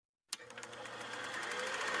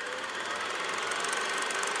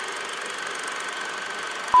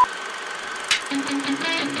You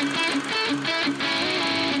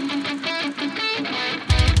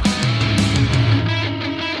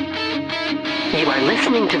are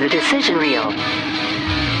listening to the Decision Reel.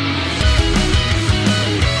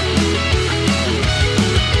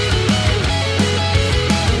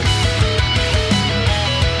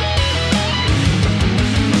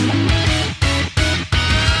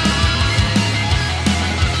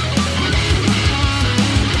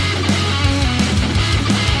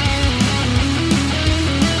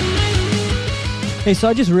 Hey, so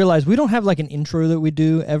I just realized we don't have like an intro that we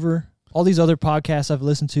do ever. All these other podcasts I've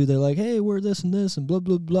listened to, they're like, hey, we're this and this and blah,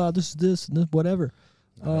 blah, blah, this is this and this, whatever.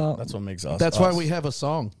 That's what makes us. That's why we have a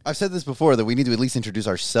song. I've said this before, that we need to at least introduce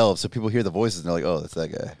ourselves so people hear the voices and they're like, oh, that's that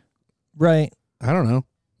guy. Right. I don't know.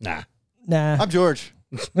 Nah. I'm George.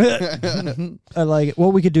 I like it.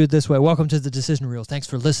 Well, we could do it this way. Welcome to the Decision Reel. Thanks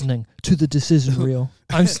for listening to the Decision Reel.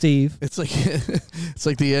 I'm Steve. It's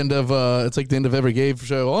like the end of every game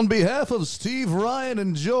show. On behalf of Steve, Ryan,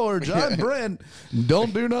 and George, I'm Brent.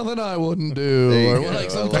 Don't do nothing I wouldn't do. Or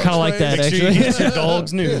like I kind of like that, Make sure actually. you get your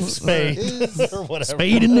dog's new spayed or whatever.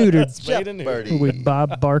 Spayed and neutered. Spayed and neutered. With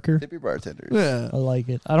Bob Barker. Tip your bartenders. Yeah, I like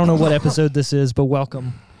it. I don't know what episode this is, but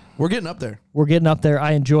welcome. we're getting up there. We're getting up there.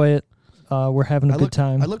 I enjoy it. We're having a good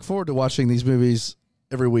time. I look forward to watching these movies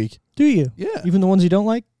every week. Do you? Yeah. Even the ones you don't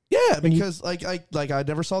like? Yeah, because I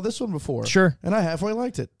never saw this one before. Sure. And I halfway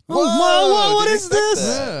liked it. Whoa, what didn't is expect this?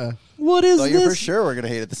 that. Yeah. What is Thought this? you for sure we're going to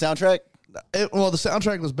hate it. The soundtrack? Well, the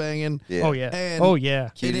soundtrack was banging. Yeah. Oh, yeah. And Oh,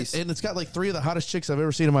 yeah. And it's got like three of the hottest chicks I've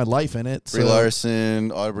ever seen in my life in it. Brie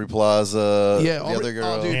Larson, Aubrey Plaza, Yeah, the Aubrey- other girl,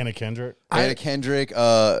 oh, dude. Anna Kendrick. Anna Kendrick,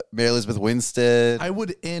 Mary Elizabeth Winstead. I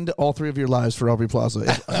would end all three of your lives for Aubrey Plaza.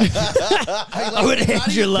 I would end how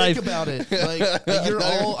do your you life. Think about it. Like you're Now you're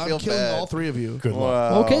all. gonna I'm feel killing bad. all three of you. Good luck.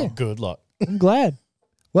 Wow. Okay. Good luck. I'm glad.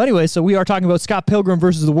 Well, anyway, so we are talking about Scott Pilgrim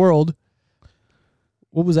versus the World.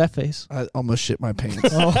 What was that face? I almost shit my pants.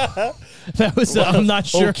 Oh, that was. I'm not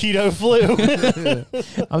sure. Old keto flu.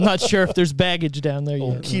 I'm not sure if there's baggage down there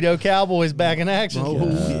Old yet. keto cowboys back in action.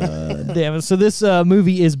 Damn it. So this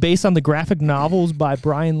movie is based on the graphic novels by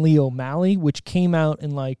Brian Lee O'Malley, which came out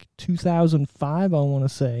in like 2005, I want to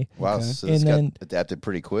say. Wow, Okay. so And this then- got adapted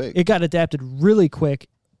pretty quick. It got adapted really quick,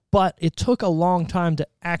 but it took a long time to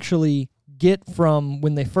actually get from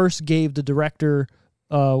when they first gave the director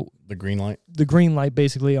The green light. the green light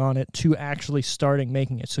basically on it to actually starting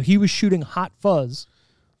making it. So he was shooting Hot Fuzz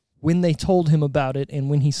when they told him about it and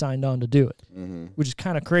when he signed on to do it, which is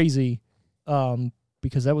kind of crazy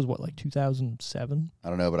because that was what, like 2007? I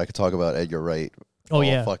don't know, but I could talk about Edgar Wright Oh, all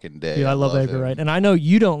yeah. fucking day. Dude, I love Edgar him. Wright. And I know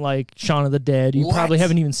you don't like Shaun of the Dead. You What? probably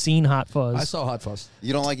haven't even seen Hot Fuzz. I saw Hot Fuzz.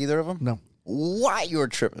 You don't like either of them? No. Why? You're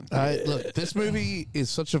tripping. Look, this movie is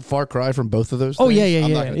such a far cry from both of those. Oh, things. yeah, yeah,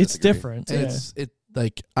 I'm not yeah. gonna It's disagree. different. Yeah. It's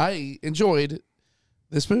like I enjoyed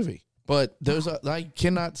this movie, but those I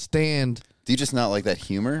cannot stand. Do you just not like that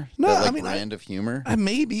humor? No, that, like, I mean, brand of humor?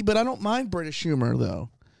 Maybe, but I don't mind British humor though.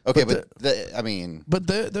 Okay, but but I mean, But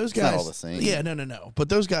those guys, not all the same. Yeah, no. But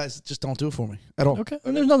those guys just don't do it for me at all. Okay.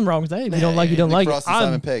 And there's nothing wrong with that. If you don't like, you don't Nick like Frost it. and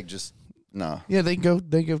Simon Pegg, just no. Yeah, they go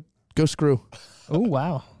screw. Oh,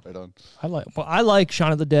 wow. Right on. I like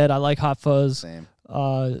Shaun of the Dead. I like Hot Fuzz. Same.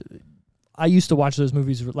 I used to watch those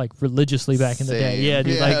movies like religiously back in the day. Same. Yeah,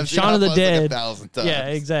 dude. Yeah, like I've seen Shaun of the Hot Fuzz like Dead. 1,000 times. Yeah,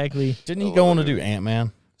 exactly. Didn't he go on to do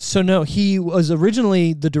Ant-Man? So no, he was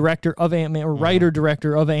originally the director of Ant-Man, or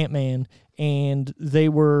writer-director of Ant-Man, and they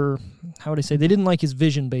were, how would I say, they didn't like his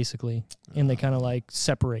vision, basically, and they kind of like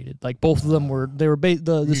separated. Like both of them were,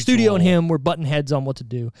 the studio and him were butting heads on what to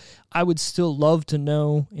do. I would still love to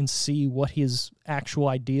know and see what his actual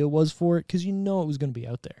idea was for it, because you know it was going to be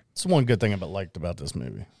out there. That's one good thing I liked about this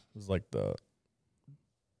movie. It was like the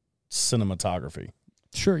cinematography.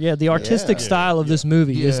 Sure, yeah, the artistic Yeah. style of this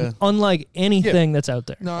movie is Yeah. unlike anything that's out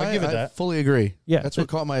there. No, I'll give it that. fully agree. Yeah, That's what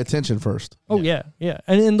caught my attention first. Oh yeah,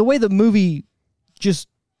 and the way the movie just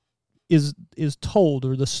is told,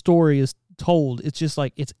 or the story is told, it's just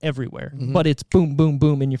like it's everywhere, but it's boom, boom,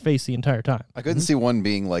 boom in your face the entire time. I couldn't see one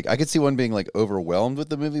being like. I could see one being like overwhelmed with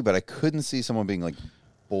the movie, but I couldn't see someone being like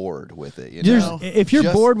bored with it. You know? If you're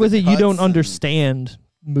Just bored with the it, you don't cuts and- understand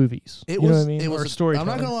movies. It you was. know what I mean? It Or was. I'm storytelling.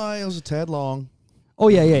 not gonna lie. It was a tad long. Oh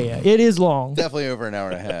yeah. It is long, Definitely over an hour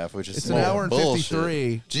and a half, which is It's an hour and bullshit.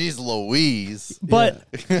 53. Jeez Louise. but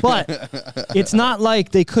it's not like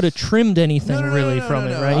they could have trimmed anything really from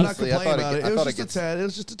it, I'm right? not Honestly, I complaining thought it about it. get- I It thought was it just a gets- tad. It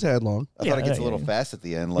was just a tad long. I thought it gets a Yeah, little yeah. fast at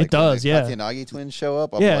the end. Like does, when yeah. the Katyanagi twins show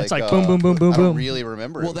up. I'm Yeah, it's like boom, boom, boom, boom, I don't boom. really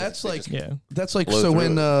remember. Well, it. that's They like just- Yeah. that's like blow so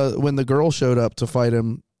through when the girl showed up to fight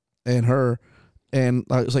him and her, And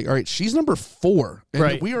I was like, all right, she's number 4. And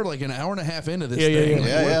Right. we are like an hour and a half into this Yeah, thing.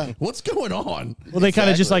 yeah. What's going on? Well, they kind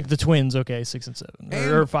of just Exactly. like the twins. Okay, 6 and 7,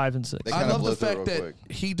 And or 5 and 6. They I kinda love the blew through it fact real that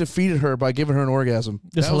quick. he defeated her by giving her an orgasm.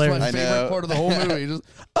 Just that was hilarious. my I favorite know. part of the whole movie. Just,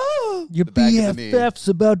 oh, Your back of the knee. BFF's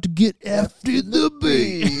about to get after the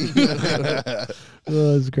bee.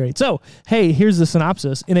 Oh, that's great. So, hey, here's the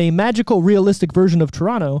synopsis. In a magical, realistic version of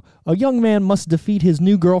Toronto, a young man must defeat his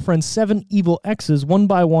new girlfriend's 7 evil exes one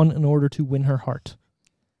by one in order to win her heart.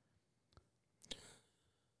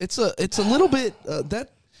 it's a little bit that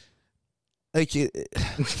like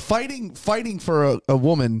fighting for a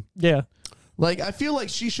woman. Yeah. Like I feel like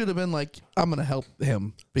she should have been like, I'm gonna help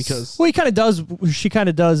him because Well, he kind of does. She kind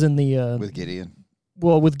of does in the With Gideon.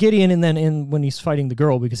 with Gideon, and then when he's fighting the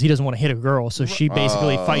girl because he doesn't want to hit a girl, so she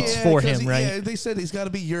basically fights Yeah, for 'cause him, right? Yeah, they said he's got to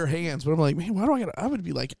be your hands, but I'm like, man, why do I gotta? I would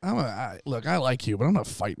be like, look, I like you, but I'm not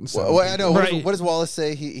fighting. Well, I know. Right. What does Wallace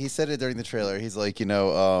say? He said it during the trailer. He's like,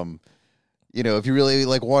 if you really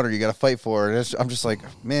like water, you got to fight for it. And I'm just like,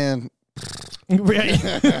 man, Right.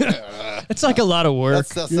 It's like a lot of work.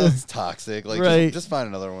 that sounds toxic. Like, Right. just find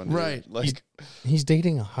another one. Dude. Right. Like, He's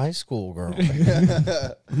dating a high school girl.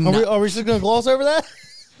 Are we just gonna gloss over that?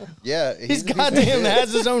 yeah, He's goddamn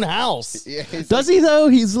has his own house. Yeah, he's Does he though?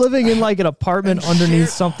 He's living in like an apartment underneath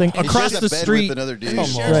something he across shares a the bed street. with another dude. Come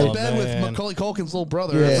He on. shares a Oh, bed with man. Macaulay Culkin's little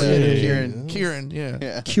brother. Yeah, It's like, yeah, Kieran, yeah.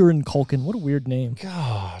 Yeah. Kieran Culkin, what a weird name.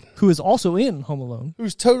 God, Who is also in Home Alone?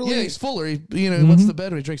 who's totally Yeah, he's fuller. He wants the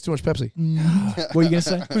bed when he drinks too much Pepsi. What are you gonna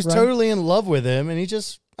say? who's Ryan? totally in love with him, and he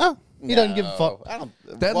just he doesn't give a fuck. I don't.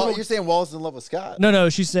 That little- You're saying Wallace is in love with Scott? No,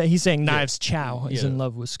 he's saying Knives Chow is Yeah. in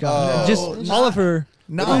love with Scott. Oh. Just Oliver.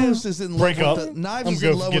 Knives is in love Break with up. the Knives I'm is in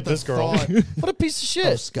gonna love get with this the girl. thought. What a piece of shit.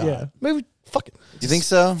 Oh, Scott. Yeah. Maybe fuck it. You think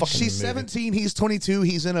so? Fucking She's movie. 17. He's 22.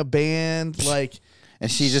 He's in a band. Like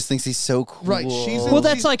And she just thinks he's so cool. Right, she's in- Well,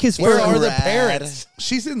 that's like his Where first. are the Rad. parents?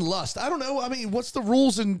 she's in lust. I don't know. I mean, what's the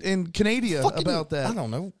rules in Canada Fucking- about that? I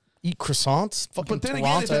don't know. Eat croissants. Fucking But then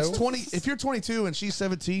Toronto. again, if it's 20, if you're 22 and she's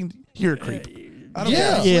 17, you're a creep. I don't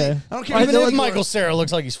Yeah. care. Yeah. I don't care. Even if if you Michael Cera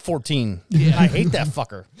looks like he's 14. I hate that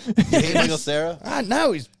fucker. You hate Michael Cera?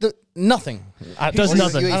 No, he's nothing. Does Or you-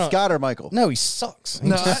 nothing. You I hate don't- Scott or Michael? No, he sucks. He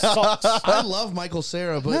No, just sucks. I love Michael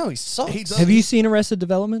Cera, but No, he sucks. He does, Have you seen Arrested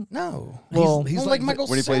Development? No. Well, he's I don't like Michael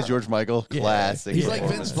When he plays Cera. George Michael, classic. He's like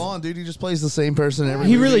Vince Vaughn, dude. He just plays the same person every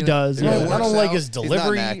He movie, really and does, it yeah. I works don't like out. his not an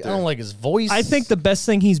delivery. I actor. don't like his voice. I think the best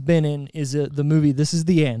thing he's been in is the movie This Is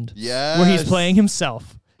the End. Where he's Yes. playing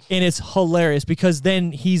himself. And it's hilarious because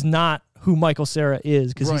then he's not who Michael Cera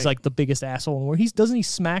is because Right. he's like the biggest asshole in the world. Doesn't he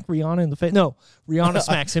smack Rihanna in the face? No, Rihanna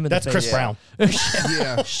smacks him in that's the Chris face. Brown.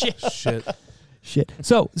 Yeah. Shit. Shit.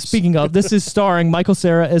 So, speaking of, this is starring Michael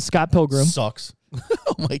Cera as Scott Pilgrim. Sucks.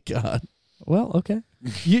 Oh my god. Well, okay.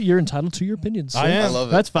 You're entitled to your opinions. I sir. am. I love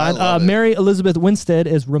it. That's fine. I love it. Mary Elizabeth Winstead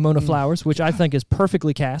as Ramona Flowers, which I think is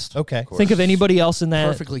perfectly cast. Okay. Think of anybody else in that.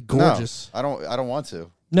 Perfectly No, gorgeous. I don't want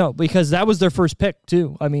to. No, because that was their first pick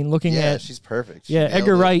too. I mean, looking Yeah, at she's perfect. She yeah, nailed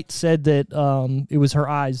Edgar it. Wright said that it was her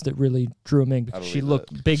eyes that really drew him in because she believe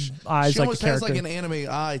looked big eyes She like a almost has character. like an anime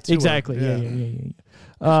eye too. Exactly.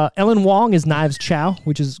 Yeah. Ellen Wong is Knives Chow,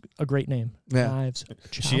 which is a great name. Yeah. Knives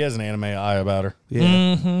Chow. She has an anime eye about her.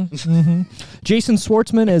 Yeah. Jason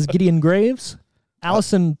Schwartzman as Gideon Graves.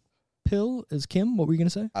 Allison Pill as Kim. What were you gonna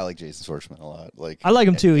say? I like Jason Schwartzman a lot. Like I like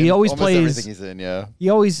him too. He in always almost plays. everything he's in. Yeah.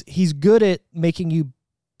 Have He's good at making you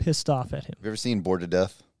pissed off at him. you ever seen Bored to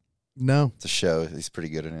Death? No. It's a show. He's pretty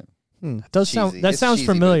good in it. That does sound. Cheesy. That It's sounds cheesy,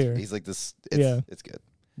 but familiar. He's like this. It's, Yeah. It's good.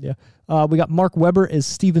 Yeah. We got Mark Webber as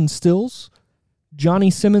Steven Stills. Johnny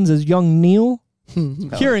Simmons as young Neil.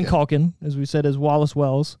 Kieran Culkin, as we said, as Wallace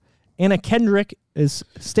Wells. Anna Kendrick as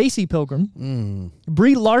Stacy Pilgrim.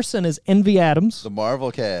 Brie Larson as Envy Adams. The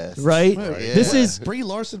Marvel cast. Right? Yeah. This is Brie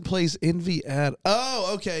Larson plays Envy at.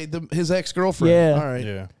 Oh, okay. His ex-girlfriend. Yeah. All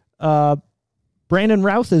right. Yeah. Brandon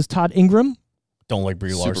Routh as Todd Ingram. Don't like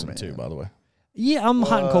Brie Larson Superman. too, by the way. Yeah, I'm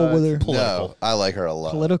hot and cold with her. No, I like her a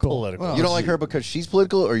lot. Political. Political. You don't like her because she's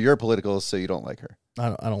political, or you're political, so you don't like her. I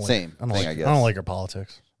don't like. Same I don't thing, like. I guess. I don't like her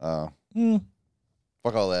politics. Oh, Mm.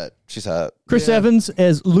 fuck all that. She's hot. Chris Yeah. Evans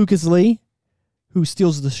as Lucas Lee, who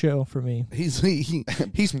steals the show for me. He's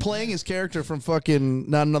playing his character from fucking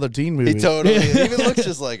Not Another Teen Movie. He totally he even looks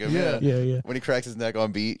just like him. Yeah. Yeah. When he cracks his neck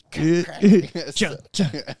on beat.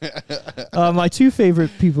 My two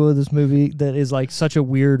favorite people in this movie that is like such a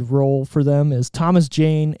weird role for them is Thomas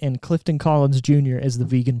Jane and Clifton Collins Jr. as the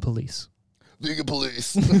vegan police. Vegan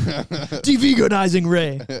police. De-veganizing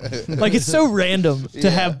Ray. Like, it's so random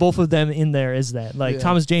to have both of them in there as that. Like,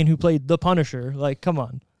 Thomas Jane, who played the Punisher. Like, come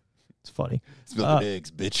on. It's funny. It's milk and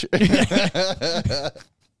eggs, bitch.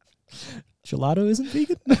 gelato isn't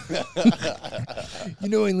vegan? You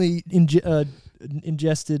knowingly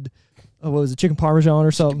ingested, what was it, chicken parmesan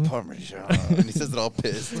or something? Parmesan. And he says it all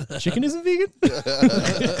pissed. Chicken isn't vegan?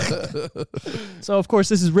 So, of course,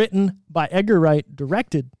 this is written by Edgar Wright,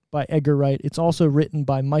 directed by Edgar Wright. It's also written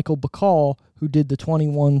by Michael Bacall, who did the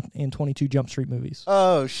 21 and 22 Jump Street movies.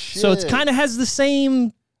 Oh, shit. So it's kind of has the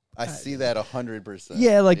same... I see that 100%.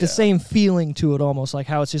 Yeah, like the same feeling to it almost, like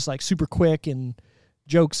how it's just like super quick and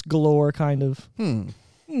jokes galore kind of.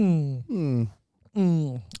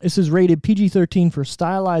 This is rated PG-13 for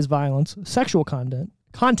stylized violence, sexual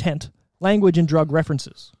content, language, and drug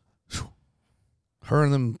references. Her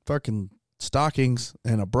and them fucking stockings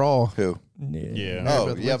and a bra. Who? Yeah.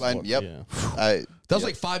 Oh, yep. Yeah. That was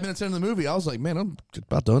like 5 minutes into the movie. I was like, man, I'm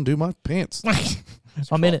about to undo my pants.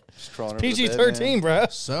 I'm in it. PG-13, bro.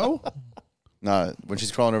 So? Nah, when she's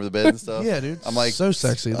crawling over the bed and stuff. Yeah, dude. I'm like, so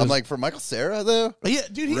sexy. I'm like, for Michael Cera, though? Yeah,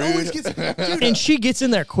 dude, he Rude. always gets... Dude, And she gets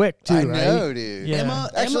in there quick, too, I right? know, dude. Yeah. Emma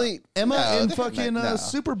in fucking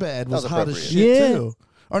Superbad was was hot as appropriate. shit, Yeah. too.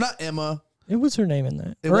 Or not Emma. It was her name in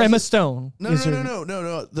that. It Or wasn't- Emma Stone. No. I'm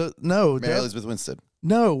Mary talking Elizabeth Winstead.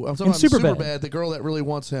 No, I'm talking In about Superbad. Superbad, the girl that really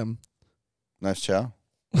wants him. Nice chow.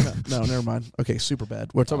 No, never mind. Okay,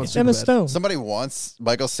 Superbad. We're talking about Emma Superbad. Stone. Somebody wants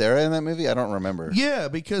Michael Cera in that movie? I don't remember. Yeah,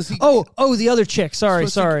 because he... Oh, the other chick. Sorry.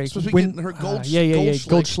 Supposed to be getting her gold-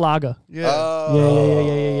 Goldschlager. Yeah.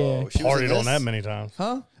 Oh. Yeah. She was in Partied on this? that many times.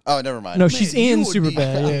 Huh? Oh, never mind. No, she's you in would be-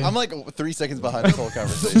 Superbad. Yeah. I'm like 3 seconds behind this whole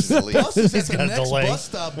conversation at least. Bus is at the got a next delay. bus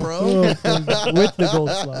stop, bro. With the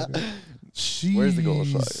Goldschlager. Where's the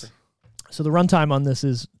Goldschlager? So the runtime on this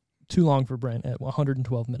is too long for Brent at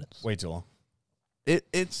 112 minutes. Way too long. It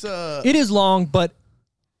is long, but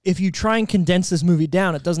if you try and condense this movie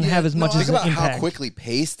down, it doesn't have as much Think as an about impact. how quickly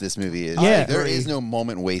paced this movie is. Yeah. Like, there is no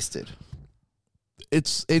moment wasted.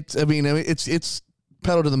 It's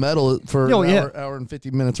pedal to the metal for Oh, an yeah. hour and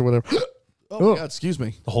 50 minutes or whatever. Oh my God, excuse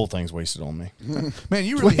me. The whole thing's wasted on me. Man,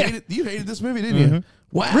 you really hated this movie, didn't you?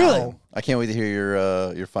 Wow. Really? I can't wait to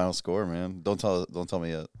hear your final score, man. Don't tell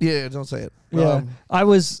me yet. Yeah, don't say it. Yeah,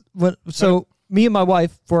 me and my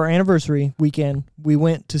wife, for our anniversary weekend, we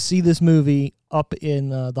went to see this movie up in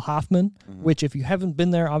the Hoffman, which if you haven't been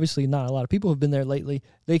there, obviously not a lot of people have been there lately.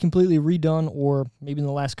 They completely redone, or maybe in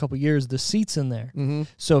the last couple of years, the seats in there.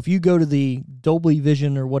 So if you go to the Dolby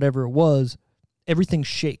Vision or whatever it was, everything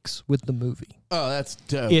shakes with the movie. Oh, that's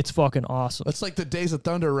dope. It's fucking awesome. That's like the Days of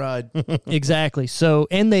Thunder ride. Exactly. So,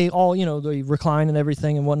 and they all, they recline and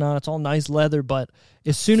everything and whatnot. It's all nice leather, but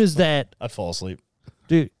as soon as that, I'd fall asleep.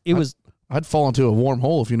 dude, it was... I'd fall into a warm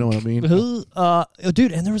hole, if you know what I mean.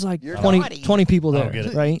 dude, and there was like 20 people there, get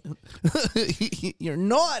it. right? You're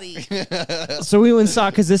naughty. So we went and saw,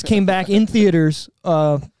 because this came back in theaters.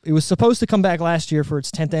 It was supposed to come back last year for its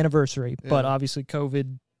 10th anniversary, but obviously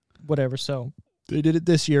COVID, whatever. So they did it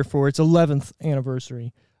this year for its 11th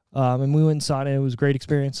anniversary. And we went and saw it, and it was a great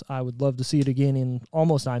experience. I would love to see it again in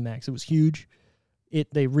almost IMAX. It was huge.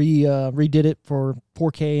 They redid it for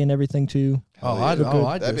 4K and everything too. I'd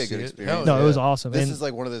That'd be a see good it. experience. Hell No, yeah. it was awesome. This And- is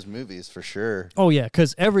like one of those movies for sure. Oh yeah,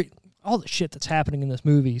 because all the shit that's happening in this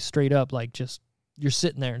movie, straight up, like just you're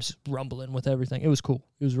sitting there and just rumbling with everything. It was cool.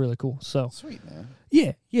 It was really cool. So Sweet, man.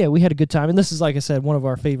 yeah, we had a good time, and this is, like I said, one of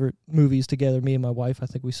our favorite movies together. Me and my wife. I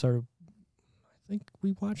think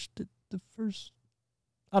we watched it the first.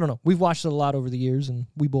 I don't know. We've watched it a lot over the years, and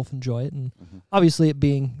we both enjoy it. And obviously, it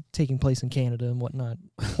taking place in Canada and whatnot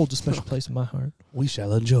holds a special place in my heart. We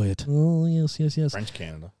shall enjoy it. Oh yes. French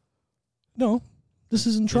Canada. No, this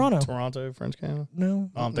is in Toronto. Toronto, French Canada. No,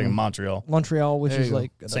 Oh, I'm thinking Montreal. Montreal, which There is you go.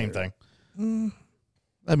 like Same thing.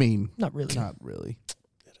 I mean, Not really. not really.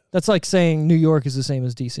 That's like saying New York is the same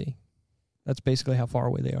as DC. That's basically how far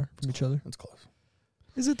away they are from each other. That's close.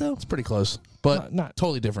 Is it though? It's pretty close, but Not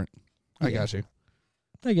totally different. I Yeah. got you.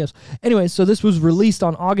 I guess. Anyway, so this was released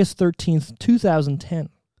on August 13th, 2010.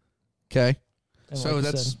 Okay. And So like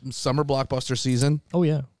I that's said- summer blockbuster season. oh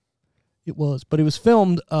yeah, it was. But it was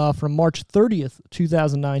filmed from March 30th,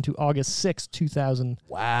 2009 to August 6th, 2009.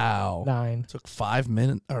 Wow. Took 5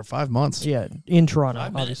 minutes or 5 months. Yeah, in Toronto,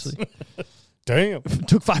 obviously. Damn. It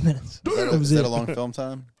took 5 minutes. Is that a long film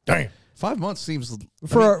time? Damn. 5 months seems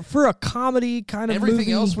For a comedy kind of everything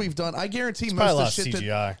movie. else we've done. I guarantee It's most probably of a the lot of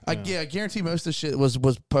shit CGI. I guarantee most of the shit was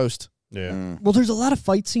post. Yeah. Well, there's a lot of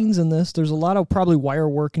fight scenes in this. There's a lot of probably wire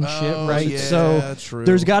work and shit, right? Yeah, So true.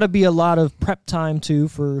 there's got to be a lot of prep time too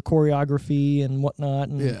for choreography and whatnot.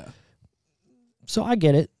 And Yeah. so I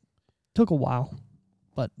get it. Took a while,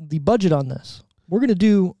 but the budget on this, we're gonna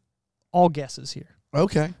do all guesses here.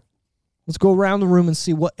 Okay. Let's go around the room and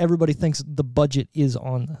see what everybody thinks the budget is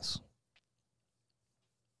on this.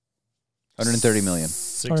 130 million.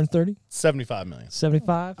 130? 75 million.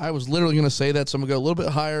 75? I was literally going to say that, so I'm going to go a little bit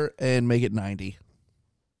higher and make it 90.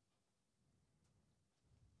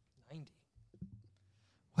 90.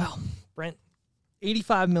 Well, Brent,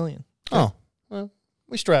 85 million. Oh, well,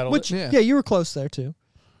 we straddled Which, it. yeah, you were close there too.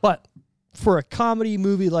 But for a comedy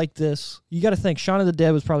movie like this, you got to think Shaun of the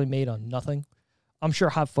Dead was probably made on nothing. I'm sure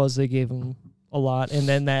Hot Fuzz, they gave him a lot. And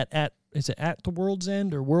then is it At the World's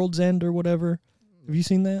End or World's End or whatever? Have you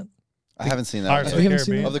seen that? I haven't seen Pirates that. of You the haven't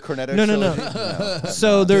seen Caribbean. Of the Cornetto No. trilogy?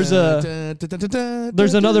 So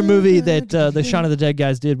there's another movie that the Shaun of the Dead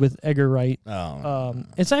guys did with Edgar Wright. Oh.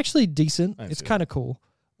 It's actually decent. I've It's seen kind of cool.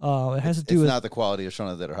 It has to do It's with not the quality of Shaun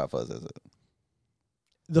of the Dead or Hot Fuzz, is it?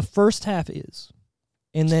 the first half is,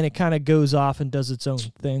 and then it kind of goes off and does its own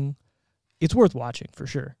thing. It's worth watching for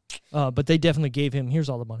sure. But they definitely gave him, here's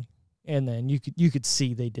all the money, and then you could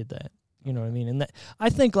see they did that. You know what I mean? And that, I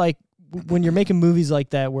think like when you're making movies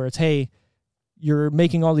like that, where it's, hey, you're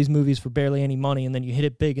making all these movies for barely any money, and then you hit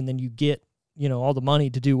it big, and then you get, all the money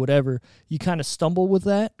to do whatever, you kind of stumble with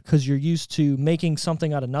that because you're used to making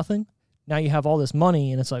something out of nothing. Now you have all this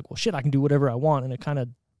money, and it's like, well, shit, I can do whatever I want, and it kind of,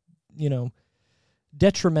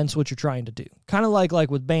 detriments what you're trying to do. Kind of like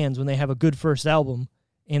with bands when they have a good first album,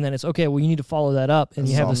 and then it's, okay, well, you need to follow that up, and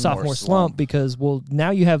you have the sophomore slump because, well,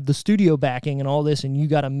 now you have the studio backing and all this, and you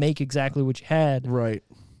got to make exactly what you had. Right.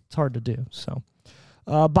 It's hard to do. So,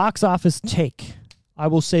 box office take. I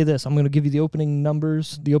will say this. I'm going to give you the opening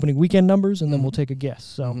numbers, the opening weekend numbers, and then we'll take a guess.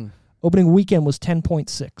 So, opening weekend was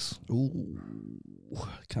 10.6. Ooh,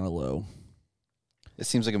 kind of low. It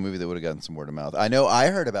seems like a movie that would have gotten some word of mouth. I know I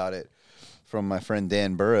heard about it from my friend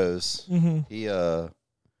Dan Burrows. He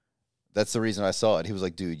that's the reason I saw it. He was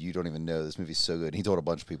like, dude, you don't even know. This movie's so good. He told a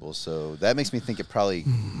bunch of people. So that makes me think it probably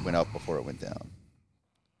went up before it went down.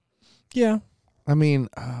 Yeah. I mean,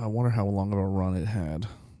 I wonder how long of a run it had.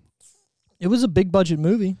 It was a big budget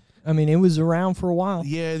movie. I mean, it was around for a while.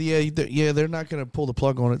 Yeah. They're not going to pull the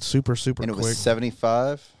plug on it super And it quick. was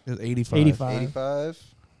 75, It was 85. 85. 85.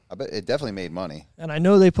 I bet it definitely made money. And I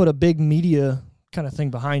know they put a big media kind of thing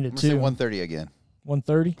behind it, I'm going to say too. 130 again.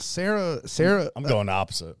 130? Sarah. I'm going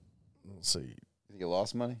opposite. Let's see. You think you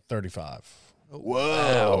lost money? 35.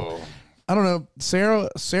 Whoa. I don't know.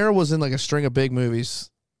 Sarah was in like a string of big movies.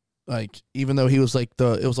 Like, even though he was like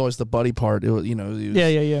it was always the buddy part. It was, he was,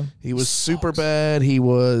 Yeah. He was super bad. He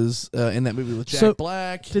was in that movie with Jack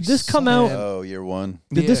Black. Did this come out? Oh, year one.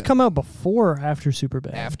 Did this come out before or after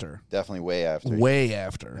Superbad? After? Definitely way after. Way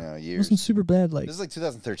after. Yeah, years. Wasn't Superbad like? This is like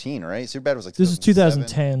 2013, right? Superbad was like This is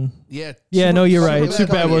 2010. Yeah. Yeah, no, you're right. Superbad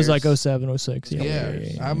Superbad was years. like 07, 06.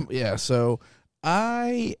 Yeah. So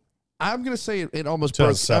I'm gonna say it almost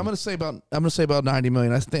broke. 2007. I'm gonna say about 90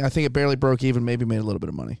 million. I think it barely broke even. Maybe made a little bit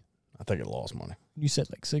of money. I think it lost money. You said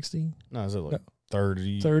like 60? No, is it like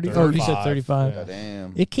 30? 30? Oh, you said 35. God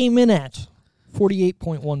damn. It came in at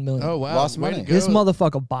 48.1 million. Oh wow, Lost way money. to go. This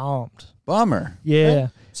motherfucker bombed. Bummer. Yeah.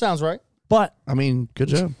 Sounds right. But I mean, good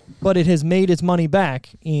job. it has made its money back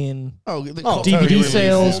in DVD DVD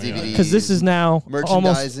sales DVDs, because this is now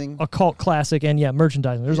merchandising. almost a cult classic, and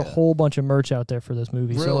merchandising. There's a whole bunch of merch out there for this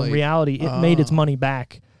movie. So Really? in reality, it made its money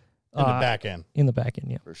back In the back end. in the back end.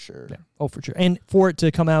 Yeah. For sure. Yeah. Oh, for sure. And for it to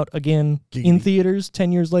come out again in theaters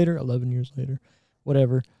 10 years later, 11 years later,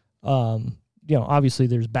 whatever, obviously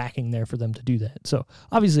there's backing there for them to do that. So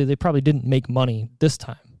obviously they probably didn't make money this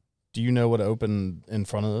time. Do you know what opened in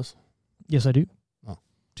front of this? Yes, I do. Oh.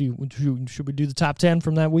 Should we do the top 10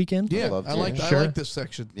 from that weekend? Yeah, love I to. like Sure. I like this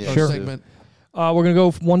section. Yeah, or Sure. segment. We're going to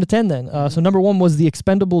go 1 to 10 then. So number 1 was The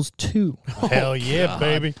Expendables 2. Hell yeah,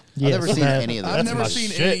 baby. I've never seen that- any of I've those. never my seen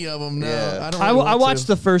shit. any of them. No, Yeah. I don't. I, Really I want watched to.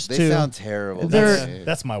 the first They 2. sound terrible. They're-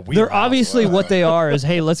 That's my wheelhouse. They're obviously what they are is,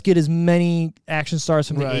 hey, let's get as many action stars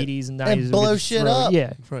from Right. the 80s and 90s. And blow we just shit throw- up.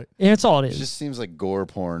 Yeah. Right. And that's all it It is. just seems like gore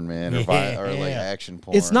porn, man, or, Yeah. or like action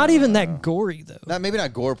porn. It's not I even don't know. that gory, though. Maybe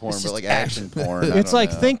not gore porn, It's but just like action porn. I It's don't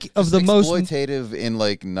like, know. think of Just the most... exploitative in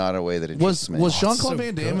like not a way that it Was me. Jean-Claude so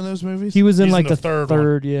Van Damme good. in those movies? He was in He's like in the the third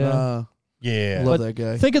third, yeah. Yeah. Love But that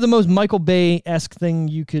guy. Think of the most Michael Bay-esque thing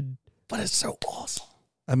you could... But it's so awesome.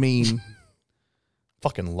 I mean,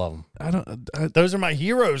 Fucking love them. I don't. Those are my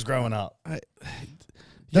heroes growing up.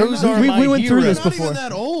 They're Those not- are we my went through heroes. this Not before. even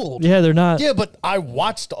that old. Yeah, they're not. Yeah, but I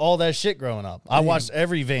watched all that shit growing up. I watched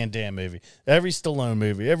every Van Damme movie, every Stallone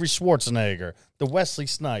movie, every Schwarzenegger, the Wesley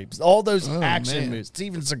Snipes, all those action man. movies,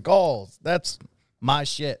 Steven Seagal. That's my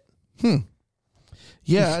shit.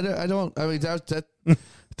 Yeah, I don't. I mean, that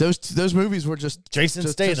those movies were just Jason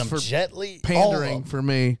just Statham, for Jet Li, pandering for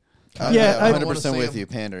me. Yeah, I- 100% with see you.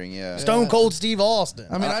 Pandering, yeah. Stone Cold Steve Austin.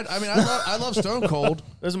 I mean, I love Stone Cold.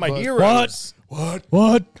 Those are my but- heroes.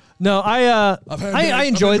 What? No, I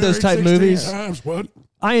enjoy those type movies.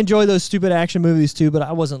 I enjoy those stupid action movies too, but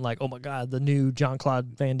I wasn't like, oh my god, the new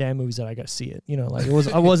Jean-Claude Van Damme movies that I got to see it. You know, like I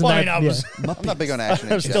wasn't Well, that. I'm not big on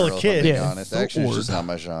action. I was still a kid. To be Yeah. honest, action is just not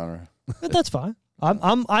my genre. But that's fine.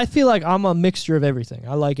 I feel like I'm a mixture of everything.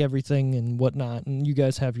 I like everything and whatnot, and you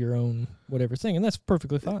guys have your own whatever thing, and that's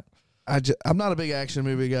perfectly fine. I'm not a big action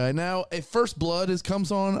movie guy. Now, if First Blood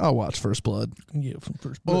comes on, I'll watch First Blood. Yeah, from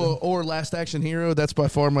First Blood. Or Last Action Hero. That's by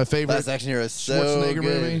far my favorite. Last Action Hero is so Schwarzenegger good.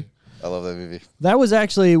 movie. I love that movie. That was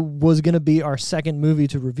going to be our second movie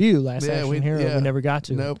to review. Last Action Hero. yeah. We never got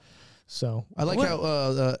to. Nope. So I like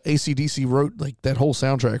how AC/DC wrote like that whole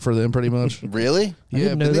soundtrack for them, pretty much. Really? I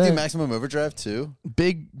didn't know Did they that. do Maximum Overdrive too?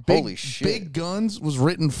 Big Holy shit. Big Guns was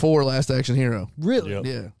written for Last Action Hero. Really, Yep.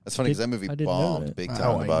 Yeah. That's funny because that movie I didn't know bombed that. big time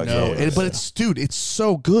Oh, in the I box know. office. But it's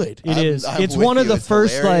so good. it is. I'm It's with one of you. the It's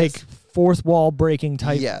first hilarious. like fourth wall breaking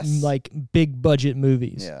type Yes. like big budget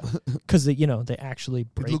movies. Yeah. Because they actually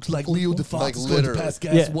break. It looks like the Leo fourth DeFox Like is going to literally. pass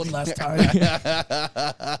gas Yeah. one last time.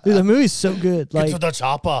 wall. Dude, the movie's so good. Get to Like the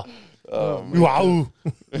chopper. Oh, Wow.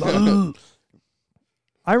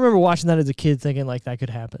 I remember watching that as a kid, thinking like that could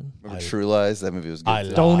happen. Remember True Lies? That movie was good. I too.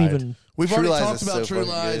 love- Don't Lied. even. We've True already Lies talked is about so True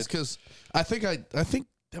fucking Lies good. because I think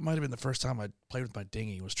that might have been the first time I played with my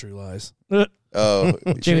dinghy was True Lies. Oh,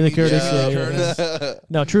 Jamie Lee Curtis. Jamie Lee Yeah. Curtis.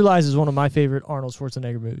 No, True Lies is one of my favorite Arnold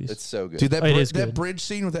Schwarzenegger movies. it's so good. Dude, that It is that good. bridge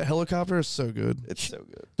scene with that helicopter is so good. It's so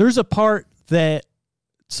good. There's a part that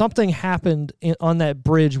something happened on that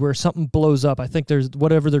bridge where something blows up. I think there's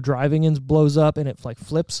whatever they're driving in blows up and it like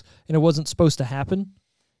flips, and it wasn't supposed to happen.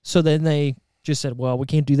 So then they just said, well, we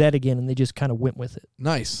can't do that again, and they just kind of went with it.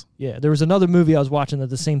 Nice. Yeah, there was another movie I was watching that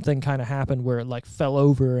the same thing kind of happened where it like fell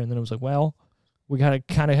over, and then it was like, well, we got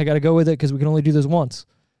to go with it because we can only do this once.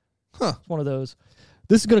 Huh. It's one of those.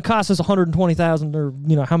 This is going to cost us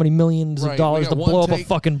 $120,000 or how many millions Right, of dollars we to got blow one up a take.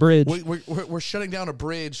 fucking bridge. We're shutting down a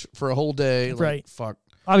bridge for a whole day. Like, Right. Fuck.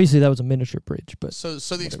 Obviously, that was a miniature bridge, but So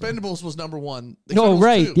the Expendables was number one. The no, Expendables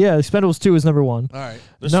right? 2. Yeah, Expendables 2 is number one. All right.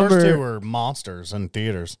 Those Number- first two were monsters in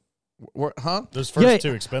theaters. Huh? Those first Yeah,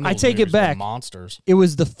 two Expendables I take it movies were back. monsters. It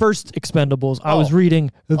was the first Expendables. I was Oh. reading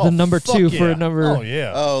the number fuck 2 yeah. for number Oh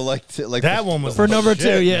yeah. Oh, like That one was for the number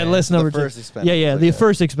shit, 2. Yeah, man. list The number first 2. Expendables, Yeah, the okay.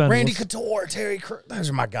 first Expendables. Randy Couture, Terry Crews. Those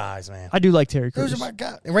are my guys, man. I do like Terry Those Crews. are my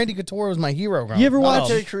guys. Randy Couture was my hero. You ever watch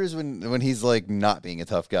Terry Crews when he's like not being a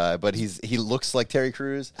tough guy, but he looks like Terry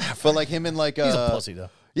Crews, but like him in like He's a pussy though.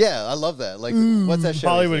 Yeah, I love that. Like what's that show?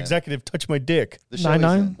 Hollywood he's in? executive touch my dick. The show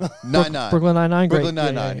 9-9? he's in. 9-9. Brooklyn Nine-Nine. Great. Brooklyn Yeah,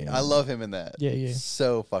 Nine-Nine. yeah, yeah. I love him in that. Yeah, yeah.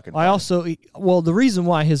 So fucking. I funny. also the reason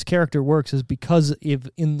why his character works is because if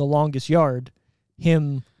in The Longest Yard,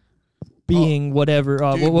 him being whatever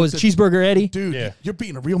dude, what was with Cheeseburger Eddie? Dude, Yeah. you're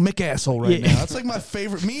being a real Mick asshole right Yeah. now. That's like my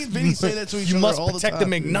favorite. Me and Vinny say that to each You other must all the protect the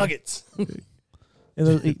time. McNuggets.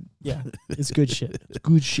 Yeah, it's good shit. It's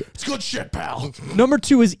good shit. It's good shit, pal. Number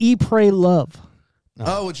 2 is Eat, Pray, Love.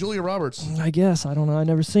 Oh, with Julia Roberts. I guess. I don't know. I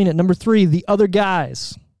never seen it. Number 3, The Other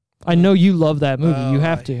Guys. I know you love that movie. You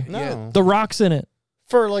have to. No. The Rock's in it.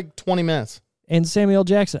 For like 20 minutes. And Samuel L.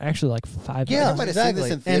 Jackson. Actually, like 5 Yeah. I might have seen this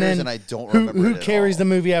in And theaters then and I don't Who remember. it at carries all. the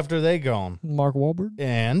movie after they gone? Mark Wahlberg.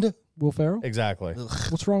 And Will Ferrell. exactly.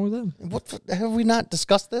 What's wrong with them? Have we not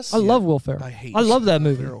discussed this? I love Will Ferrell. I hate I love that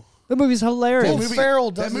Will movie. Ferrell. That movie's hilarious. Will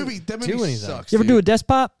Ferrell that doesn't movie do movie anything. sucks. You ever dude. do a desk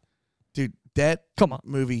pop? Dude, that Come on.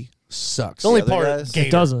 movie sucks. The only The other part guys? Gator,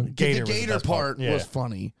 It doesn't. Gator, the was the gator best part Yeah. was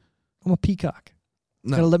funny. I'm a peacock.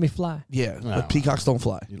 No. Gotta let me fly. Yeah, No. but peacocks don't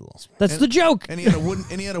fly. You little sp- That's And- the joke. And he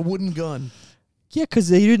had a wooden gun. Yeah, because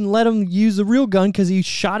they didn't let him use the real gun because he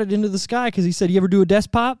shot it into the sky because he said, you ever do a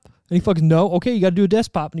desk pop? And he fucking, no. Okay, you got to do a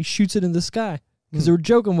desk pop. And he shoots it in the sky because they were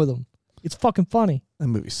joking with him. It's fucking funny. That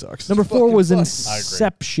movie sucks. Number 4 was agree.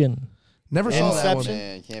 Inception. Never saw that one. Inception.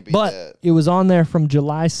 Man, you can't beat But that. it was on there from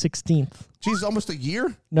July 16th. Jeez, almost a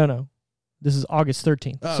year. No. This is August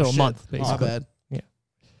 13th. Oh, so shit. a month, My basically. bad.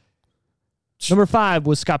 Number 5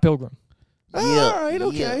 was Scott Pilgrim. All right,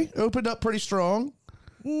 okay. Opened up pretty strong.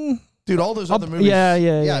 Dude, all those other movies. Yeah.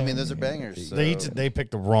 Yeah, I mean those are bangers. So. They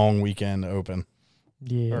picked the wrong weekend to open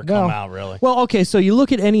Yeah. or No. come out really. Well, okay, so you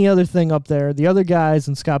look at any other thing up there, the other guys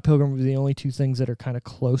and Scott Pilgrim were the only two things that are kind of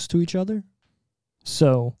close to each other.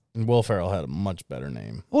 So, And Will Ferrell had a much better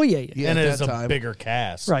name, oh, yeah. Yeah, and at it's that a time. bigger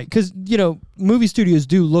cast. Right, because, movie studios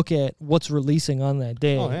do look at what's releasing on that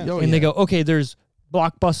day. Oh, yeah. Oh, and they yeah. go, okay, there's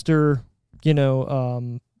blockbuster,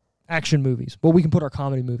 action movies. Well, we can put our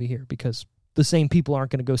comedy movie here because the same people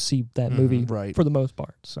aren't going to go see that movie right. for the most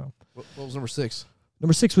part. So, What was number 6?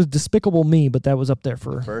 number 6 was Despicable Me, but that was up there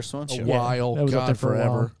for First one. A Yeah, while. that was up God, there for a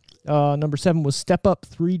forever. while. Number 7 was Step Up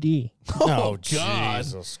 3D. Oh, God.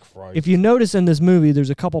 Jesus Christ! If you notice in this movie, there's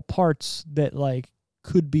a couple parts that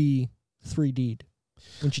could be 3D'd.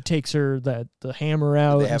 When she takes her the hammer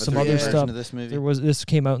out They and have a some 3D other version stuff. of this movie? This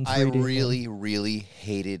came out in 3D. I really, really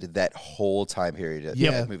hated that whole time period at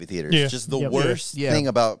Yeah. movie theaters. Yeah. Just the Yep. worst Yeah. thing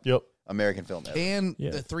about Yep. American film ever. And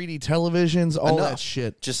Yeah. the 3D televisions, all Enough. that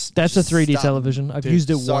shit. Just That's just a 3D stop. television. I've Dude, used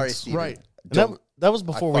it Sorry, once. Steven. Right. That was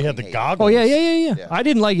before we had the fucking hate it. goggles. Oh yeah. Yeah. I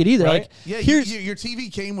didn't like it either. Right? Like Yeah, here's your TV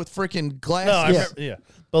came with freaking glass. No, I Yeah. remember, yeah.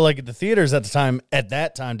 But like the theaters at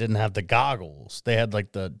that time didn't have the goggles. They had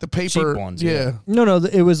like the paper cheap ones. Yeah. no.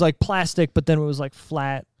 It was like plastic, but then it was like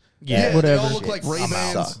flat. Yeah. whatever. They all look like I'm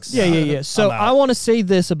Ray-Bans. out. Sucks. Yeah. So I'm out. I want to say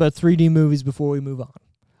this about 3D movies before we move on.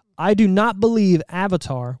 I do not believe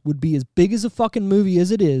Avatar would be as big as a fucking movie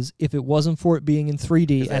as it is if it wasn't for it being in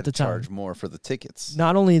 3D 'Cause they at had the to time. charge more for the tickets.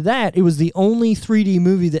 Not only that, it was the only 3D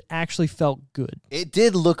movie that actually felt good. It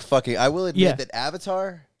did look fucking. I will admit Yeah. that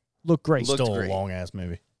Avatar. Looked great. Looked still great. a long ass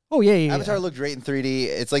movie. Oh yeah. Avatar looked great in 3D.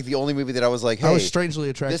 It's like the only movie that I was like, hey, I was strangely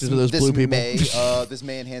attracted this, to those this blue people. this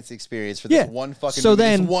may enhance the experience for Yeah. this one fucking So movie,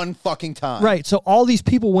 then- this one fucking time. Right. So all these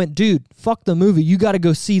people went, dude, fuck the movie. You got to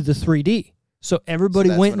go see the 3D. So everybody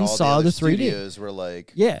that's went when and all saw other the 3D. Studios were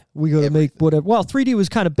like, Yeah, we got to make Everything. whatever. Well, 3D was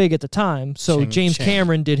kind of big at the time, so Ching, James ching.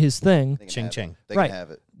 Cameron did his thing. they can Ching, have ching. it. They Right. can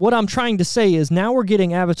have it. What I'm trying to say is now we're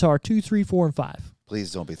getting Avatar 2, 3, 4, and 5.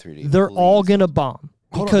 Please don't be 3D. They're Please. all going to bomb.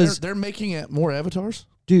 Hold on, Because, they're making more avatars?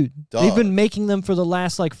 dude, they've Dog. been making them for the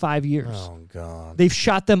last like 5 years. Oh god. They've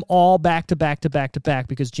shot them all back to back to back to back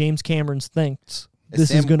because James Cameron thinks this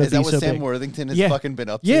is going to be that what so Sam big. Worthington has Yeah. fucking been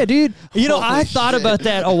up to? Yeah, dude. You know, Holy I thought shit. about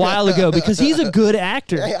that a while ago because he's a good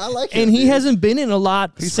actor. Hey, I like him, and he dude. hasn't been in a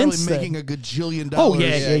lot He's since probably then. making a gajillion Oh, dollars.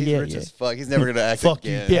 yeah. He's rich as fuck. He's never gonna act Fuck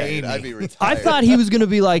you, again. yeah. Dude, I'd be retired. I thought he was going to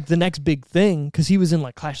be like the next big thing because he was in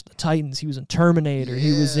like Clash of the Titans. He was in Terminator.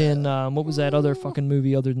 He was in, what was that other fucking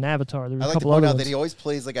movie other than Avatar? There was I a like to couple point other out ones. that he always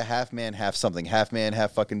plays like a half man, half something. Half man,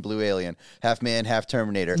 half fucking blue alien. Half man, half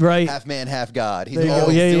Terminator. Right. Half man, half God. He's There you go.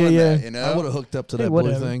 always Yeah, doing yeah. that, you know? I would have hooked up to Hey, that blue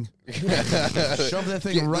whatever. thing. Shove that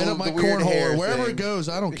thing Get right the- up my the weird cornhole hair or wherever thing. it goes.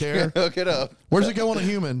 I don't care. Hook it up. Where's it go on a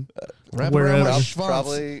human? Wrap it Wherever. around my Prob- schwanz.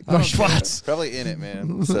 Probably, No, Schwartz. probably in it,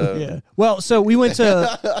 man. So Yeah. Well, so we went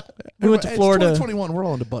to It's Florida. 2021. We're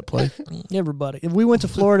all into butt play. Everybody. We went to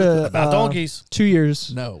Florida About donkeys. 2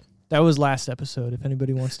 years. No. That was last episode. If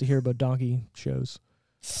anybody wants to hear about donkey shows,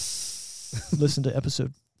 listen to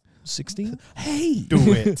episode 16. Hey. Do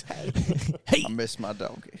it. Hey. I miss my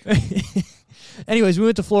donkey. Anyways, we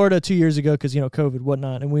went to Florida 2 years ago because, COVID,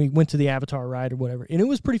 whatnot, and we went to the Avatar ride or whatever, and it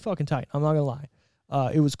was pretty fucking tight. I'm not going to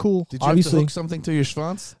lie. It was cool. Did you have to Obviously. hook something to your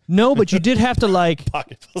schwanz? No, but you did have to, like,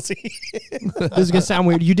 Pocket pussy. this is going to sound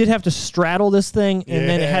weird. You did have to straddle this thing, and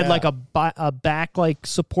then it had, Yeah. like, a back, like,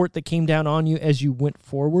 support that came down on you as you went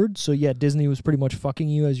forward. So, yeah, Disney was pretty much fucking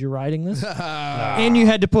you as you're riding this. And you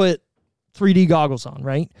had to put 3D goggles on,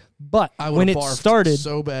 right? But I when would it have barfed started,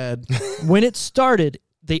 so bad. when it started,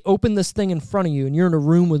 they opened this thing in front of you, and you're in a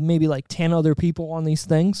room with maybe like 10 other people on these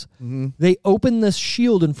things. Mm-hmm. They open this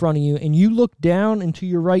shield in front of you, and you look down and to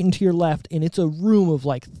your right and to your left, and it's a room of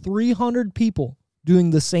like 300 people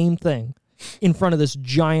doing the same thing in front of this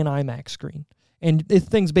giant IMAX screen. And this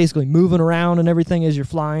thing's basically moving around and everything as you're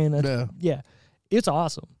flying. Yeah, it's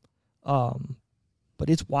awesome. But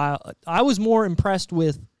it's wild. I was more impressed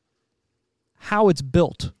with how it's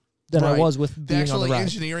built than I Right. was with The being on actual the ride.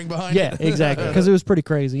 engineering behind Yeah, it. exactly. Because it was pretty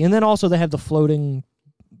crazy. And then also they have the floating,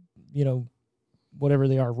 whatever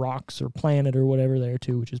they are, rocks or planet or whatever there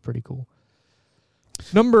too, which is pretty cool.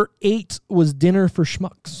 Number 8 was Dinner for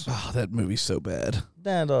Schmucks. Oh, that movie's so bad.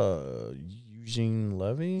 That Eugene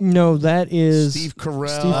Levy. No, that is Steve Carell.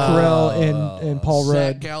 Steve Carell and Paul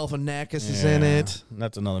Zach Rudd. Galifianakis is in it.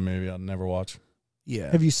 That's another movie I'd never watch.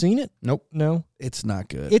 Yeah. Have you seen it? Nope. No. It's not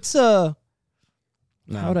good. It's No.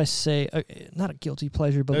 how would I say, not a guilty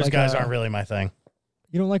pleasure, but Those like guys aren't really my thing.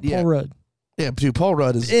 You don't like Yeah. Paul Rudd? Yeah, dude, Paul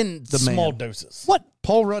Rudd is In the small man. doses. What?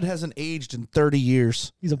 Paul Rudd hasn't aged in 30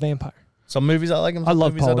 years. He's a vampire. Some movies I like him. I Some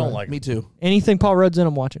love movies Paul I don't Rudd. like him. Me too. Anything Paul Rudd's in,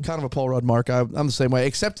 I'm watching. Kind of a Paul Rudd mark. I'm the same way,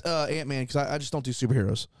 except Ant-Man, because I just don't do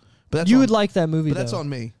superheroes. But that's You on, would like that movie, But that's though. on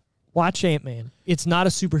me. Watch Ant-Man. It's not a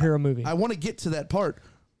superhero movie. I want to get to that part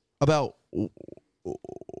about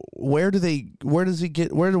where do they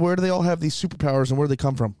all have these superpowers and where do they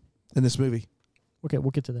come from in this movie? Okay,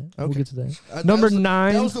 we'll get to that. We'll Okay. get to that. That Number was the-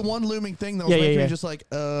 9. That was the one looming thing that was Yeah, making yeah. me just like,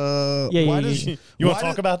 yeah, why yeah. does You why want to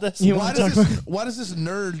talk do- about this? You why wanna does talk this why does this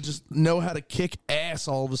nerd just know how to kick ass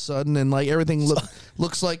all of a sudden and like everything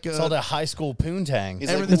looks like It's all that high school poontang. He's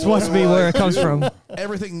Everything- It's supposed to be where it comes from.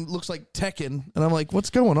 everything looks like Tekken and I'm like,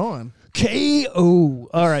 what's going on? KO.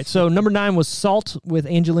 All right, so number 9 was Salt with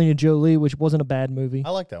Angelina Jolie, which wasn't a bad movie.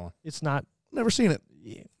 I like that one. It's not. Never seen it.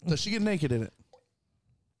 Does she get naked in it?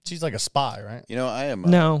 She's like a spy, right? You know, I am.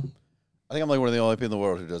 No. I think I'm like one of the only people in the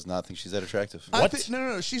world who does not think she's that attractive.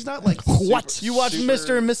 No. She's not like What? You watch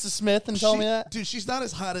Mr. and Mrs. Smith and tell me that? Dude, she's not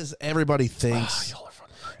as hot as everybody thinks.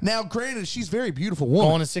 Now, granted, she's a very beautiful woman.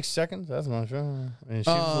 Gone in 6 seconds? That's not sure.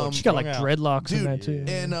 And She got like dreadlocks in that too.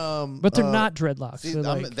 And but they're not dreadlocks. See, They're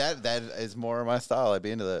like, that is more my style. I'd be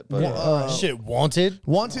into that. But shit, Wanted?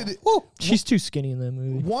 she's too skinny in that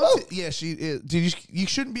movie. Wanted, yeah, she is. Dude, you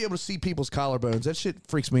shouldn't be able to see people's collarbones. That shit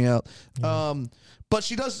freaks me out. But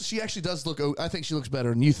she does. She actually does look. I think she looks better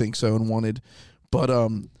than you think so in Wanted. But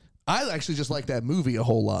I actually just like that movie a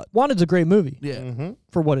whole lot. Wanted's a great movie. Yeah,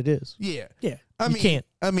 For what it is. yeah. Yeah. I can't.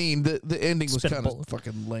 I mean, the ending was Spit a kind of bullet.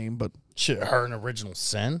 fucking lame. But Shit, her an original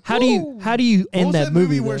sin? How do you what end was that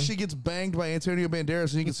movie where though? she gets banged by Antonio Banderas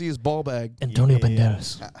and you can see his ball bag? Antonio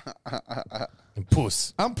Banderas. And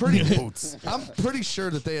Puss. I'm pretty sure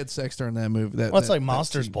that they had sex during that movie. Well, it's like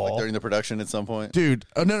Monsters like Ball. during the production at some point. dude.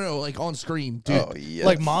 Oh no, like on screen, dude. Oh yeah.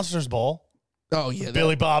 Like Monsters Ball. Oh yeah,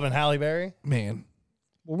 Billy Bob and Halle Berry. man.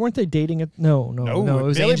 Well, weren't they dating it? No. It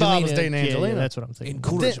was Billy Angelina. Bob was dating Yeah, Angelina. that's what I'm thinking.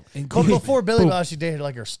 But before Billy Bob, she dated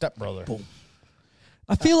like her stepbrother.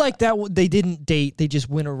 I feel like they didn't date. They just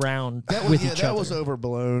went around with each that other. was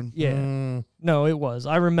overblown. Yeah. No, it was.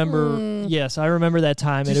 I remember. Yes, I remember that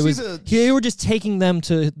time, and Did it you was. see They were just taking them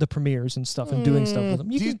to the premieres and stuff and doing stuff with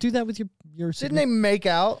them. You can do that with your. Didn't they make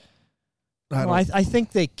out? I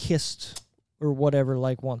think they kissed or whatever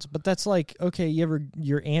like once, but that's like okay.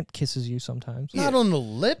 Your aunt kisses you sometimes. Not on the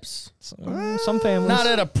lips. Some families. Not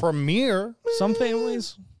at a premiere. Some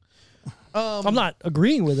families. I'm not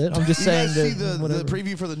agreeing with it. I'm just You saying guys that see the whatever.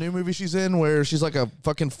 preview for the new movie she's in, where she's like a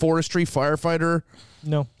fucking forestry firefighter.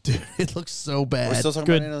 No. Dude, it looks so We're bad. still talking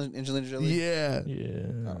Good. about Angelina Jolie. Yeah,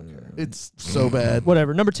 Yeah. it's so bad.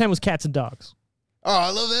 Whatever. Number 10 was Cats and Dogs. Oh,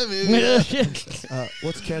 I love that movie.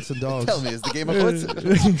 What's Cats and Dogs? Tell me, it's the Game of Foot.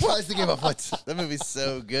 It's the Game of Foot. That movie's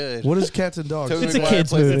so good. What is Cats and Dogs? Tobey It's a Maguire kid's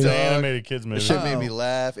plays the movie. dog. Animated kids movie. That shit made me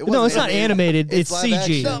laugh. It No, wasn't it's not animated. It's live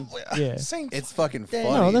CG. action. Yeah. Same. It's fucking funny.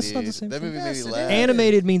 No, that's not dude. the same That thing. movie made me Yes, it laugh. is.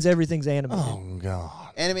 Animated means everything's animated. Oh, God.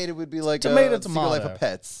 Animated would be like Tomato, Secret Life tomato. of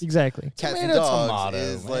Pets. Exactly. Cats and Tomato, Dogs tomato,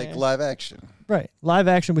 is like man. live action. Right. Live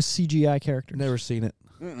action with CGI characters. Never seen it.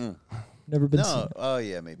 Mm-mm. Never been No. seen. Oh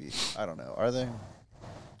yeah, maybe. I don't know. Are they?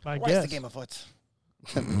 I Why is guess. the Game of Foot?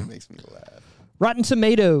 That movie makes me laugh. Rotten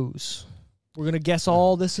Tomatoes. We're going to guess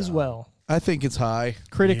all this as well. I think it's high.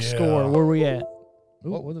 Critic Yeah. score. Where we at? Ooh,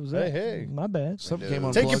 what was that? hey. My bad. Something came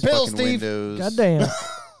on. Take your plug. pills, Fucking Steve. Windows. Goddamn.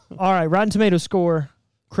 All right. Rotten Tomatoes score.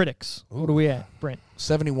 Critics. What are we at? Brent.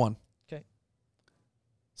 71.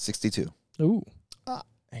 62. Ooh.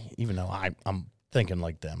 Even though I'm thinking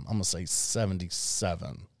like them, I'm going to say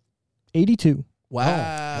 77. 82. Wow.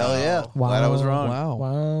 Hell yeah. Wow. Glad I was wrong. Wow.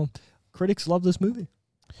 Wow. Critics love this movie.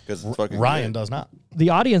 Because it's fucking Ryan good. does not. The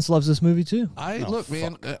audience loves this movie too. Look,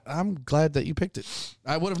 man. I'm glad that you picked it.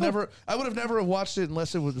 I would have never. I would have never watched it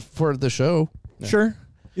unless it was for the show. Sure.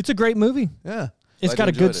 It's a great movie. Yeah. It's Glad got you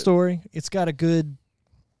a good enjoyed it. story. It's got a good.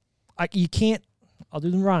 You can't, other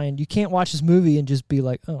than Ryan, you can't watch this movie and just be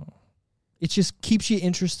like, oh. It just keeps you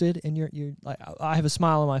interested, and you're like, I have a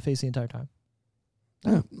smile on my face the entire time.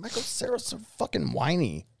 Michael Cera's so fucking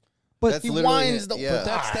whiny. But That's he literally whines it, the- yeah.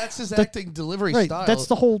 That's his acting delivery right, style. that's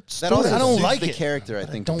the whole That story. also I don't suits like the it. character, I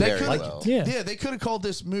think, don't very like well. Yeah. Yeah, they could have called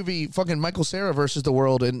this movie fucking Michael Cera versus the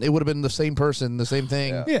world, and it would have been the same person, the same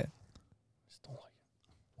thing. Yeah. Yeah.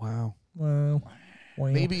 Wow. Wow.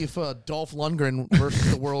 Maybe if Dolph Lundgren versus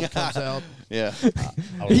the world comes out. Yeah.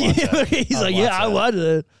 I would watch that. He's I'd like, watch yeah, I that. watched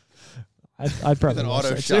it. I'd probably An watch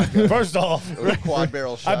auto that too. shotgun. First off, Or a quad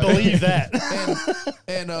barrel I shotgun. believe that.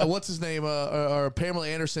 And what's his name? Or Pamela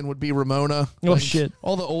Anderson would be Ramona. Oh, shit.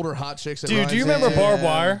 All the older hot chicks. That Dude, do you Ryan's remember in. Barbed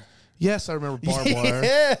Wire? Yes, I remember Barbed Wire.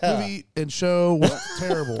 Yeah. Movie and show was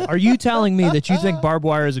terrible. Are you telling me that you think Barbed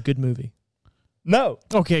Wire is a good movie? No.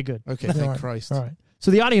 Okay, good. Okay, All thank right. Christ. All right. So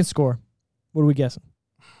the audience score, what are we guessing?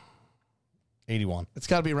 81. It's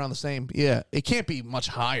got to be around the same. Yeah, it can't be much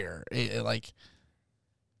higher.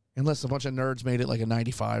 Unless a bunch of nerds made it like a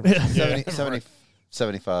 95.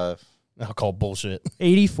 75. I'll call bullshit.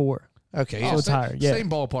 84. Okay, So it's higher, yeah. Same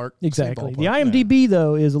ballpark. Exactly. Same The ballpark. IMDb,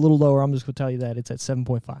 though, is a little lower. I'm just going to tell you that. It's at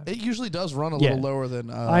 7.5. It usually does run a Yeah. little lower than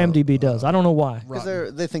IMDb does. I don't know why.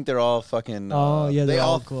 Because they think they're all fucking. Oh, yeah, they they're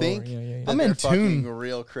all all glory. think Yeah, yeah, yeah. that I'm they're in fucking tune.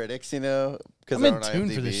 real critics, you know? Because I'm they're in on tune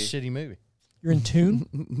for IMDb. this shitty movie. You're in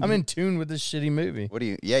tune? I'm in tune with this shitty movie. What do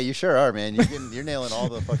you? Yeah, you sure are, man. You're nailing all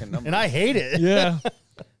the fucking numbers. And I hate it. Yeah.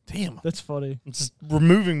 Damn. That's funny. I'm just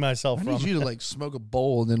removing myself I from need you to like smoke a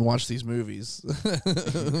bowl and then watch these movies.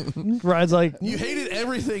 Ryan's like, You hated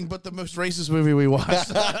everything but the most racist movie we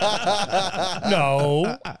watched.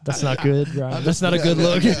 No. that's not good, Ryan. That's not a good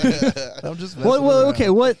look. I'm just Well, okay,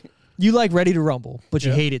 what you like Ready to Rumble, but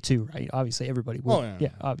you hate it too, right? Obviously, everybody would. Oh, yeah.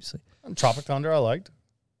 Obviously. Tropic Thunder I liked.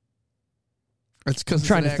 It's because it's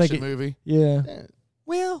trying an to think action it- movie. Yeah. Yeah.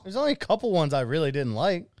 Well, There's only a couple ones I really didn't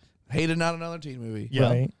like. Hated Not Another Teen Movie. Yeah.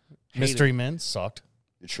 right. Mystery Men sucked.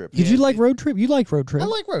 Your trip. Did you like Road Trip? You like Road Trip. I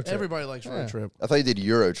like Road Trip. Everybody likes Yeah. Road Trip. I thought you did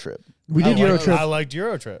Euro Trip. We did I Euro liked- Trip. I liked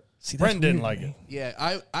Euro Trip. See, that's Brent didn't weird like to it. me.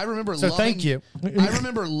 Yeah, I remember So loving, thank you. I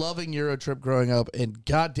remember loving Euro Trip growing up, and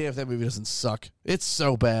goddamn if that movie doesn't suck. It's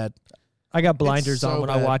so bad. I got blinders so on when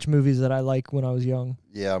I bad. watch movies that I like when I was young.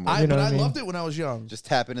 Yeah, I'm You know But what I I mean? loved it when I was young. just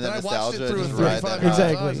tap into Then that I watched nostalgia. it through Just a ride 35 that high.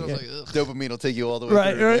 Exactly, times. I was yeah. like, ugh. Dopamine will take you all the way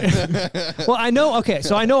Right, through. right. Well, I know. Okay,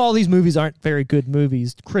 so I know all these movies aren't very good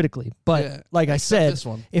movies critically, but Yeah, like I said, this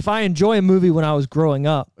one. if I enjoy a movie when I was growing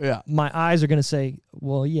up, Yeah. my eyes are gonna say,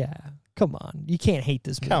 "Well, yeah, come on, you can't hate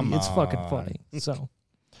this movie. Come it's fucking on. funny." So,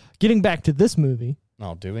 getting back to this movie,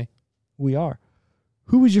 Oh, do we? we are.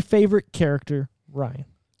 Who was your favorite character, Ryan?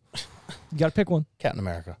 You got to pick one. Captain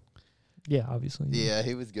America. Yeah, obviously. Yeah,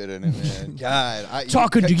 he was good in it, man. God,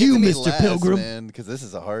 Talking to get you, me Mr. last, Pilgrim. man, because this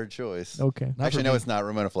is a hard choice. Okay. Actually, no, it's not.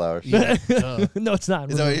 Ramona Flowers. Yeah. No, it's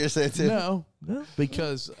not. Is that what you're saying too? No,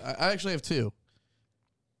 because I actually have two.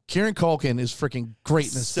 Kieran Culkin is freaking great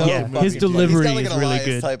in this. So Yeah, fucking fucking his good. delivery He's got like is an really Elias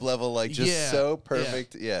good. type level, like just Yeah, so yeah.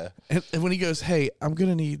 perfect. Yeah. And when he goes, "Hey, I'm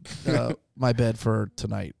gonna need my bed for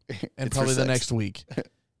tonight, and It's probably for the sex. next week,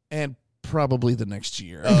 and probably the next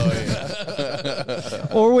year." Oh yeah.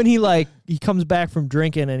 Or when he comes back from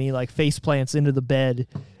drinking and he like face plants into the bed,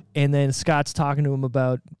 and then Scott's talking to him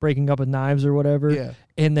about breaking up with knives or whatever. Yeah.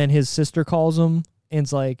 And then his sister calls him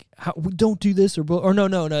and's like, "Don't do this," or no.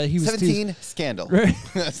 He was 17 scandal. Right.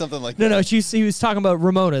 Something like No, that. he was talking about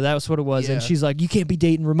Ramona. That was what it was. Yeah. And she's like, "You can't be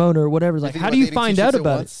dating Ramona or whatever." Like, think how about do you dating find two out chicks at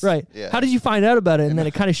about once? it? Right. Yeah. How did you find out about it? And then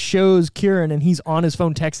it kind of shows Kieran and he's on his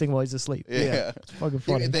phone texting while he's asleep. Yeah. It's fucking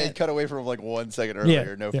funny. They had cut away from like 1 second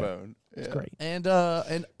earlier. No yeah. phone. It's Yeah. great.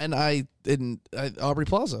 And Aubrey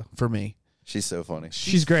Plaza for me. She's so funny.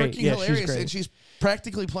 She's great. freaking Yeah, she's hilarious, great. and she's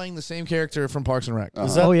practically playing the same character from Parks and Rec.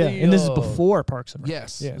 Is that Oh yeah, the, and this is before Parks and Rec.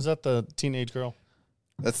 Yes. Yeah. Is that the teenage girl?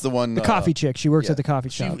 That's the one. The coffee chick. She works yeah. at the coffee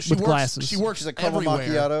shop She with works, glasses. She works She's a caramel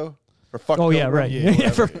everywhere. macchiato. For fuck Oh yeah, Pilgrim. right. Yeah, Yeah,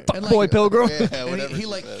 for whatever. fuck And, boy like, Pilgrim. Yeah, And whatever he she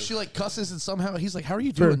like says. she like cusses and somehow he's like, "How are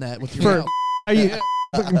you For- doing that with your for- mouth?" Are you Yeah.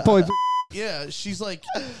 fucking boy? Yeah, she's like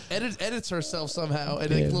edits herself somehow, and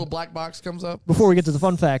a Yeah. little black box comes up. Before we get to the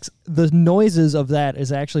fun facts, the noises of that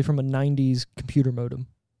is actually from a '90s computer modem.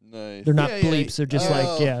 Nice. They're not Yeah, yeah, bleeps. They're just Oh.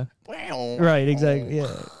 like yeah, Wow. right, exactly. Yeah,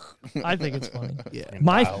 I think it's funny. Yeah,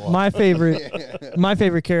 My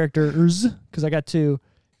favorite characters, because I got two,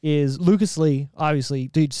 is Lucas Lee. Obviously,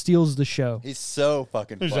 dude steals the show. He's so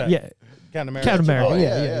fucking Who's funny. that? Yeah, Captain America. Captain America. Oh,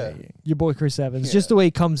 yeah, yeah. Your boy Chris Evans. Yeah. Just the way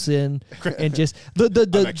he comes in and just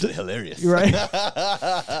I'm actually hilarious. You're right.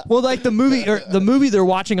 Well, like the movie they're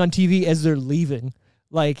watching on TV as they're leaving.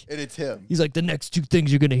 Like And it's him. he's like, the next two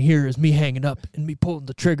things you're gonna hear is me hanging up and me pulling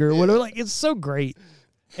the trigger or whatever. Like it's so great.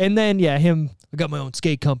 And then I got my own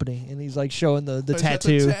skate company, and he's like showing the Is that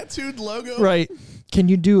tattoo. the tattooed logo. Right. Can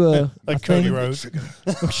you do a Like Cody thing? Rhodes.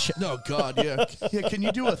 Oh, shit. No, God, yeah, yeah. Can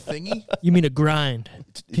you do a thingy? You mean a grind?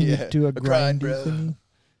 Can Yeah, you do a a grind, grind, bro. thingy?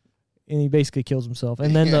 And he basically kills himself.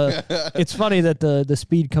 And then it's funny that the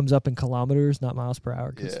speed comes up in kilometers, not miles per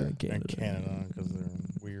hour. 'Cause Yeah. they're in And Canada. Canada, because they're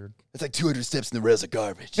weird. It's like 200 steps in the rails of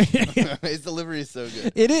garbage. His delivery is so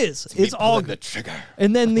good. It is. It's Me all pulling the good. trigger.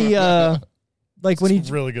 And then the like when It's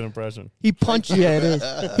he a really good impression. punches, yeah, it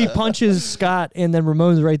is. He punches Scott, and then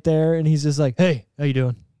Ramon's right there, and he's just like, "Hey, how you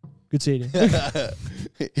doing? Good seeing you."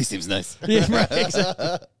 He seems nice. Yeah, right,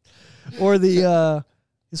 exactly. Or the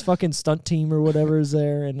his fucking stunt team or whatever is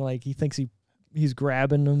there, and like he thinks he's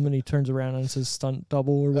grabbing them, and he turns around and says stunt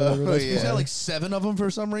double or whatever. Oh, That's yeah. He's got funny. like 7 of them for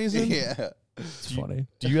some reason. Yeah. It's funny.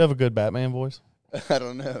 Do you have a good Batman voice? I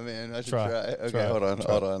don't know, man. I should try. Okay, Try. hold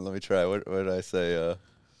on. Let me try. What did I say?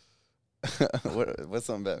 What's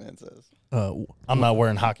something Batman says? I'm not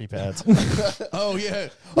wearing hockey pads. Oh yeah,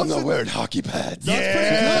 I'm not wearing hockey pads.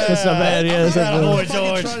 That's not bad. Yeah, that's not Boy,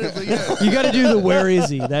 bad. George. Yeah, You got to do the where is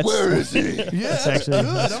he? That's Where is he? that's actually-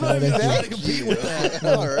 good. that's I'm not even right. trying to compete with that.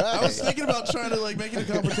 All right. I was thinking about trying to like make it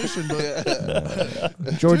a competition,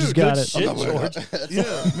 but George has Dude, got good it. shit. I'm not wearing George. hockey pads.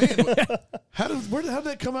 yeah, man. How did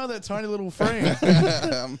that come out of that tiny little frame?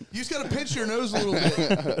 You just got to pinch your nose a little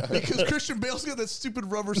bit because Christian Bale's got that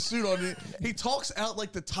stupid rubber suit on it. He talks out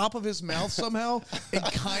like the top of his mouth somehow and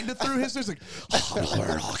kind of through his nose like,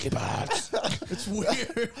 it's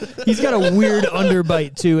weird. He's got a weird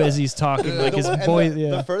underbite too as he's talking. Like his voice.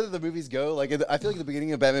 The further the movies go, like I feel like at the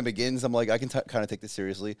beginning of Batman Begins, I'm like I can kind of take this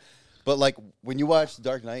seriously, but like when you watch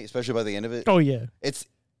Dark Knight, especially by the end of it, Oh yeah,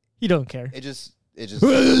 he don't care. It just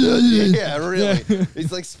yeah, really.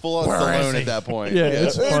 He's like full on Stallone at that point. Yeah,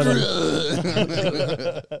 it's funny.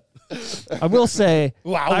 I will say,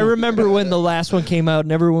 I remember when the last one came out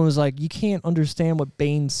and everyone was like, you can't understand what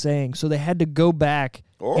Bane's saying. So they had to go back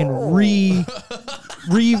and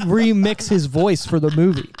remix his voice for the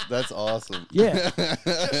movie. That's awesome. Yeah.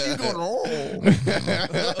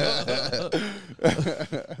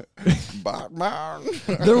 Batman.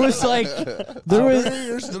 There was like,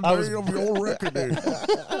 Here's the day of your reckoning.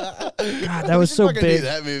 God, that was so fucking big. do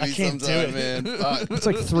that movie sometime, man. It's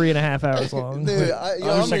like 3.5 hours long. Dude, I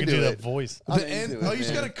wish I could do that voice. The end. Oh, you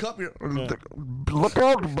just got to cup your. Look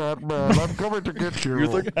out, Batman! I'm coming to get you.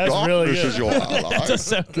 That's really good. your That does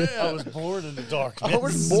sound good. I was born in the darkness. I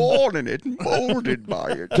was born in it, molded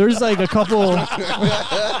by it. There's like a couple.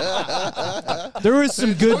 There was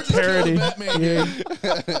some good George parody. Batman. Yeah.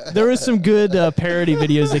 There was some good parody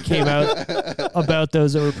videos that came out about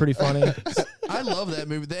those that were pretty funny. I love that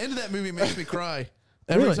movie. The end of that movie makes me cry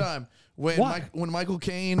every Really? time. Why? When Michael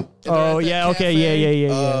Caine. Oh yeah, okay, yeah.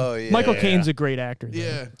 Oh, yeah. Michael Caine's a great actor. though.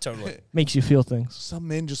 Yeah, Totally. Makes you feel things. Some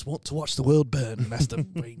men just want to watch the world burn, Master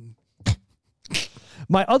Wayne.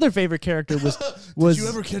 My other favorite character was. Did you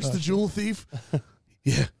ever catch the jewel thief?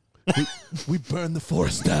 Yeah. We burned the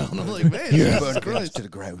forest down. I'm like, man, You Jesus burned Christ. to the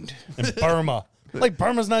ground. In Burma. Like,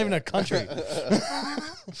 Burma's not even a country.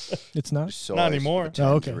 It's not. Sorry Not anymore. for the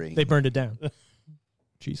Oh, okay. tangerine. They burned it down.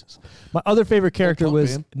 Jesus. My other favorite character punk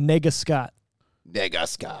was band. Nega Scott. Nega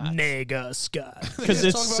Scott. Nega Scott. They Because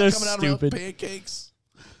just it's talk so about coming out about stupid. pancakes.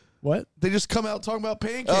 What? They just come out talking about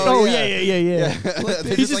pancakes. Oh, yeah. yeah.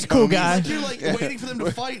 They're He's just a cool homies. guy. Like, you're like waiting for them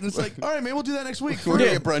to fight, and it's like, all right, man, we'll do that next week. We're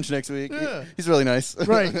gonna get brunch next week. Yeah. He's really nice.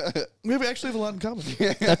 Right. We actually have a lot in common.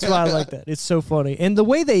 That's why I like that. It's so funny. And the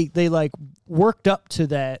way they like worked up to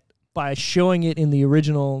that by showing it in the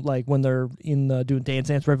original, like when they're in doing Dance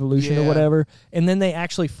Dance Revolution or Yeah. whatever, and then they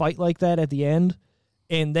actually fight like that at the end,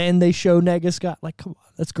 and then they show Nega Scott. Like, come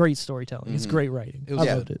on, that's great storytelling. It's great writing. was I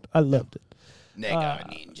good. loved it. I loved it. Nega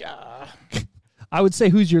Ninja. I would say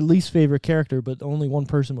who's your least favorite character, but only one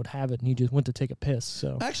person would have it, and he just went to take a piss.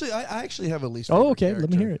 So, Actually, I actually have a least. oh, favorite okay, let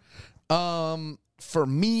me hear character. it. For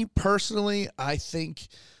me personally, I think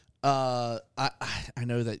I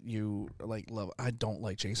know that you love. I don't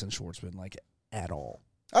like Jason Schwartzman at all.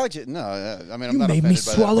 I like it. No, I mean, I'm You not made me offended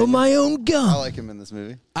by that swallow opinion. my own gum. I like him in this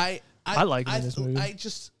movie. I like him in this movie. I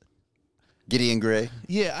just Gideon Gray.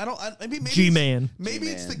 I don't. Maybe G-Man. Maybe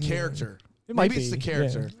it's the character. It might maybe be it's the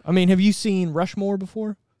character. yeah. I mean, have you seen Rushmore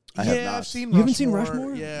before? I have Yeah, not. I've seen. You haven't seen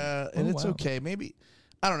Rushmore? Yeah, and it's wow. okay. Maybe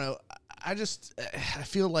I don't know. I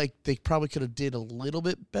feel like they probably could have did a little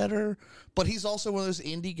bit better. But he's also one of those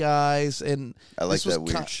indie guys, and I like this was that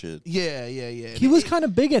weird shit. Yeah. He was kind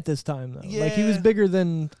of big at this time, though. Like, he was Yeah. bigger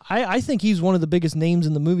than... I think he's one of the biggest names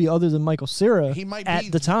in the movie other than Michael Cera He might at be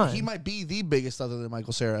the time. He might be the biggest other than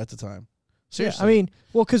Michael Cera at the time. Yeah, Seriously. I mean,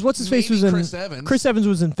 well, because what's-his-face Maybe was in... Chris Evans. Chris Evans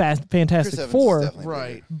was in Fantastic Chris Evans is Four, definitely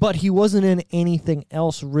Right. but he wasn't in anything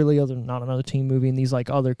else really other than not another teen movie and these, like,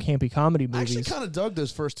 other campy comedy I actually movies. kind of dug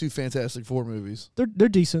those first two Fantastic Four movies. They're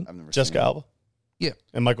decent. I've never Jessica seen it. Alba. Yeah.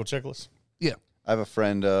 And Michael Chiklis. Yeah. I have a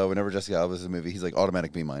friend. Whenever Jessica Alba's in a movie, he's like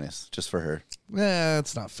automatic B- just for her.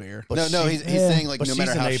 That's not fair. But No, she- he's saying like but no she's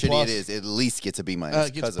matter an how A+. shitty it is, it at least gets a B- It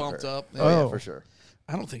because gets of bumped her. up. Oh, yeah, Oh. for sure.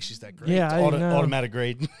 I don't think she's that great. Yeah, I know. Automatic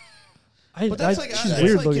grade. But that's like- she's that's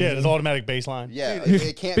weird like- looking. Yeah, it's automatic baseline. Yeah, Dude.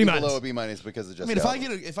 it can't B- be below a B- because of I Jessica. mean,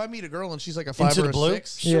 Alba. if I meet a girl and she's like a 5 Into or the a blue?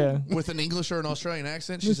 6, Yeah. with an English or an Australian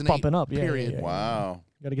accent, she's It's an bumping 8, up, yeah, period. yeah. Wow.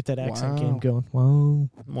 Got to get that accent Wow. game going. Wow.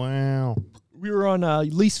 Wow. We were on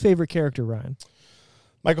least favorite character, Ryan.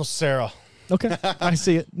 Michael Cera. Okay, I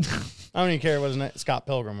see it. I don't even care what his name, Scott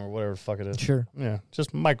Pilgrim or whatever the fuck it is. Sure. Yeah,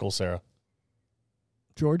 just Michael Cera.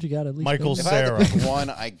 George, you got at least Michael If I had to Sarah. pick one,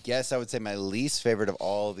 I guess I would say my least favorite of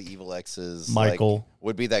all the evil exes, Michael. like,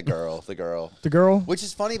 would be that girl, the girl. the girl. Which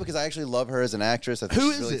is funny because I actually love her as an actress. I think Who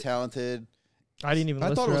she's is really it? talented. I didn't even. I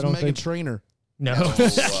list thought her, it was I don't Megan think. Trainor. No.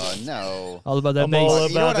 No. All about that I'm all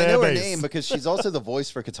bass. about You know what? I know her that bass. name because she's also the voice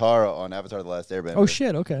for Katara on Avatar: The Last Airbender. Oh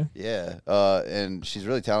shit. Okay. Yeah, and she's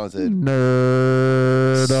really talented.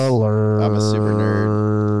 Nerd alert. I'm a super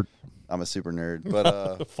nerd. I'm a super nerd,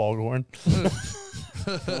 but Foghorn.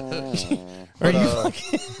 but, Are you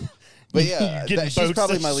fucking? But yeah, Getting she's boats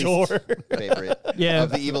probably to my shore. least favorite Yeah.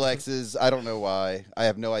 of the evil exes. I don't know why. I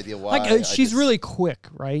have no idea why. Like she's really quick,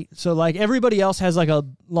 right? So like everybody else has like a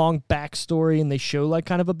long backstory, and they show like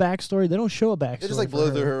kind of a backstory. They don't show a backstory. They just like for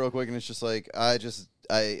blow through her real quick, and it's just like I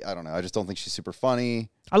don't know. I just don't think she's super funny.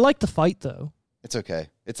 I like the fight though. It's okay.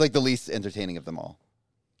 It's like the least entertaining of them all.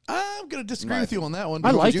 I'm gonna disagree with you on that one. I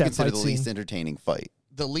What like would you that consider fight the least scene. entertaining fight?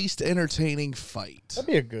 The least entertaining fight. That'd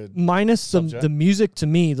be a good. Minus Subject. the music, to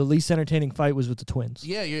me, the least entertaining fight was with the twins.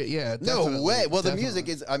 Yeah. No definitely, way. Well, the definitely.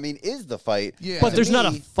 music is the fight. Yeah. But To there's not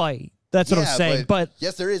a me- fight. That's what I'm saying. But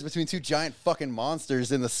yes, there is between two giant fucking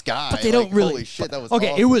monsters in the sky. But they don't Like, really. Holy shit, that was okay.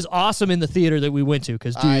 awesome. It was awesome in the theater that we went to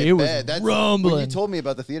because dude, I it was bet. That's, rumbling. When you told me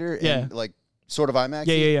about the theater, Yeah. and like sort of IMAX.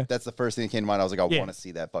 Yeah. That's the first thing that came to mind. I was like, I Yeah. want to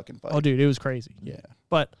see that fucking fight. Oh, dude, it was crazy. Yeah,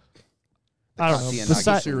 but I don't know. Katsuya Nagi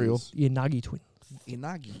Besides, cereal. yeah, Nagi twin,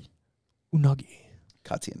 Inagi. Unagi.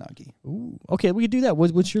 Katsuya Nagi. Ooh. Okay, we could do that.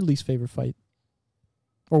 What's your least favorite fight?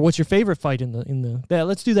 Or what's your favorite fight in the? Yeah,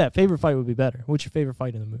 let's do that. Favorite fight would be better. What's your favorite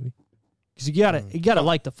fight in the movie? Because you gotta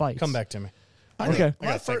like the fights. Come back to me. Okay. I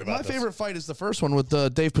gotta think about My this. favorite fight is the first one with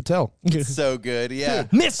Dave Patel. So good, yeah. I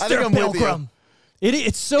think Mr. I'm with you. Pilgrim.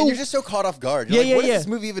 It's so And you're just so caught off guard. You're Yeah, like, what yeah. is this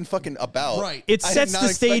movie even fucking about? Right. it I did sets not the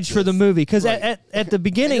expect stage for the this. movie because Right. at the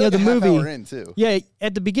beginning And of the you're like a half movie, hour in, too. yeah,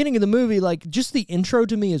 at the beginning of the movie, like just the intro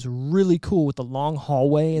to me is really cool with the long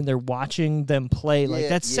hallway and they're watching them play. Like Yeah,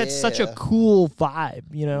 that sets such a yeah. cool vibe,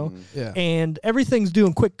 you know. Yeah. And everything's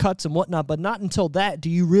doing quick cuts and whatnot, but not until that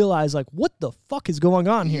do you realize like what the fuck is going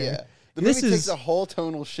on here. Yeah. The This movie is- takes a whole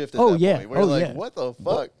tonal shift at Oh, that yeah. point. Where you're Oh, like, yeah. what the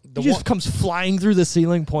fuck? He just comes flying through the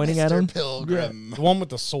ceiling, pointing at him. Mr. Pilgrim. The one with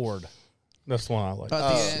the sword. That's the one I like. At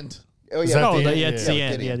the end. Oh, Is yeah. that Oh, the the, end? yeah, it's Yeah. the Yeah,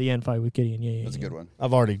 end. Gideon. Yeah, the end fight with Gideon. Yeah, That's a yeah. good one.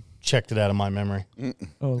 I've already checked it out of my memory.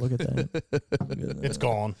 Oh, look at that. It's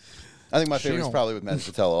gone. I think my favorite is probably with Matt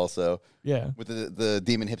Patel also. Yeah. With the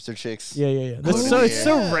demon hipster chicks. Yeah. Put That's it so in it's the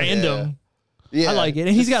so air. random. Yeah. I like it,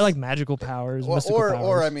 and he's got like magical powers, mystical powers.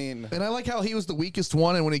 Or I mean, And I like how he was the weakest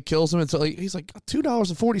one, and when he kills him, it's like he's like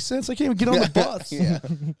 $2.40. I can't even get on the bus. yeah.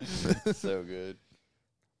 So good.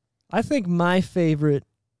 I think my favorite.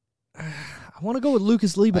 I want to go with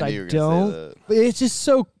Lucas Lee, but I I, knew you were gonna say don't. that. But it's just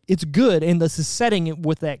it's good, and this is setting it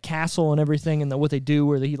with that castle and everything, and what they do,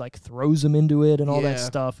 where he like throws him into it and all that Yeah.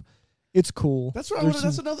 stuff. It's cool. That's what I There's wanted.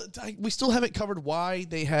 That's some- another. We still haven't covered why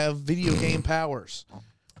they have video game powers.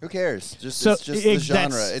 Who cares? Just So, it's just the genre.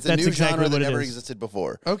 that's- It's a that's new exactly genre that what it never is. existed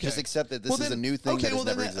before. Okay. Just accept that this Well, is then- a new thing okay, that well, has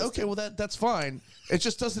then never that- existed. okay, well that's fine. It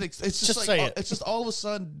just doesn't. It's just, Just like say it. It's just all of a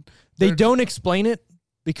sudden They they're- don't explain it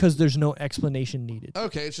because there's no explanation needed.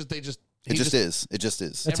 Okay, it's just they just. It he just is. It just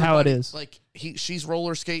is. That's how it everybody- is. Like she's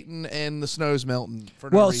roller skating and the snow's melting.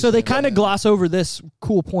 For no Well, so they reason. kind of And- gloss over this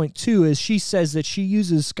cool point too, is she says that she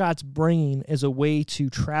uses Scott's brain as a way to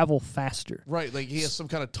travel faster. Right, like he has some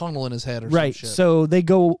kind of tunnel in his head or Right. some shit. So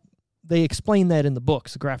they explain that in the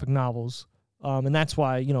books, the graphic novels. And that's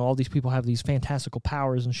why, all these people have these fantastical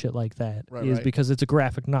powers and shit like that. Right, is right. because it's a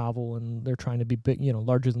graphic novel and they're trying to be big,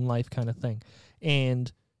 larger than life kind of thing.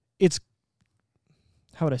 And it's,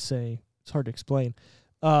 how would I say? It's hard to explain.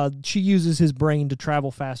 She uses his brain to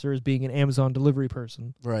travel faster as being an Amazon delivery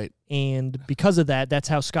person. Right. And because of that, that's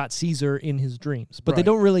how Scott sees her in his dreams. But they Right.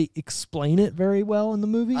 don't really explain it very well in the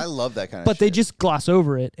movie. I love that kind of But shit. they just gloss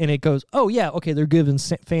over it, and it goes, "Oh yeah, okay, they're giving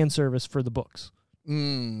fan service for the books."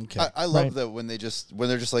 Okay. I love Right. that when they're just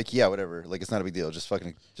like, yeah, whatever. Like, it's not a big deal.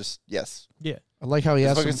 Just yes. Yeah, I like how he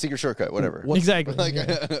Just asked fucking him, secret shortcut, whatever. What's- exactly. Like,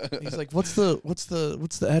 yeah. he's like, what's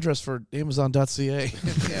the address for Amazon.ca?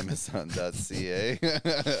 Amazon.ca.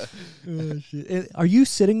 Oh, shit. Are you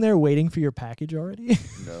sitting there waiting for your package already?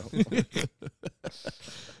 No.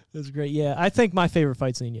 That's great. Yeah, I think my favorite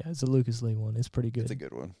fight scene, is the Lucas Lee one. It's pretty good. It's a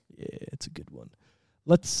good one. Yeah, it's a good one.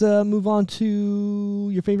 Let's move on to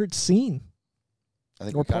your favorite scene. I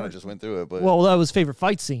think Or we kind part. of just went through it, but Well, that was favorite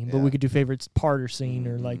fight scene, but Yeah. we could do favorite part or scene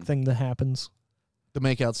or like Mhm. thing that happens. The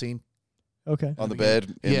makeout scene. Okay. on the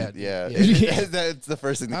bed. Yeah, Yeah. yeah. That's the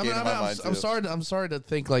first thing that came to my mind, I'm too. sorry. I'm sorry to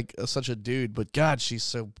think like such a dude, but God, she's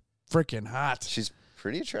so freaking hot. She's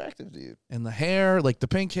pretty attractive, dude. And the hair, like the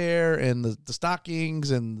pink hair, and the stockings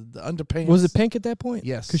and the underpants. Was it pink at that point?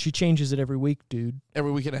 Yes. Because she changes it every week, dude,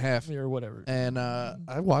 every week and a half? or whatever. And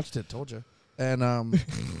I watched it. Told you. And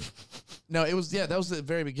no, it was that was the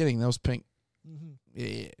very beginning. That was pink.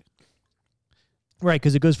 Yeah. Right,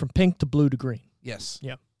 because it goes from pink to blue to green. Yes.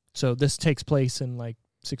 So this takes place in like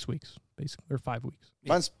 6 weeks, basically, or 5 weeks.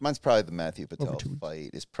 Mine's probably the Matthew Patel 2 weeks. fight.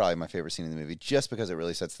 Is probably my favorite scene in the movie, just because it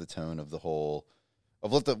really sets the tone of the whole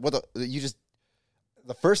of what the you just.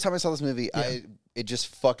 The first time I saw this movie, it just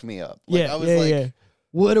fucked me up. Like, Yeah, I was yeah, like, yeah.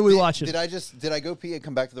 What are we watching? Did I go pee and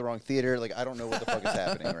come back to the wrong theater? Like, I don't know what the fuck is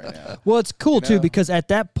happening right now. Well, it's cool You too know? because at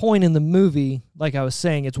that point in the movie, like I was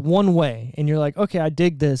saying, it's one way, and you're like, okay, I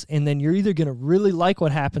dig this, and then you're either gonna really like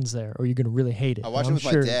what happens there, or you're gonna really hate it. I watched And it with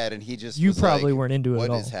I'm sure my dad, and he just you was probably like, weren't into it What at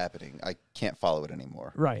all. is happening? I can't follow it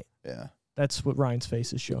anymore. Right. Yeah. That's what Ryan's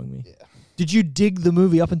face is showing me. Yeah. Did you dig the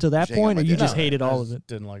movie up until that Shaking point, or my you dad. just No, hated I all just of it?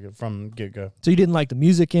 Didn't like it from get go. So you didn't like the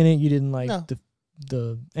music in it. You didn't like No.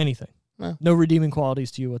 the anything. No. Redeeming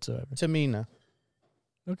qualities to you whatsoever. To me, no.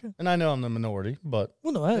 Okay. And I know I'm the minority, but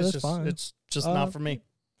Well, no, it's that's just fine. it's just not for me.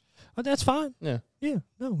 That's fine. Yeah. Yeah.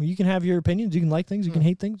 No, you can have your opinions. You can like things. You can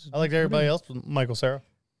hate things. I liked everybody else with Michael Cera.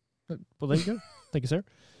 Well, there you go. Thank you, sir.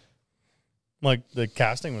 Like the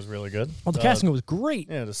casting was really good. Well, the casting was great.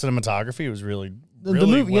 Yeah, the cinematography was really The really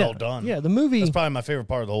movie, well yeah. done. Yeah, the movie. That's probably my favorite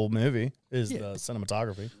part of the whole movie is Yeah. the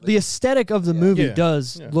cinematography. The aesthetic of the movie Yeah.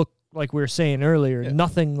 does Yeah. look like we were saying earlier. Yeah.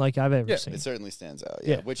 Nothing like I've ever Yeah. seen. It certainly stands out.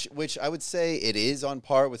 Yeah. Yeah. Which I would say it is on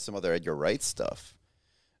par with some other Edgar Wright stuff.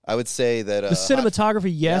 I would say that The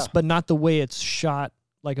cinematography, yes, but not the way it's shot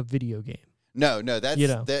like a video game. No, that's You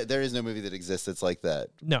know. there is no movie that exists that's like that.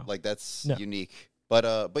 No. Like that's No. unique. But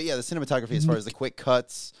yeah, the cinematography as far as the quick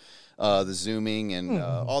cuts, the zooming and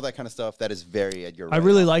all that kind of stuff, that is very Edgar Wright. I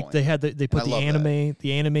really on liked point. they had they put I the love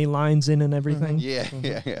anime lines in and everything. Yeah,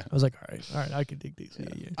 yeah. I was like, all right, I can dig these.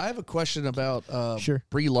 Yeah. I have a question about Sure.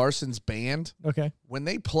 Brie Larson's band. Okay. When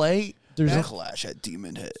they play, There's a, Clash at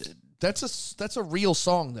Demon Head. that's a real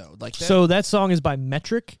song though. Like that, so that song is by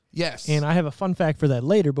Metric, yes, and I have a fun fact for that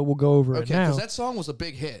later, but we'll go over it okay, now. because that song was a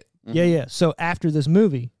big hit. Yeah. So after this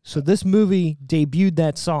movie, this movie debuted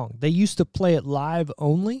that song. They used to play it live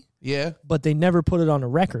only, Yeah, but they never put it on a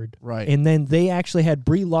record. Right. And then they actually had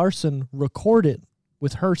Brie Larson record it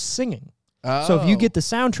with her singing. So if you get the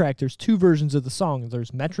soundtrack, there's two versions of the song.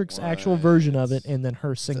 There's Metric's actual version of it, and then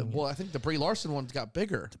her singing. well, I think the Brie Larson one got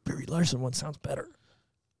bigger. Brie Larson one sounds better.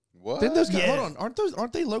 What? Didn't those guys, Yeah. hold on,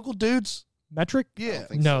 aren't they local dudes? Metric? Yeah.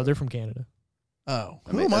 think No, so. they're from Canada. Oh,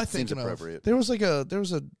 I who mean, am I that seems thinking of? appropriate. There was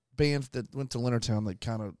a band that went to Leonardtown that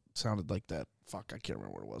kind of sounded like that. Fuck, I can't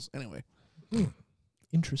remember what it was. Anyway,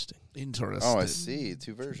 Interesting. interesting. Oh, I see.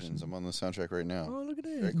 Two versions. I'm on the soundtrack right now. Oh, look at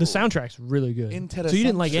Very that. cool. The soundtrack's really good. Interesting. So you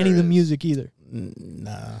didn't like Sure any of the is. music either.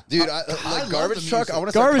 Nah. Dude, I like love Garbage the Truck. music. I want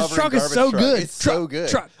to start Garbage covering Truck is Garbage so Truck. good. It's so Truck, good.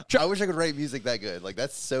 truck. I wish I could write music that good. Like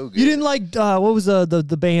that's so good. You didn't like what was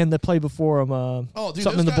the band that played before him? Oh, dude,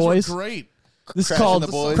 something in those the guys were boys. great. This is Crashing called the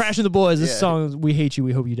Boys? Crashing the Boys. This Yeah. song, We Hate You,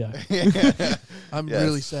 We Hope You Die. I'm Yes.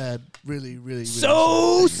 really sad. Really, really, really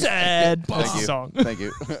So sad. Thank That's the you. song. Thank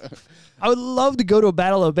you. I would love to go to a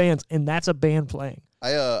battle of bands, and that's a band playing.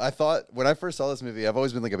 I thought when I first saw this movie, I've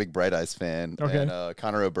always been like a big Bright Eyes fan. Okay. And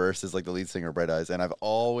Conor Oberst is like the lead singer of Bright Eyes, and I've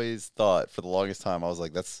always thought for the longest time I was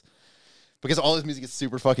like, that's because all his music is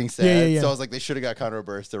super fucking sad. Yeah. So I was like, they should have got Conor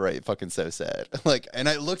Oberst to write fucking So Sad. Like, and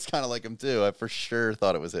it looks kind of like him too. I for sure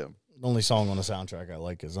thought it was him. The only song on the soundtrack I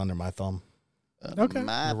like is Under My Thumb. Okay.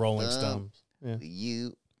 My The Rolling thumb, Stones. Yeah.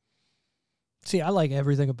 You. See, I like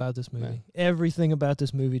everything about this movie. Everything about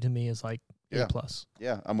this movie to me is like Yeah. A+.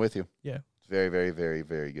 Yeah, I'm with you. Yeah. It's very, very, very,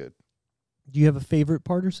 very good. Do you have a favorite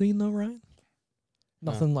part or scene, though, Ryan?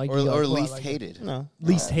 Nothing like Or, you go, or "Oh, I least like it." hated. No.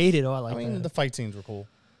 Least hated. Oh, I like I mean, that. the fight scenes were cool.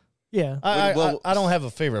 Yeah. I don't have a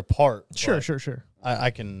favorite part. Sure. but I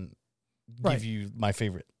can Right. give you my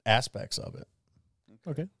favorite aspects of it.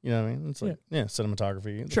 Okay. You know what I mean? It's like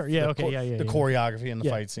cinematography. Sure, yeah, okay, yeah, The yeah. choreography and the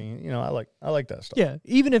Yeah. fight scene. You know, I like that stuff. Yeah.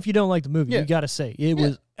 Even if you don't like the movie, Yeah. you got to say it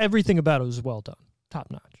was everything about it was well done, top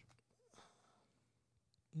notch.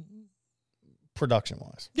 Production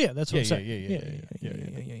wise, Yeah, that's what I'm saying. yeah.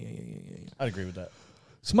 I'd agree with that.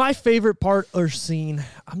 It's my favorite part or scene.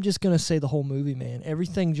 I'm just gonna say the whole movie, man.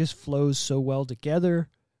 Everything just flows so well together.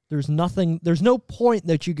 There's no point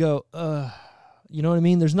that you go, you know what I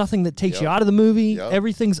mean? There's nothing that takes you Yep. out of the movie. Yep.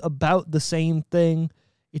 Everything's about the same thing.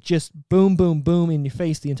 It just boom, boom, boom in your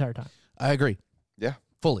face the entire time. I agree. Yeah.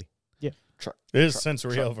 Fully. It is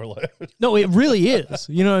sensory overload. No, it really is.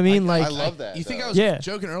 You know what I mean? I Like, love that. You think though. I was Yeah.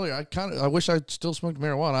 joking earlier? I wish I still smoked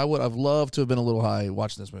marijuana. I've loved to have been a little high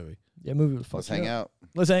watching this movie. yeah, movie was Let's fucking hang up. out.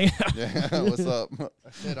 Let's hang out. Yeah, what's up?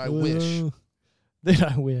 That I wish. That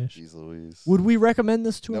I wish. Jeez Louise. Would we recommend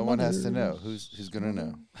this to No our one has mothers? to know. Who's gonna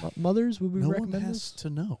know? Mothers, would we No one recommend has this? to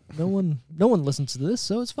know. No one listens to this,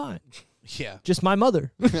 so it's fine. Yeah. Just my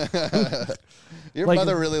mother. Your Like-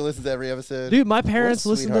 mother really listens to every episode. Dude, my parents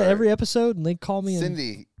listen to sweetheart. every episode, and they call me and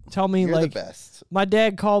Cindy, tell me, you're like, the best. my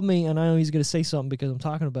dad called me, and I know he's going to say something because I'm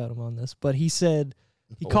talking about him on this, but he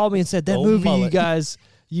called me and said, that Oh, movie mullet.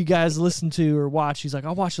 you guys listen to or watch, he's like,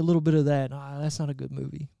 I watched a little bit of that. That's not a good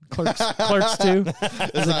movie. Clerks too.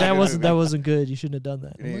 I was like, that wasn't good. You shouldn't have done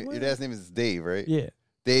that. I'm like, Your "What?" dad's name is Dave, right? Yeah.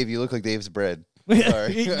 Dave, you look like Dave's bread. Yeah,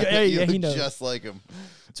 Sorry. yeah, You he look knows. just like him.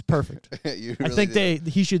 It's perfect. You I really think do.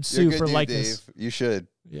 he should You're a sue good for dude, likeness. Dave. You should.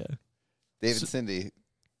 Yeah. Dave and Cindy,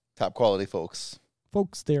 top quality folks.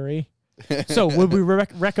 Folks theory. So would we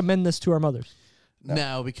recommend this to our mothers?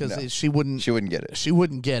 No, because No. she wouldn't. She wouldn't get it. She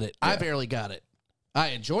wouldn't get it. I barely got it. I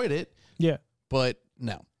enjoyed it, Yeah. but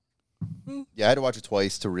no. Yeah, I had to watch it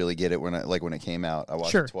twice to really get it when it came out. I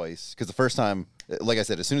watched Sure. it twice because the first time, like I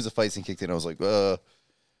said, as soon as the fight scene kicked in, I was like,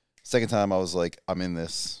 Second time, I was like, I'm in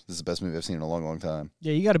this. This is the best movie I've seen in a long, long time.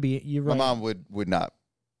 Yeah, you got to be. You're right. My mom would not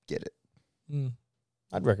get it. Mm.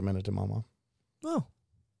 I'd recommend it to my mom. Oh,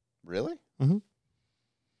 Really?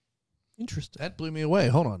 interesting. That blew me away.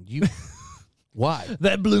 Hold on. You. Why?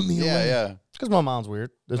 That blew me Yeah, away. yeah. Because my mom's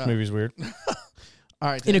weird. This No. movie's weird. All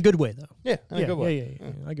right. In a good way, though. Yeah, in a good way. Yeah.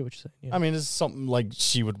 I get what you're saying. Yeah. I mean, it's something like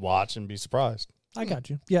she would watch and be surprised. I got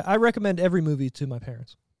you. Yeah, I recommend every movie to my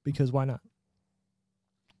parents because why not?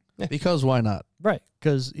 Because why not? Right,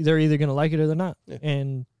 because they're either going to like it or they're not. Yeah.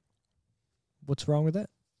 And what's wrong with that?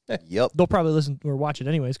 Yep. They'll probably listen or watch it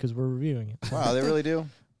anyways because we're reviewing it. Wow, they really do?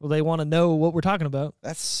 Well, they want to know what we're talking about.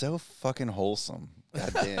 That's so fucking wholesome.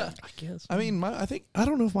 God damn. I guess. I mean, I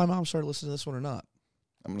don't know if my mom started listening to this one or not.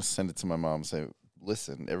 I'm going to send it to my mom and say,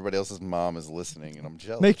 listen, everybody else's mom is listening, and I'm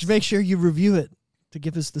jealous. Make sure you review it to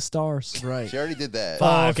give us the stars. Right. She already did that.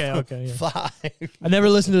 Oh, okay. Yeah. 5. I never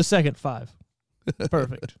listened to the second 5.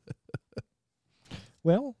 Perfect.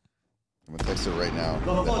 Well, I'm going to text her right now.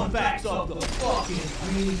 The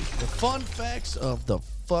fun facts of the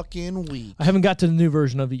fucking week. I haven't got to the new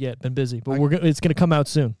version of it yet. Been busy, but it's going to come out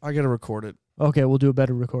soon. I got to record it. Okay, we'll do a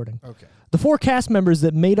better recording. Okay. The 4 cast members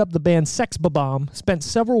that made up the band Sex Bomb spent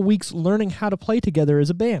several weeks learning how to play together as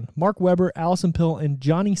a band. Mark Webber, Allison Pill, and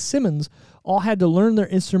Johnny Simmons all had to learn their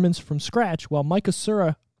instruments from scratch, while Michael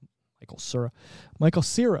Cera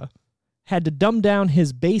had to dumb down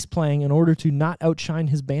his bass playing in order to not outshine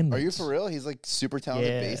his bandmates. Are you for real? He's like super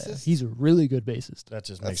talented bassist? He's a really good bassist. That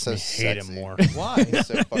just That's makes so me hate sexy. him more. Why? He's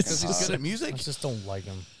so fucking Because he's hot. good at music? I just don't like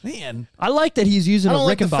him. Man. I like that he's using I a don't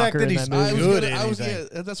like the fact Rickenbacker that in he's that movie. good at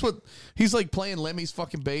anything. that's what he's like playing Lemmy's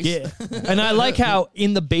fucking bass. Yeah, and I like how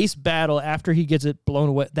in the bass battle after he gets it blown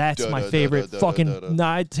away, that's my favorite fucking. No,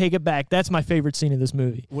 I take it back. That's my favorite scene of this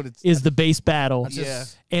movie. What it's- Is the bass battle? Yeah.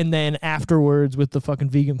 And then afterwards with the fucking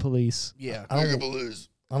vegan police. Yeah. I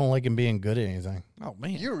don't like him being good at anything. Oh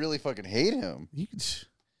man. You really fucking hate him.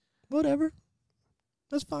 Whatever,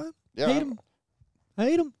 that's fine. Yeah.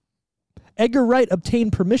 Hate him. Edgar Wright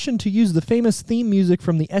obtained permission to use the famous theme music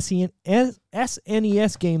from the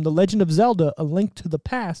SNES game The Legend of Zelda: A Link to the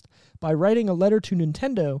Past by writing a letter to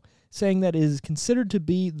Nintendo saying that it is considered to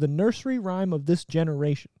be the nursery rhyme of this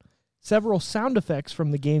generation. Several sound effects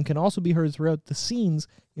from the game can also be heard throughout the scenes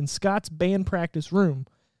in Scott's band practice room.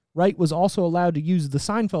 Wright was also allowed to use the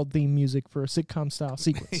Seinfeld theme music for a sitcom-style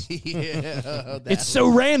sequence. Yeah. It's so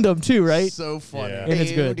random, too, right? So funny. Yeah. And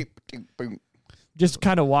it's good. Just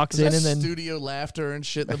kind of walks in and then... studio laughter and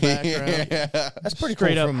shit in the background. That's pretty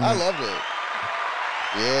Straight cool up. from I loved it.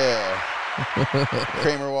 Yeah.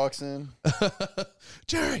 Kramer walks in.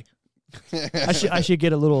 Jerry. I should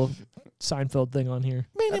get a little Seinfeld thing on here.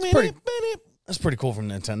 That's pretty cool from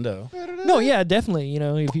Nintendo. No, yeah, definitely. You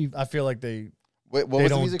know, if you I feel like they Wait, what they was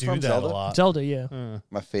the don't music do from that Zelda? a lot. Zelda, yeah.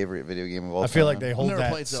 My favorite video game of all I time. feel like they hold never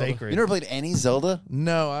that played Zelda. sacred. You never played any Zelda?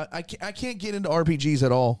 No, I can't get into RPGs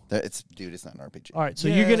at all. It's not an RPG. All right, so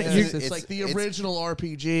you're gonna. It's like the original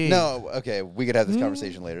RPG. No, okay, we could have this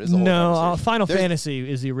conversation later. This is a whole No, conversation. Final There's-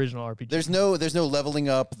 Fantasy is the original RPG. There's no leveling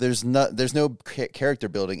up. There's no character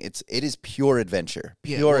building. It is pure adventure.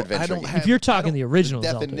 Yeah, Pure well, adventure. I don't game. have- if you're talking the original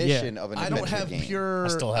definition Zelda, of an I adventure don't have game. pure. I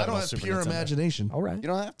still have don't no have Super pure Nintendo. imagination. yeah. All right. You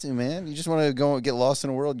don't have to, man. You just want to go get lost in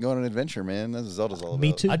a world, go on an adventure, man. That's what Zelda's all about.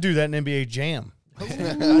 Me too. I do that in NBA Jam.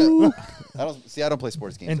 I don't play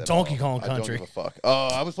sports games. And at Donkey all. Kong I don't Country. give a fuck. Oh,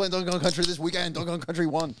 I was playing Donkey Kong Country this weekend. Donkey Kong Country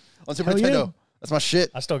 1 on Super Hell yeah. Nintendo. That's my shit.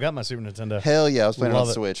 I still got my Super Nintendo. Hell yeah, I was playing it on Love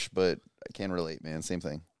it. Switch, but I can't relate, man. Same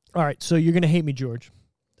thing. All right, so you're gonna hate me, George.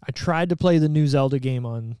 I tried to play the new Zelda game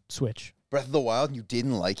on Switch. Breath of the Wild, you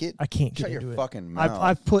didn't like it? I can't get Shut into your it. fucking mouth.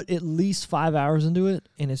 I've put at least 5 hours into it,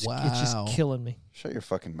 and it's Wow. just killing me. Shut your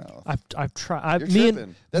fucking mouth. I've tried. You're Me tripping.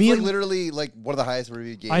 and That's me like and literally like one of the highest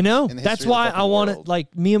reviewed games. I know. In the That's history of why the I fucking want world. it.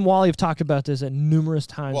 Like me and Wally have talked about this at numerous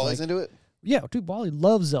times. Wally's like, into it. yeah, dude, Wally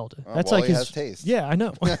loves Zelda. That's Wally like his has taste. Yeah, I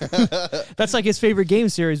know. That's like his favorite game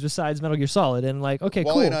series besides Metal Gear Solid. And like, okay,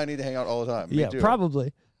 Wally cool. and I need to hang out all the time. Me Yeah, too.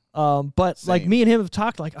 probably. But like Same. me and him have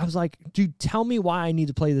talked. Like I was like, dude, tell me why I need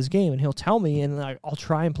to play this game, and he'll tell me, and like, I'll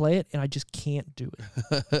try and play it, and I just can't do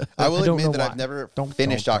it. I will I don't admit know that why. I've never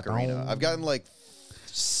finished Ocarina. I've gotten like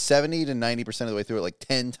 70 to 90% of the way through it, like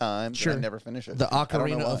 10 times. Sure. And I never finish it. The I don't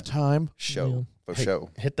know Ocarina why. of Time. Show. For Hey, show.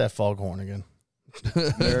 Hit that foghorn again.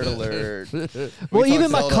 Nerd alert. Well, We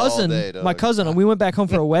even talk my Zelda all cousin, day, my dog. cousin, we went back home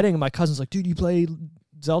for a wedding, and my cousin's like, dude, you play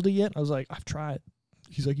Zelda yet? I was like, I've tried.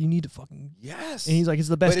 He's like, you need to fucking. Yes. And he's like, it's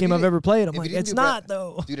the best But if game you I've didn't- ever played. I'm if you like, didn't it's do not,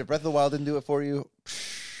 though. Dude, if Breath of the Wild didn't do it for you,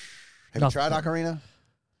 have you Nothing. tried Ocarina?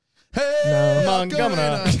 Hey, No. Come on, come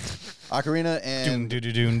on. Ocarina Doom, and doo,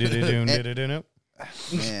 doo, doom, doo, doo, doom, doo, doo, doo, doo.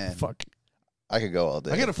 man, Fuck. I could go all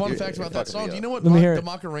day. I got a fun You're fact about that fucking song. me Do you up. know what Let me hear the it.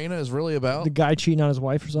 Macarena is really about? The guy cheating on his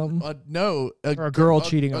wife or something? No, Or a girl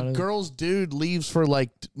cheating on a him. girl's dude leaves for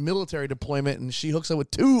like military deployment, and she hooks up with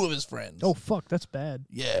 2 of his friends. Oh, fuck. That's bad.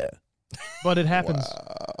 yeah. But it happens.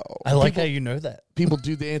 I like how you know that. People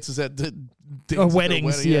do dances at the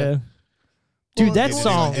Weddings, yeah. Dude, Well, that it was-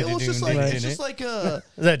 song. It was just like it's just like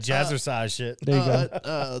That jazzercise shit. There you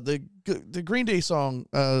go. the Green Day song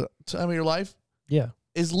 "Time of Your Life" Yeah.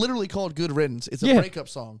 is literally called "Good Riddance." It's a Yeah. breakup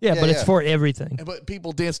song, Yeah, Yeah, but it's yeah. for everything. but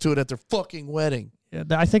people dance to it at their fucking wedding. Yeah,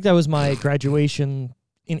 I think that was my graduation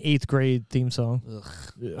in 8th grade theme song.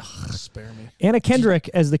 Spare me. Anna Kendrick,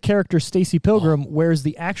 as the character Stacy Pilgrim, wears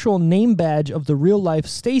the actual name badge of the real-life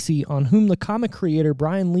Stacy on whom the comic creator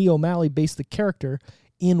Brian Lee O'Malley based the character.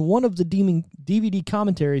 In one of the DVD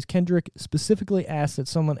commentaries, Kendrick specifically asked that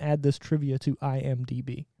someone add this trivia to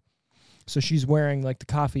IMDb. So she's wearing like the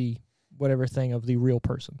coffee, whatever thing of the real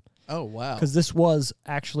person. Oh wow. Because this was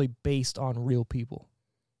actually based on real people.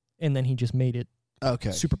 And then he just made it Okay,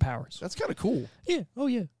 superpowers. that's kind of cool. Yeah. Oh,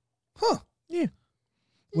 yeah. Huh. Yeah.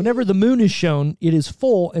 Whenever the moon is shown, it is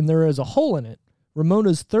full and there is a hole in it.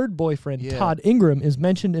 Ramona's third boyfriend, Yeah. Todd Ingram, is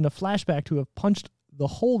mentioned in a flashback to have punched the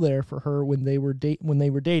hole there for her when they were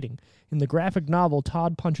dating. In the graphic novel,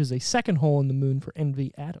 Todd punches a second hole in the moon for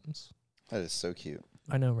Envy Adams. That is so cute.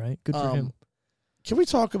 I know, right? Good for him. Can we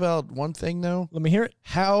talk about one thing though? Let me hear it.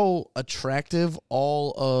 How attractive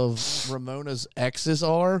all of Ramona's exes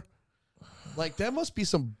are. Like that must be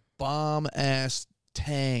some bomb ass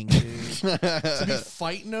tang, dude. To be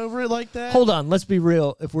fighting over it like that. Hold on. Let's be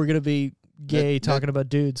real. If we're going to be gay That- talking about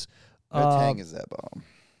dudes. Red Tang is that bomb.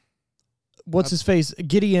 What's his face?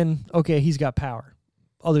 Gideon. Okay, he's got power.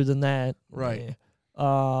 Other than that, Right.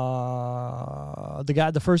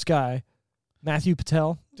 the first guy, Matthew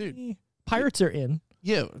Patel. Dude. Pirates are in.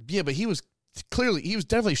 Yeah, but he was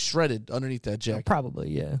definitely shredded underneath that jacket. Probably,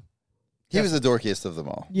 yeah. He was the dorkiest of them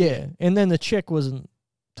all. Yeah, and then the chick wasn't.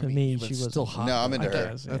 To me, but she was still hot. No, I'm though. into I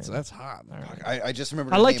her. guess, Yeah. That's hot. All right. I just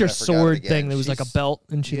remember. I her liked name her and I forgot it sword again. thing. That was like a She's- belt,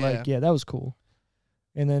 and she Yeah. that was cool.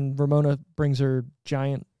 And then Ramona brings her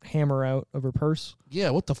giant hammer out of her purse.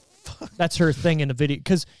 Yeah, what the fuck? That's her thing in the video.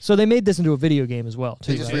 So they made this into a video game as well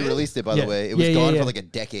too. They just right? re-released it, by Yeah. the way. It was Yeah, gone yeah. for like a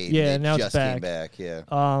decade. Yeah, and now it it's just came back. back. Yeah,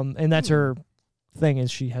 And that's her thing is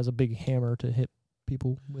she has a big hammer to hit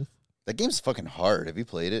people with. that game's fucking hard. Have you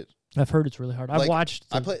played it? I've heard it's really hard. I've Like, watched.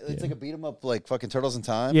 I play. It's like a beat 'em up, like fucking Turtles in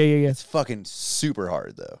Time. Yeah. It's fucking super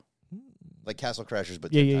hard though. Like Castle Crashers,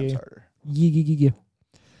 but Yeah, 10 yeah, times yeah. harder. Yeah.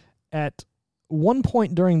 At one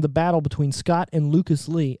point during the battle between Scott and Lucas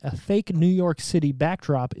Lee, a fake New York City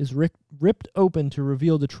backdrop is ripped open to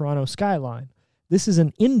reveal the Toronto skyline. This is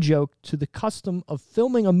an in-joke to the custom of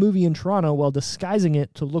filming a movie in Toronto while disguising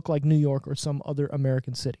it to look like New York or some other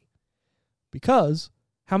American city. Because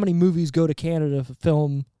how many movies go to Canada to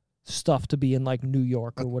film stuff to be in like New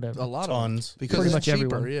York or whatever? A lot Tons. of because Pretty it's much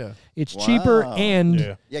cheaper, everyone. Yeah. It's Wow. cheaper and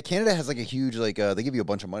Yeah. Yeah, Canada has like a huge like. They give you a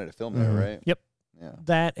bunch of money to film there, Mhm. right? Yep. Yeah.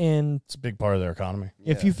 that and It's a big part of their economy.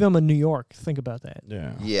 if Yeah. you film in New York, think about that.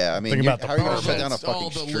 Yeah. Yeah, I mean, Think you're- about the how are you going to power shut down a That's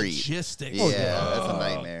all fucking the street? logistics. Yeah, that's a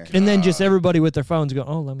nightmare. And then just everybody with their phones go,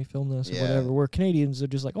 oh, let me film this or Yeah. whatever. Where Canadians are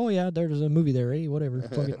just like, oh, yeah, there's a movie there. Hey, whatever.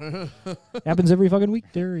 Fuck it. Happens every fucking week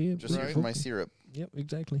there. Yeah. Just here for my syrup. Yep,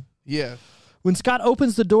 exactly. Yeah. When Scott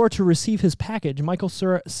opens the door to receive his package, Michael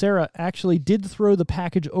Cera actually did throw the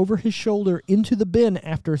package over his shoulder into the bin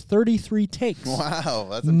after 33 takes. Wow,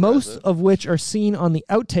 that's Most impressive. of which are seen on the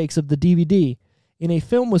outtakes of the DVD. In a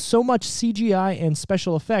film with so much CGI and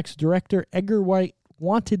special effects, director Edgar Wright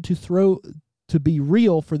wanted to be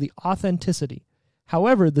real for the authenticity.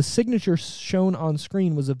 However, the signature shown on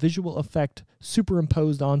screen was a visual effect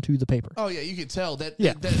superimposed onto the paper. Oh yeah, you can tell that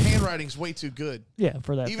Yeah. that handwriting's way too good. Yeah,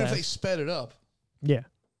 for that. Even if they fast. sped it up. Yeah.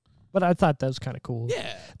 But I thought that was kind of cool.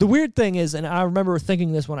 Yeah. The weird thing is, and I remember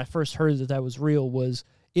thinking this when I first heard that was real, was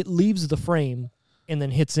it leaves the frame and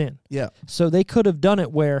then hits in. Yeah. So they could have done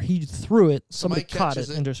it where he threw it, somebody caught it, catches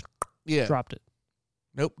it. and just Yeah. dropped it.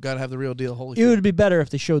 Nope. Got to have the real deal. Holy It shit. would be better if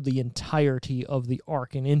they showed the entirety of the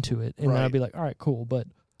arc and into it, and then Right. I'd be like, all right, cool. But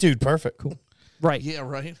Dude, perfect. right, Yeah.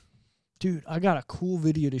 Right. Dude, I got a cool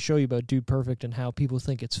video to show you about Dude Perfect and how people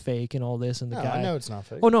think it's fake and all this. And the No, guy, I know it's not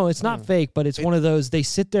fake. oh no, it's not fake, but it's one of those. They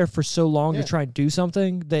sit there for so long Yeah. to try and do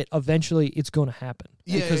something that eventually it's going to happen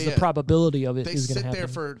because the probability of it They is going to sit happen. there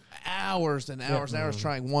for hours and hours and hours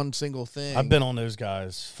trying one single thing. I've been on those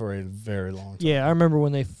guys for a very long time. Yeah, I remember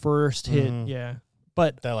when they first hit. Yeah,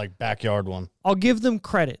 but That like backyard one. I'll give them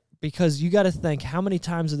credit because you got to think how many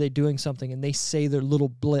times are they doing something and they say their little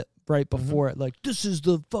blip right before it, like this is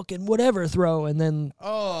the fucking whatever throw, and then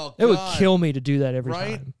it would kill me to do that every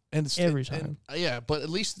time. And Every time. yeah, but at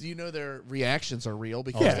least their reactions are real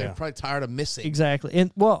because Yeah. they're probably tired of missing. Exactly.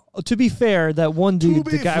 And well, to be fair, that one dude,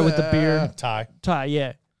 the guy with the beard, Ty.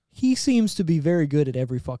 yeah, he seemes to be very good at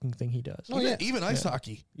every fucking thing he does. Even ice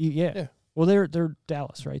hockey. Yeah. Well, they're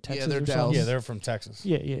Dallas, right? Texas. they're or Dallas. something? Yeah, they're from Texas.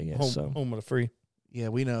 Yeah. Home of the free. Yeah,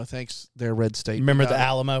 we know. Thanks, their red state. Remember We the got it.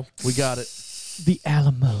 Alamo? We got it. The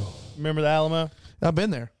Alamo. Remember the Alamo? I've been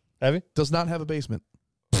there. Have you? Does not have a basement.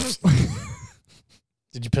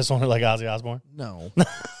 Did you piss on it like Ozzy Osbourne? No.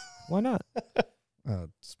 Why not?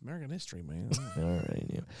 It's American history, man. All right.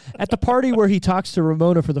 Yeah. At the party where he talks to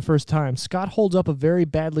Ramona for the first time, Scott holds up a very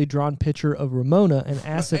badly drawn picture of Ramona and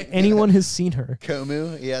asks if anyone has seen her.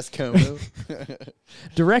 Komu? Yes, Komu.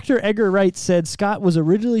 Director Edgar Wright said Scott was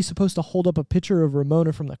originally supposed to hold up a picture of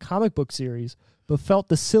Ramona from the comic book series, but felt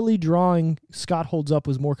the silly drawing Scott holds up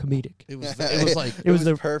was more comedic. It was like It was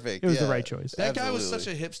the perfect. It was the yeah. right choice. that guy was such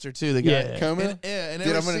a hipster too. The guy, Yeah. Komu? and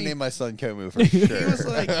Dude, I'm going to name my son Komu for sure. He was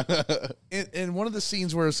like, in one of the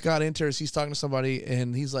scenes where Scott enters, he's talking to somebody,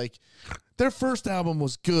 and he's like, "Their first album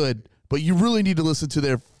was good, but you really need to listen to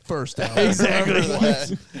their first album."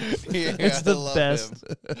 Exactly. Yeah, It's the I love best.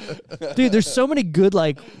 him. Dude, there's so many good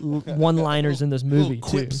like one-liners in this movie Little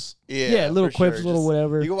too. quips. Yeah, little for quips, sure. little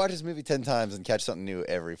whatever. You can watch this movie 10 times and catch something new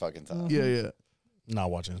every fucking time. Yeah. Not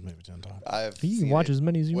watching this movie 10 times. I've You can seen watch it as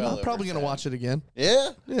many as you well want. I'm probably over gonna 10. watch it again.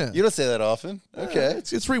 Yeah? Yeah. You don't say that often. Okay.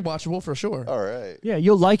 It's rewatchable for sure. All right. Yeah,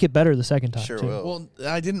 you'll like it better the second time. Sure too. will. Well,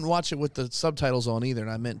 I didn't watch it with the subtitles on either,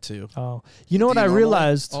 and I meant to. Oh, you know what Do you I normally?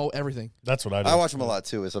 realized? Oh, everything. That's what I do. I watch them a lot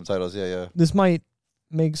too with subtitles. Yeah. This might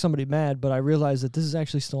make somebody mad, but I realized that this is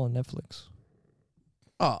actually still on Netflix.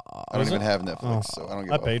 Oh, I don't even have Netflix, so I don't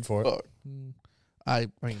give I a paid for it. fuck.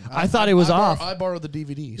 I thought it was off. I borrowed the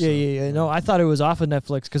DVD. So. Yeah. No, I thought it was off of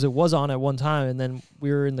Netflix because it was on at one time, and then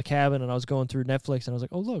we were in the cabin, and I was going through Netflix, and I was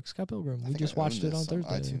like, "Oh, look, Scott Pilgrim. We think just I own watched it on this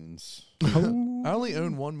Thursday." iTunes. I only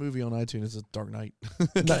own one movie on iTunes. It's a Dark Knight.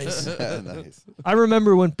 Nice. Nice. I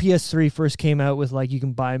remember when PS3 first came out with like you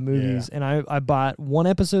can buy movies, and I bought one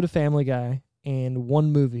episode of Family Guy and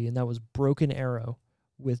one movie, and that was Broken Arrow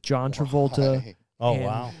with John Travolta. Why? Oh, and,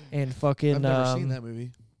 wow. And fucking I've never seen that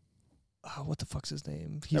movie. what the fuck's his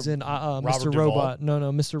name? He's in Robert Mr. Duvall? Robot. No,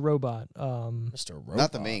 Mr. Robot. Mr. Robot.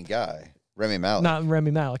 Not the main guy. Remy Malek. Not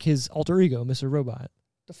Remy Malek. His alter ego, Mr. Robot.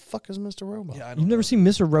 The fuck is Mr. Robot? Yeah, I You've don't never know. seen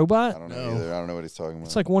Mr. Robot? I don't know No. either. I don't know what he's talking about.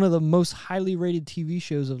 It's like one of the most highly rated TV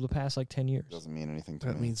shows of the past like 10 years. Doesn't mean anything to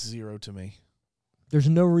That me. means zero to me. There's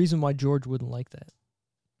no reason why George wouldn't like that.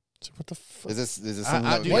 So what the fuck? Is this something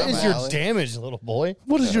I that would do- be What up is my your alley? damage, little boy?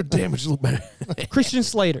 What is your damage, little man? Christian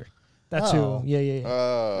Slater. That's Oh. who. Yeah.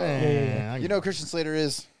 Oh. Yeah. You know who Christian Slater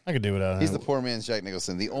is? I could do without him. He's the poor man's Jack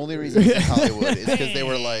Nicholson. The only reason he's in Hollywood is because they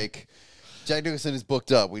were like, Jack Nicholson is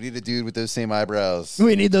booked up. We need a dude with those same eyebrows.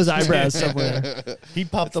 We need those eyebrows somewhere. He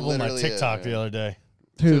popped That's up on my literally it, TikTok man. the other day.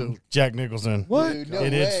 Who? Jack Nicholson. What? Dude, no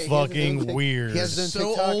And way. it's He has his own fucking Tik- weird. He has his own So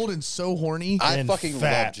TikTok. old and so horny. I and fucking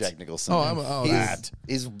fat. love Jack Nicholson. Oh,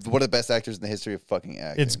 He's one of the best actors in the history of fucking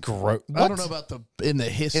acting. It's gross. I don't know about in the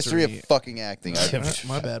history. history of fucking acting.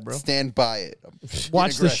 My bad, bro. Stand by it. I'm being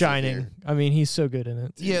Watch The aggressive Shining. here. I mean, he's so good in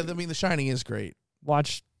it. Yeah, I mean, The Shining is great.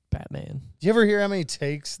 Watch Batman. Do you ever hear how many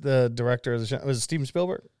takes the director of the show was it Steven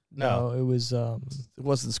Spielberg? No. It was It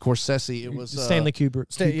wasn't Scorsese. It was Stanley Kubrick.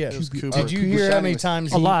 Yeah. It was Kubrick. Did you The hear how Shining many was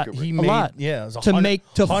times A lot. he A made? lot. Yeah, it was To make-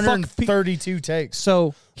 to fuck 132 takes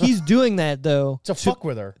So he's doing that though to fuck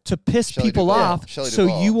with her. to piss Shelley people Duvall. off, Shelley so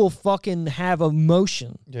Duvall. you will fucking have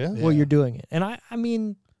emotion Yeah. while you're doing it. And I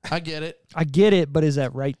mean, I get it. I get it, but is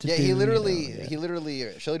that right to Yeah, do? he you literally,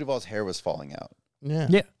 Shelley Duvall's hair was falling out. Yeah.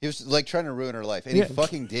 Yeah. He was like trying to ruin her life, and Yeah. he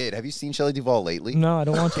fucking did. Have you seen Shelley Duvall lately? No, I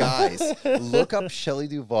don't want to. Guys, look up Shelley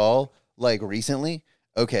Duvall like recently.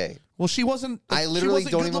 Okay, Well, she wasn't. I she literally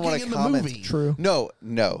wasn't don't even want good-looking to in the comment. movie. True.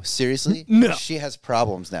 No, seriously, No. she has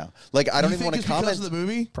problems now. Like I don't You even think want to it's comment. because of the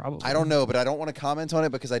movie. Probably. I don't know, but I don't want to comment on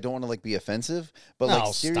it because I don't want to like be offensive. But No, like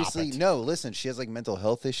stop seriously, it. no. Listen, she has like mental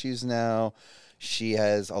health issues now. She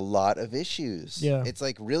has a lot of issues. Yeah. It's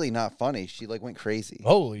like really not funny. She like went crazy.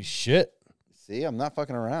 Holy shit. See, I'm not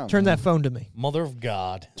fucking around. Turn that phone to me. Mother of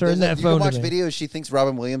God. Turn that You phone can watch to me. videos. She thinks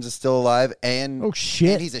Robin Williams is still alive, and Oh,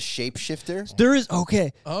 shit. and he's a shapeshifter. There is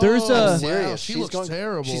okay. There's Oh, a wow. Serious. She She's looks going,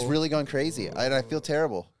 terrible. She's really gone crazy. I feel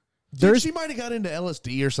terrible. there's She might have got into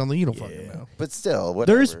LSD or something. You don't fucking know. But still,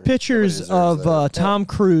 whatever. there's pictures Nobody deserves of that. Tom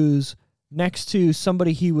Cruise next to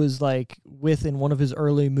somebody he was like with in one of his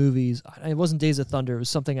early movies. It wasn't Days of Thunder. It was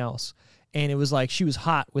something else. And it was like she was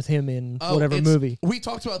hot with him in whatever it's- movie. We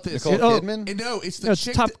talked about this. Nicole Oh, Kidman? And no, it's the No, it's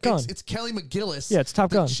chick. Top that- Gun. It's Kelly McGillis. Yeah, it's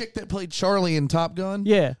Top the Gun. chick that played Charlie in Top Gun.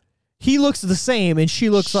 Yeah. He looks the same and she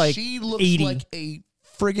looks like she looks 80. like a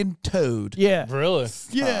friggin' toad. Yeah. Really?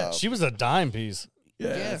 Yeah. She was a dime piece.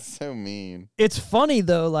 Yeah. That's so mean. It's funny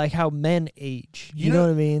though, like how men age. You You know know-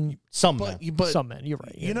 what I mean? Some But, men. but Some men, you're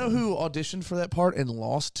right. you know who auditioned for that part and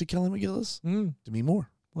lost to Kelly McGillis? Mm. Demi Moore.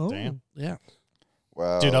 Oh, Damn. Yeah.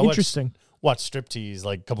 Wow. Dude, I interesting. watched Striptease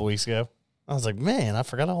like a couple weeks ago. I was like, man, I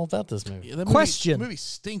forgot all about this movie. Yeah, that Question. Movie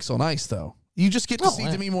stinks on ice, though. You just get to see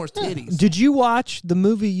yeah. Demi Moore's titties. Did you watch the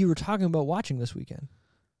movie you were talking about watching this weekend?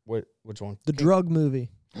 Which one? The drug movie.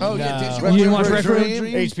 Oh, yeah. No. Did You didn't watch Requiem for a Requiem?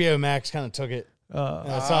 Dream? HBO Max kind of took it. So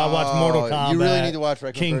I Oh, watched Mortal Kombat. You really need to watch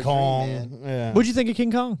Requiem King for a Dream, Kong. man. Yeah. What'd you think of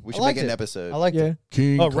King Kong? We I should liked make an it. episode. I liked Yeah. it.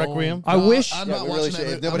 King Oh, Kong. Requiem? I wish- I'm Yeah, not we really watching should.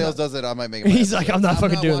 that. If nobody I'm else not- does it, I might make. An He's like, episode. I'm not I'm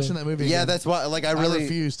fucking not doing watching it. that movie. Yeah, again. that's why. Like, I I really.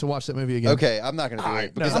 refuse to watch that movie again. Okay, I'm not gonna do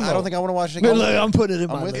it because no. I don't think I want to watch it No, again. look, I'm putting it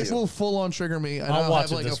in I'm my with list. It will full on trigger me, and I'll I'll watch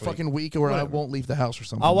have it like a this week. fucking week where I won't leave the house or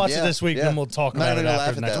something. I'll watch Yeah, it this week, yeah. then we'll talk I'm not about it even gonna after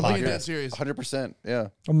laugh the at next that. I'm being podcast. dead serious. 100%. Yeah. I'm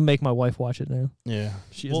gonna make my wife watch it now. Yeah.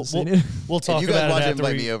 She We'll, hasn't we'll, seen it. we'll If talk you guys about watch it it, after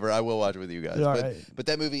invite we, me over. I will watch it with you guys. All But right. but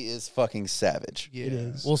that movie is fucking savage. Yeah. It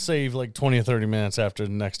is. We'll save like 20 or 30 minutes after the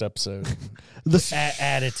next episode.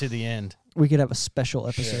 Add it to the end. We could have a special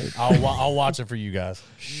episode. I'll watch it for you guys.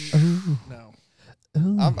 No.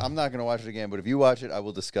 I'm not gonna watch it again. But if you watch it, I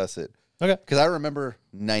will discuss it. Okay. Because I remember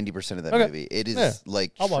 90% of that Okay. movie. It is Yeah.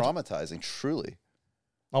 like I'll watch it. traumatizing. Truly.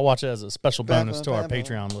 I'll watch it as a special bonus to our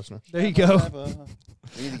Patreon listeners. There you go.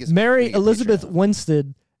 We need to get some- we Mary need to get Elizabeth Patreon.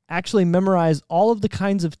 Winstead actually memorized all of the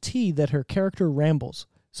kinds of tea that her character rambles.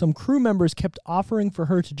 Some crew members kept offering for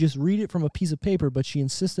her to just read it from a piece of paper, but she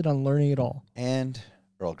insisted on learning it all. And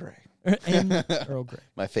Earl Grey. And Earl Grey.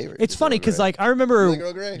 My favorite. It's is funny Earl because, Grey. like, I remember, You like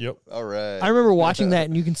Earl Grey? Yep. All right. I remember watching that,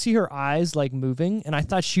 and you can see her eyes like moving, and I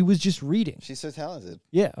thought she was just reading. She's so talented.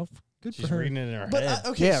 Yeah, good She's for her. reading it in her But head.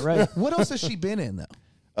 okay, Yeah, so right. What else has she been in though?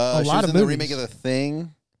 A She lot was of in the movies. remake of The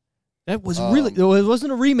Thing. That was really. It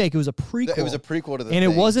wasn't a remake. It was a prequel. It was a prequel to The and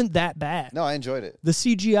Thing. it wasn't that bad. No, I enjoyed it. The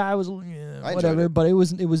CGI was I enjoyed whatever, it. but it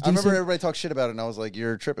was I decent. remember everybody talk shit about it, and I was like,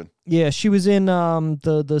 "You're tripping." Yeah, she was in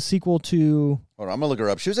the sequel to Hold on, I'm gonna look her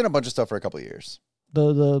up. She was in a bunch of stuff for a couple of years.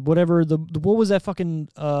 the whatever the what was that fucking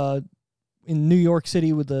in New York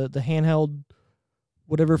City with the handheld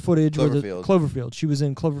whatever footage with the Cloverfield. Cloverfield. She was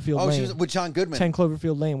in Cloverfield Oh, Lane. she was with John Goodman. 10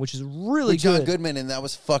 Cloverfield Lane, which is really with John good. Goodman, and that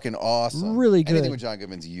was fucking awesome. Really good. Anything with John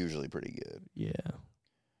Goodman's usually pretty good. Yeah.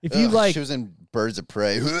 If you Ugh, like, she was in Birds of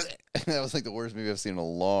Prey. That was like the worst movie I've seen in a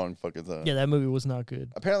long fucking time. yeah, that movie was not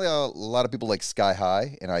good. Apparently, a lot of people like Sky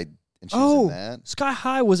High, and she was in Oh, that. Sky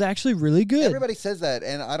High was actually really good. Everybody says that,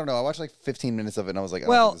 and I don't know. I watched like 15 minutes of it, and I was like, I don't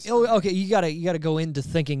Well, think this is okay, you gotta go into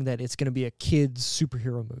thinking that it's gonna be a kids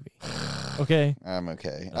superhero movie. Okay. I'm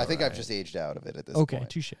okay. I think I've just aged out of it at this Okay, point.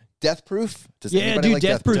 touche. Death Proof? Does Yeah, anybody dude, like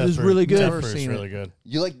Death Proof is Proof. really good. Death Never Proof's seen really it. good.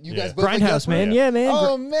 You Yeah. guys both like Death Grindhouse, Proof? man. Yeah, man.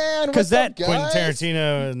 Oh man, what's 'Cause that- up, guys? Quentin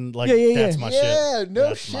Tarantino and like Yeah, that's my shit. Yeah, no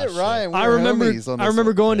That's my shit, Ryan. I We're remember homies on I this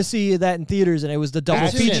remember one. going to see that in theaters, and it was the double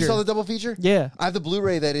Action. You feature. saw the double feature? Yeah. I have the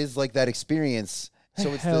Blu-ray that is like that experience. So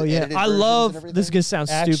it's Hell the yeah. edited I versions love and this is everything? gonna sound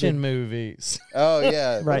Action stupid. movies. Oh yeah,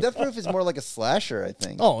 Well, Right. Death Proof is more like a slasher, I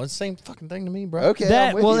think. Oh, it's the same fucking thing to me, bro. Okay, That-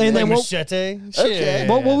 I'm with well, you, and man. then Like what- Machete. Okay. Shit.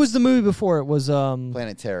 What was the movie before it was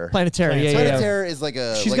Planet Terror. Planetary? Yeah, Planet yeah. Terror is like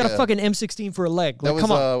a. She's like got a fucking M16 for a leg. That Like, was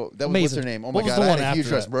come on. that was what's Amazing. her name? Oh What my was god, the I one had a huge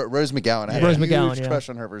after crush. that? Rose McGowan. I had Rose a huge McGowan, yeah. crush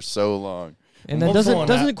on her for so long. And then What was the one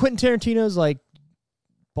doesn't Quentin Tarantino's like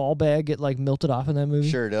ball bag get like melted off in that movie?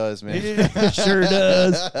 Sure does, man. It sure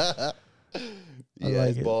does. Yeah, like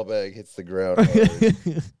his it. ball bag hits the ground hard.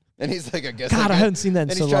 And he's like, I guess. God, I got- haven't seen that in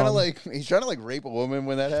And so he's trying long. he's trying to like rape a woman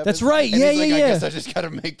when that happens. That's right. And Yeah, he's like, yeah, I yeah. guess I just got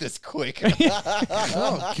to make this quick.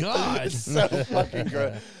 Oh God. so fucking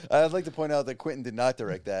gross. I'd like to point out that Quentin did not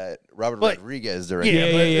direct that. Robert But- Rodriguez Yeah, directed.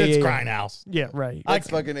 it. but it's yeah. Grindhouse. Yeah, right.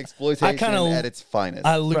 That's fucking exploitation kinda- at its finest.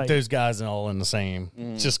 I loop Right. those guys all in the same,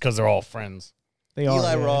 just because they're all friends. They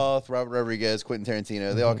Eli are, yeah. Roth, Robert Rodriguez, Quentin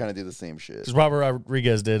Tarantino, they all kind of do the same shit. Because Robert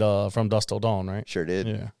Rodriguez did From Dusk Till Dawn, right? Sure did.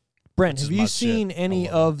 Yeah. Brent, Which have is you my seen shit. any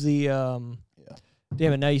I love of the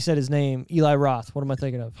Damn it! Now you said his name, Eli Roth. What am I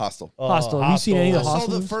thinking of? Hostile. Hostel. Have you seen any of the I saw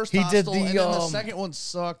Hostel? the first He did Hostel, the, and then the um, second one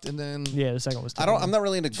sucked, and then Yeah, the second one was. I'm not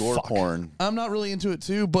really into gore porn. I'm not really into it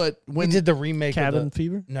too. But We when did the remake Cabin of the,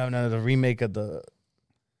 Fever. No, the remake of the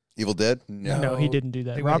Evil Dead? No, he didn't do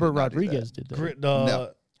that. He Robert did not do Rodriguez did that.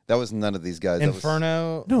 No. That was none of these guys. That was,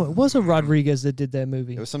 Inferno. No, it was a Rodriguez that did that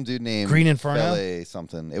movie. it was some dude named Green Inferno? Fele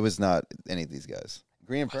something. It was not any of these guys.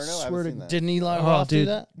 Green Inferno? I swear haven't to seen that. Didn't Eli Oh, Roth do dude.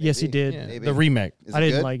 that? Yes, he Maybe. did. Yeah, Maybe. the remake. Is I it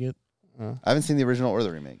didn't good? like it. I haven't seen the original or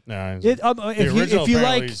the remake. No, It the if original you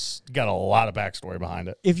apparently like got a lot of backstory behind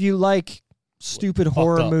it. if you like stupid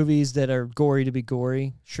horror up. movies that are gory to be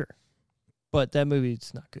gory, sure. But that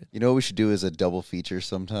movie's not good. You know what we should do is a double feature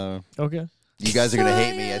sometime? Okay. You guys are going to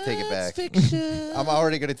hate me. I take it back. I'm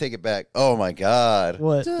already going to take it back. Oh, my God.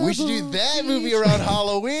 What? We should do that movie around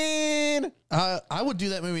Halloween. I would do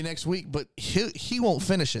that movie next week, but he won't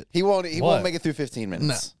finish it. He won't What? make it through 15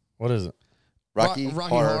 minutes. What is it? Rocky, Rocky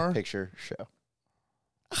Horror Horror. Picture Show.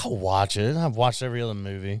 I'll watch it. I've watched every other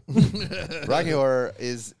movie. Rocky Horror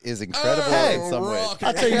is incredible in some ways. Rocky.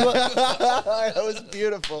 I'll tell you what. That was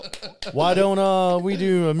beautiful. Why don't we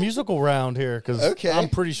do a musical round here? Because Okay. I'm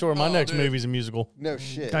pretty sure my next dude. movie's a musical. No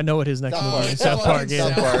shit. I know what his next South movie Park. is. South Park.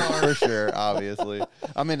 Yeah. South Park, for sure, obviously.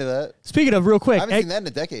 I'm into that. Speaking of, real I quick, haven't seen that in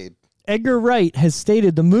a decade. Edgar Wright has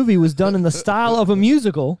stated the movie was done in the style of a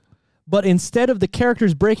musical, but instead of the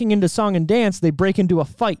characters breaking into song and dance, they break into a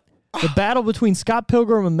fight. The battle between Scott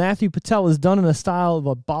Pilgrim and Matthew Patel is done in the style of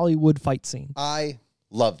a Bollywood fight scene. I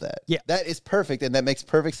love that. Yeah. That is perfect, and that makes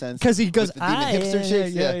perfect sense. 'Cause he goes, with the demon "Ah, hipster yeah,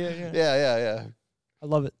 chicks. yeah, Yeah, yeah. yeah. I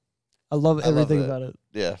love it. I love I love everything that. about it.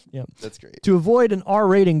 Yeah, Yeah. that's great. To avoid an R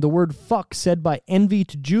rating, the word fuck said by Envy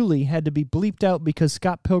to Julie had to be bleeped out because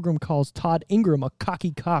Scott Pilgrim calls Todd Ingram a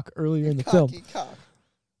cocky cock earlier in the film. Cocky cock.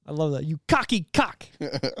 I love that. You cocky cock.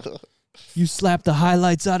 You slapped the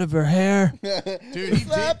highlights out of her hair. Dude, he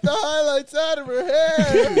Slap the highlights out of her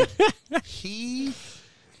hair. he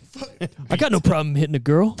I got no problem hitting a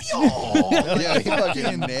girl. Yeah, he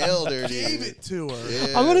fucking nailed her, gave dude. it to her.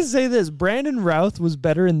 Yeah. I'm going to say this. Brandon Routh was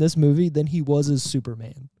better in this movie than he was as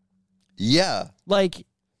Superman. Yeah. Like,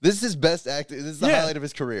 This is his best acting. This is the Yeah. highlight of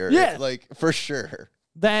his career. Yeah. Like, for sure.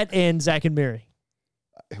 that and Zack and Mary.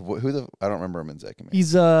 I don't remember him in Zack and Mary.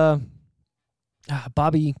 He's,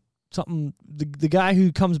 Bobby something, the guy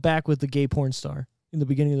who comes back with the gay porn star in the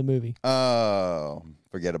beginning of the movie. Oh,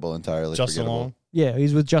 forgettable entirely. Justin forgettable. Long. Yeah,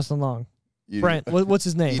 he's with Justin Long. Eating- Brent, what's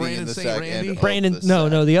his name? eating Brandon in the St. sack Randy? and of Brandon, the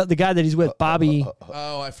no, sack. the guy that he's with, Bobby.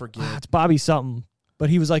 Oh, I forget. It's Bobby something. But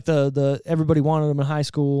he was like the everybody wanted him in high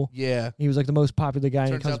school. Yeah. He was like the most popular guy,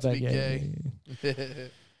 and he Turns comes out to back. be Yeah, gay.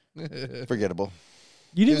 yeah, yeah. Forgettable.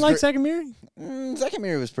 You It didn't was like great. Zack and Mary? Zack and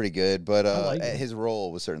Mary was pretty good, but like it. his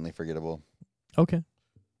role was certainly forgettable. Okay.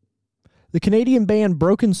 The Canadian band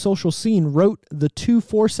Broken Social Scene wrote the 2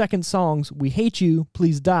 4-second songs "We Hate You,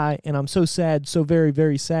 Please Die" and "I'm So Sad, So Very,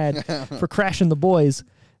 Very Sad" for Crashing the Boys.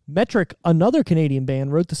 Metric, another Canadian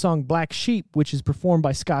band, wrote the song "Black Sheep," which is performed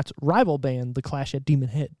by Scott's rival band, The Clash at Demon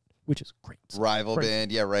Head, which is great. Rival Great.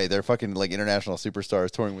 band, yeah, right. They're fucking like international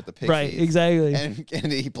superstars touring with the Pixies. Right, exactly.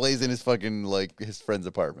 And he plays in his fucking like his friend's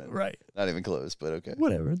apartment. Right. Not even close, but okay.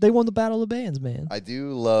 Whatever. They won the Battle of the Bands, man. I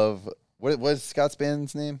do love what was Scott's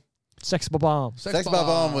band's name? Sex Bomb. Sex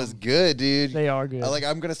Bomb was good, dude. They are good.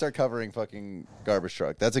 I'm gonna start covering fucking Garbage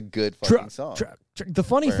Truck. That's a good fucking song. Truck. The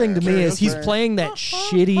funny thing to me is he's playing that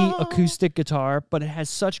shitty acoustic guitar, but it has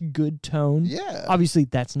such good tone. Yeah. Obviously,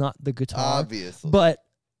 that's not the guitar. Obviously. But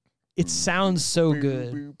it sounds so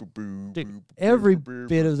good. Dude, every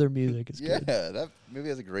bit of their music is Yeah, good. that movie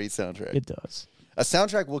has a great soundtrack. It does. A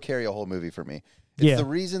soundtrack will carry a whole movie for me. It's Yeah. the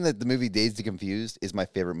reason that the movie Dazed and Confused is my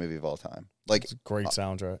favorite movie of all time. Like, It's a great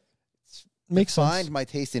soundtrack. Makes defined sense. my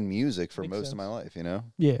taste in music for Makes most sense. of my life, you know?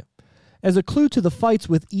 Yeah. As a clue to the fights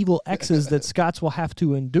with evil exes that Scots will have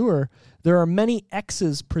to endure, there are many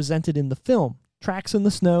X's presented in the film. Tracks in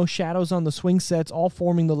the snow, shadows on the swing sets, all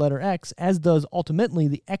forming the letter X, as does ultimately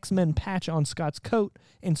the X-Men patch on Scott's coat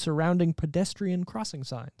and surrounding pedestrian crossing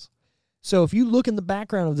signs. So if you look in the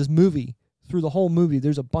background of this movie, through the whole movie,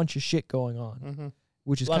 there's a bunch of shit going on,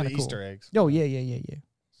 which is A lot kind of of cool. Easter eggs. Oh, yeah.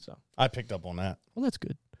 So, I picked up on that. well, that's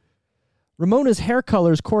good. Ramona's hair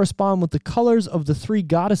colors correspond with the colors of the 3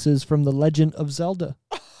 goddesses from The Legend of Zelda.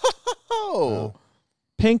 Oh.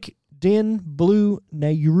 Pink, Din, blue,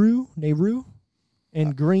 Nehru,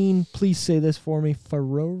 and green, please say this for me,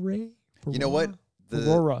 Farore? You know what?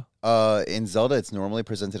 Aurora. In Zelda, it's normally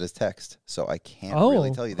presented as text, so I can't Oh,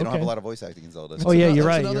 really tell you. They don't have okay. a lot of voice acting in Zelda. Oh, yeah, you're That's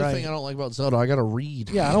right. another You're thing right. I don't like about Zelda. I gotta read.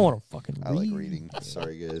 Yeah, I don't want to fucking read. I like reading.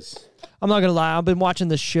 Sorry, guys. I'm not going to lie. I've been watching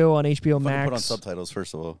this show on HBO Fucking Max. put on subtitles,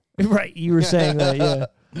 first of all. Right, you were saying that,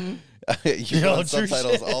 yeah. You Yo, want true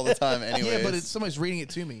subtitles shit. all the time anyway. Yeah, but somebody's reading it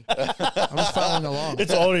to me. I'm just following along.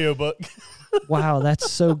 It's an audiobook. Wow,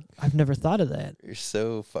 that's so. I've never thought of that. You're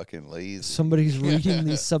so fucking lazy. Somebody's reading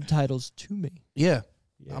these subtitles to me. Yeah.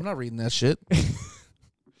 Yeah. I'm not reading that shit.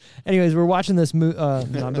 Anyways, we're watching this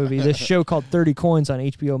not movie, this show called 30 Coins on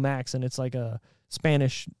HBO Max, and it's like a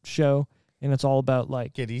Spanish show, and it's all about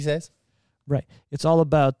like ¿Qué dices? right. It's all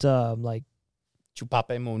about like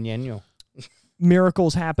Chupape muñeño.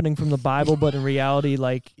 miracles happening from the Bible, but in reality,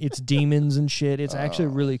 like it's demons and shit. It's actually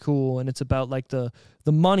really cool, and it's about like the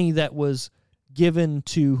money that was given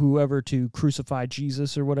to whoever to crucify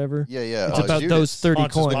Jesus or whatever. Yeah, yeah. It's about those 30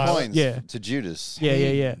 Pontius coins. the coins. Yeah. To Judas.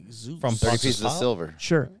 Yeah. From 30 Pontius pieces of Pilate? silver.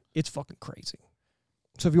 Sure. It's fucking crazy.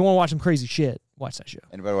 So if you want to watch some crazy shit, watch that show.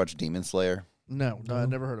 Anybody watch Demon Slayer? No, I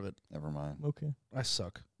never heard of it. Never mind. Okay. I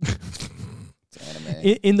suck. It's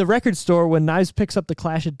anime. In the record store, when Knives picks up the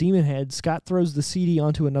Clash at Demon Head, Scott throws the CD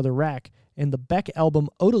onto another rack, and the Beck album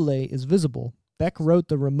Odelay is visible. Beck wrote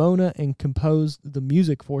the Ramona and composed the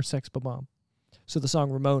music for Sex Bomb. So the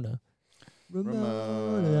song Ramona.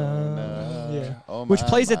 Yeah. Oh Which my,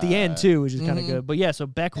 plays at the my. end, too, which is kind of good. But yeah, so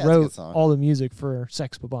Beck Yeah, it's a good wrote song. all the music for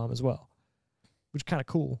Sex Bomb as well, which is kind of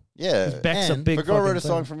cool. Yeah. 'Cause Beck's a And big If a girl wrote fucking a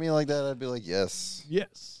song thing. for me like that, I'd be like, yes.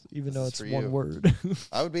 Yes, even though This it's is for one you. word.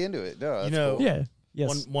 I would be into it. No, that's know- cool. Yeah.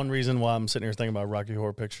 Yes. One reason why I'm sitting here thinking about Rocky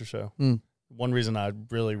Horror Picture Show. One reason I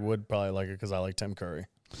really would probably like it because I like Tim Curry.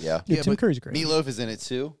 Yeah. Yeah, Yeah, Tim but Curry's great. Meatloaf is in it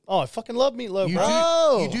too. Oh, I fucking love Meatloaf, You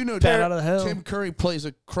bro. do, you do know Bat out of the hell. Tim Curry plays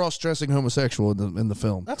a cross-dressing homosexual in the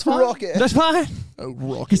film. That's fine. Rocket. That's fine. Oh,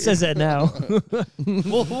 Rocky. He says that now.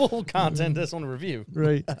 We'll content this on the review.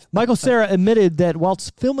 Right. Michael Cera admitted that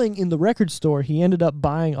whilst filming in the record store, he ended up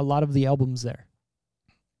buying a lot of the albums there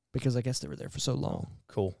because I guess they were there for so long.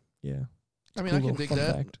 Cool. Yeah. I mean, Cool I can little dig fun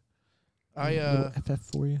that. fact. I Little FF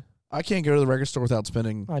for you. I can't go to the record store without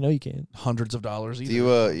spending I know you can. hundreds of dollars Do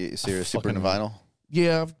either. you, so you're super into Fucking- vinyl?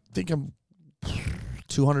 Yeah, I think I'm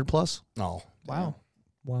 200 plus. No. Wow.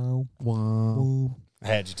 Wow. Whoa. I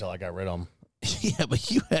had you till I got rid of them. Yeah,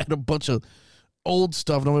 but you had a bunch of old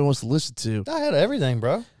stuff nobody wants to listen to. I had everything,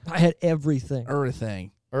 bro. I had everything.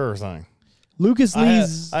 Everything. Everything. Lucas I had,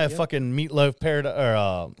 Lee's. I had fucking Meatloaf Paradise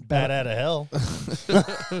or Bad Out of Hell.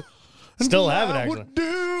 Still have it, I actually. would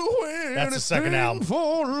do That's the second anything album.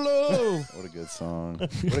 for love. What a good song.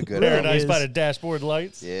 What a good Paradise album. by the Dashboard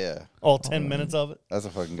Lights. Yeah. All 10 minutes of it. That's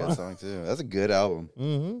a fucking good song too. That's a good album.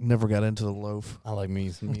 Mm-hmm. Never got into the loaf. I like me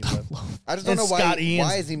some Meatloaf. I just don't And know Scott why. Ian's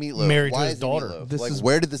Why is he Meatloaf? married to Why his is he daughter. Meatloaf? This Like, is-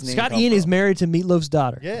 where did this name Scott come Ian from? is married to Meatloaf's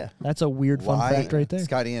daughter. Yeah. That's a weird fun Why? fact right there.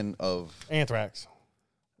 Scott Ian of. Anthrax.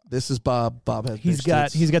 This is Bob. Bob has He's bitch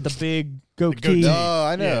got tits. the big goatee. goatee. No,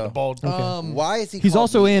 I know. Yeah, the bald. Okay. Why is he? He's called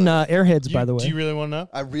also in Meatloaf? Airheads, by the way. Do you really want to know?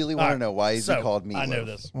 I really want to know why is he called Meatloaf. I know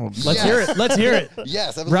this. Let's hear it. Let's hear it.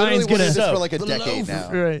 Yes, I've Ryan's literally wanted this gonna- for like a The decade loaf.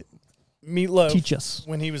 now. Right. Meatloaf, Teach us.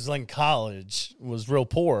 when he was in college, was real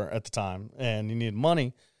poor at the time, and he needed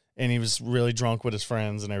money, and he was really drunk with his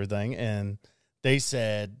friends and everything, and they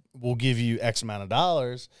said, we'll give you X amount of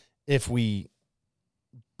dollars if we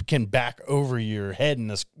can back over your head in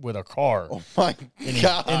this with a car. Oh my and,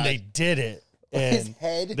 god! and they did it. his And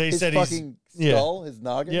head, they his said he's- fucking yeah. skull, his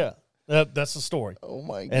noggin. yeah, that's the story. Oh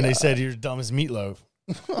my god! And they said you're dumb as Meatloaf.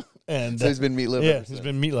 And so he's been Meatloaf. yeah, ever he's since.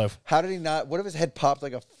 been Meatloaf. How did he not? What if his head popped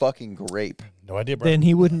like a fucking grape? No idea, bro. Then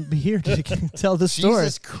he wouldn't be here to tell the story.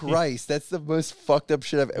 Jesus Christ, that's the most fucked up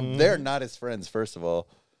shit I've. They're not his friends, first of all.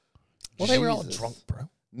 well, they were all Jesus. drunk, bro.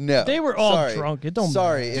 No, They were all sorry. drunk. It don't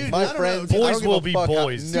Sorry, matter. if Dude, my I don't know. friends, Boys I don't give will a be fuck how-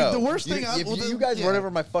 boys. No, Dude, the worst thing I- if well, you the- guys yeah. run over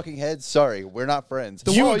my fucking head, sorry, we're not friends.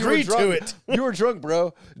 You Whoa, agreed were to drunk. it. You were drunk,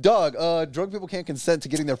 bro. Dog, drunk people can't consent to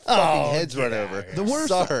getting their fucking heads run over. The worst,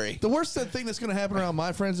 Sorry. The worst thing that's going to happen around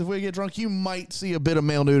my friends if we get drunk, you might see a bit of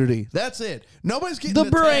male nudity. That's it. Nobody's getting The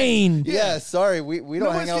attacked. brain. Yeah, sorry, we don't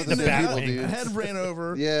Nobody's hang out with getting the bat people, wing. dude. Head ran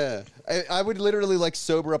over. Yeah, I would literally like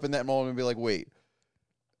sober up in that moment and be like, wait.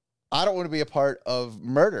 I don't want to be a part of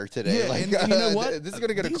murder today. Yeah, like, and you know what? This is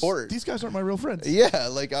gonna go to These- court. These guys aren't my real friends. Yeah,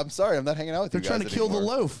 like I'm sorry, I'm not hanging out with They're you trying guys to kill the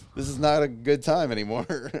anymore. loaf. This is not a good time anymore.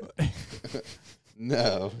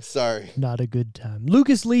 No, sorry. Not a good time.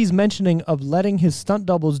 Lucas Lee's mentioning of letting his stunt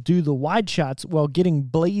doubles do the wide shots while getting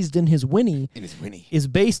blazed in his Winnie It is Winnie. is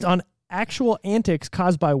based on actual antics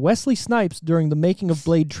caused by Wesley Snipes during the making of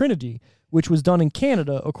Blade Trinity, which was done in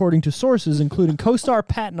Canada, according to sources including co-star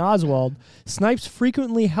Patton Oswalt. Snipes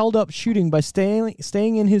frequently held up shooting by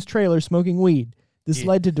staying in his trailer smoking weed. This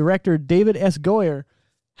led to director David S. Goyer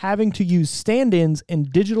having to use stand-ins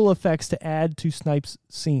and digital effects to add to Snipes'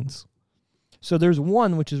 scenes. So there's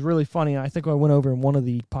one which is really funny, and I think I went over in one of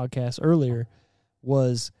the podcasts earlier,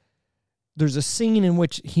 was there's a scene in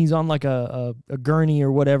which he's on like a gurney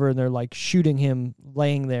or whatever, and they're like shooting him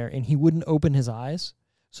laying there, and he wouldn't open his eyes.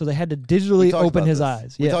 So they had to digitally open his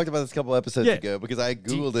eyes. We Yeah. talked about this a couple episodes ago because I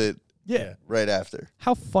Googled it Yeah. right after.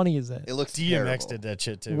 How funny is that? It looks DMX terrible. did that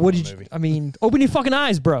shit too. What in did the you? movie. I mean, open your fucking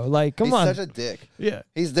eyes, bro. Like, come He's on. such a dick. Yeah.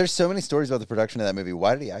 There's so many stories about the production of that movie.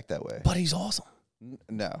 Why did he act that way? But he's awesome.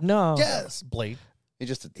 No. No. Yes, Blade. He's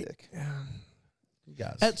just a dick. You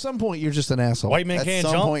guys. At some point, you're just an asshole. White man At can't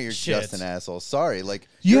some jump. point, you're Shit. just an asshole. Sorry. Like,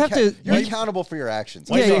 You you're have to- You're you- accountable for your actions.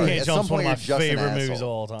 White Yeah, man yeah, can't At jump's some one point, of you're my just an favorite movies of asshole.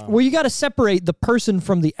 all time. Well, you got to separate the person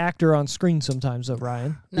from the actor on screen sometimes, though,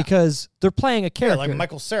 Ryan, because they're playing a yeah, character. like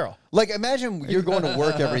Michael Cera. Like, imagine you're going to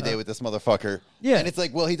work every day with this motherfucker. Yeah. And it's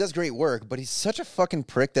like, well, he does great work, but he's such a fucking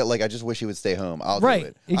prick that, like, I just wish he would stay home. I'll Right, do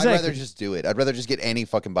it. exactly. I'd rather just do it. I'd rather just get any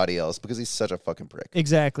fucking body else because he's such a fucking prick.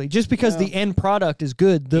 Exactly. Just because the end product is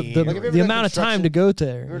good, the Yeah. Like, have you ever the done amount of time construction? to go Have you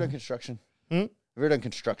ever there. done construction? Hmm? Have you ever done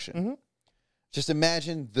construction? Just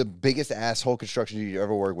imagine the biggest asshole construction dude you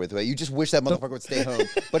ever work with. You just wish that motherfucker would stay home,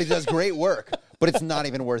 but he does great work. But it's not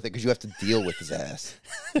even worth it because you have to deal with his ass.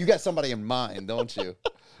 You got somebody in mind, don't you?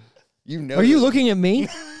 You know. Are you this. looking at me?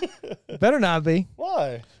 Better not be.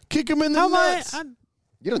 Why? Kick him in the How am I? nuts.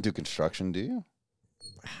 You don't do construction, do you?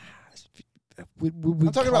 We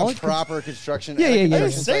I'm talking call about it proper construction. Yeah, at a yeah, yeah. construction I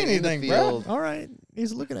didn't say site in the anything, bro. field. All right.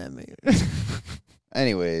 He's looking at me.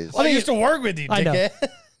 Anyways, I used to work with you, I know. dickhead.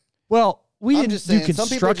 Well, we I'm didn't just do saying, some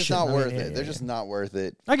people are just construction. not I mean, worth yeah, it. They're yeah. just not worth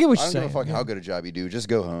it. I get what I you're don't saying. give a fuck yeah. how good a job you do. Just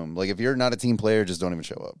go home. Like, if you're not a team player, just don't even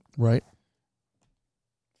show up. Right.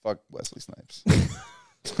 Fuck Wesley Snipes.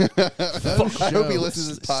 I hope he listens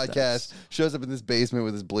to this podcast, shows up in this basement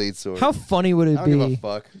with his blade sword. How funny would I it don't give a be?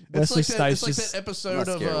 fuck. Wesley It's like Snipes that, it's just like that episode not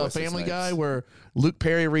of scared of Wesley Family Snipes. Guy where Luke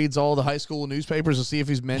Perry reads all the high school newspapers to see if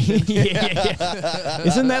he's mentioned. yeah.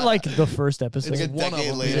 Isn't that like the first episode? Like a One of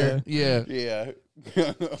decade them, later. Yeah. Yeah.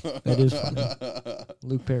 That is funny.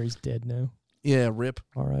 Luke Perry's dead now. Yeah, rip.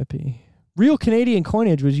 R.I.P. Real Canadian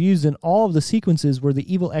coinage was used in all of the sequences where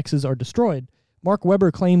the evil X's are destroyed. Mark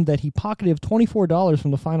Webber claimed that he pocketed $24 from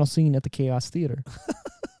the final scene at the Chaos Theater.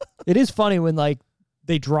 It is funny when like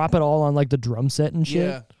they drop it all on like the drum set and shit.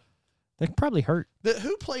 Yeah. That probably hurt.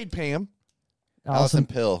 Who played Pam? Allison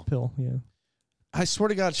Pill. Pill, yeah. I swear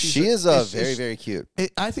to God, She is very, very cute.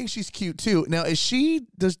 I think she's cute too. Now, is she?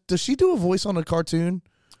 Does she do a voice on a cartoon?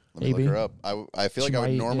 Let me Maybe. look her up. I feel She like I would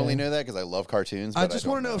might, normally yeah. know that because I love cartoons. I but just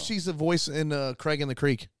don't want to know if she's the voice in Craig in the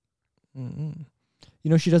Creek. Mm-mm. You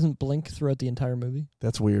know she doesn't blink throughout the entire movie.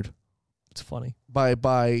 That's weird. It's funny. By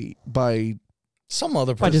Some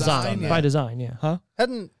other By person design. done that. By design, yeah. Huh?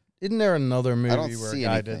 Isn't there another movie don't where a see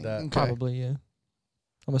guy anything. did that? Okay. Probably, yeah.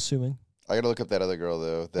 I'm assuming. I gotta look up that other girl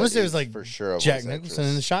though. That Unless it was is like for sure a Jack voice Nicholson in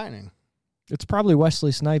The actress. Shining. It's probably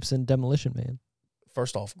Wesley Snipes in Demolition Man.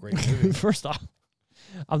 First off, great movie. First off,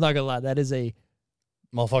 I'm not gonna lie, that is a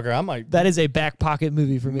Motherfucker, I might. back pocket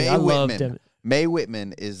movie for me. Mae I love Whitman. Mae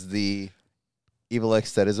Whitman is the evil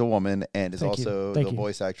X that is a woman and is Thank you. also Thank the you.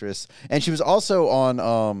 voice actress. And she was also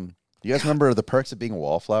on. You guys remember The Perks of Being a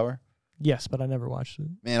Wallflower? Yes, but I never watched it.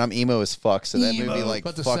 Man, I'm emo as fuck. So that movie like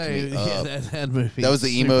about to fucked say, me yeah, up. that movie. That was the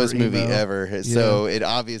super emoest movie emo. ever. So it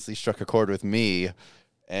obviously struck a chord with me.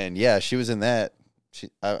 And yeah, she was in that.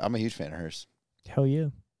 I'm a huge fan of hers. Hell yeah.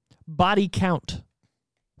 Body count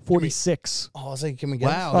 46. Oh, I was like, can we get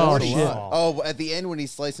Wow, Oh, that's a shit. lot. Oh, at the end when he's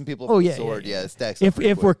slicing people Oh, with yeah, the sword, yeah, yeah, it stacks up If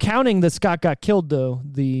pretty we're quick. counting that Scott got killed though,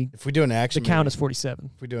 the If we do an action, count movie, is 47.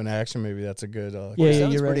 If we do an action movie, that's a good. Yeah, That yeah,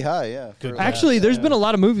 was you're pretty right. high, yeah. Good For- Actually, Yeah. there's been a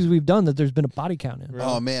lot of movies we've done that there's been a body count in. Really?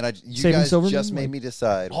 Oh man, you Saving guys Silverman? just made me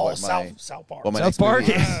decide Oh, what my South Park. what my South next Park?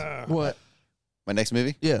 movie is. Yeah. What? My next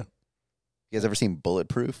movie? Yeah. You guys ever seen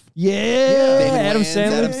Bulletproof? Yeah, David Adam Wayans,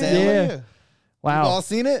 Sandler. Adam Sandler? Yeah. You've Wow. all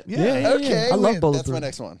seen it? Yeah. Okay. I love That's Bulletproof. my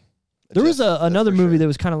next one. There was That's another for movie sure. that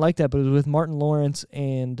was kind of like that, but it was with Martin Lawrence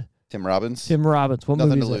and Tim Robbins. Tim Robbins. What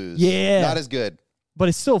Nothing movie to is lose. that? Yeah, Not as good. but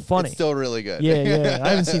it's still funny. It's still really good. Yeah, yeah. I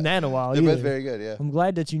haven't seen that in a while They're either. both very good, yeah. I'm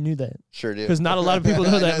glad that you knew that Sure do. 'Cause not a lot of people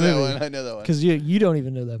know that movie. I know that one. because you don't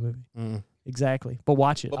even know that movie. Mm. Exactly, but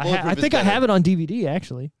watch it. But I Bulletproof is think I better. have it on DVD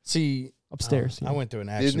actually See, upstairs. I went through an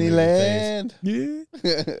action movie phase. Disneyland.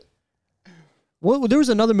 Yeah. Well, there was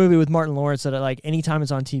another movie with Martin Lawrence that anytime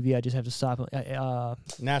it's on TV, I just have to stop.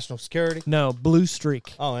 National Security. No, Blue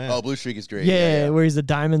Streak. Oh yeah. Oh, Blue Streak is great. Yeah, where he's a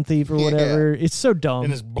diamond thief or Yeah. whatever. It's so dumb. In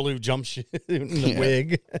his blue jump shit, in the Yeah.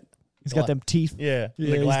 wig. He's got them teeth. Yeah.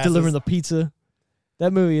 Yeah, he's delivering the pizza.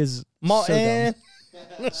 That movie is so and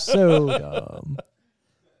dumb. So dumb.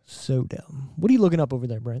 So dumb. What are you looking up over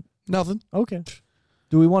there, Brent? Nothing. Okay.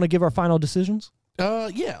 Do we want to give our final decisions?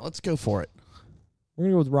 Yeah, let's go for it. We're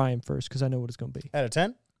going to go with Ryan first because I know what it's going to be. out of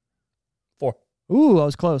 10, 4. Ooh, I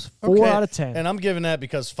was close. 4 Okay. out of 10. And I'm giving that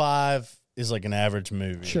because 5 is like an average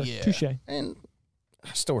movie. Sure, Yeah. touche. And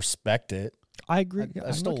I still respect it. I agree.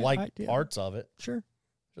 I still like parts of it. Sure,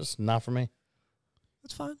 Just not for me.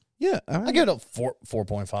 that's fine. Yeah, I give it a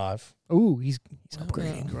 4.5. Ooh, he's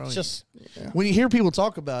upgrading. It's just when you hear people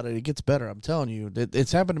talk about it, it gets better. I'm telling you,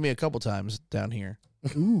 it's happened to me a couple times down here.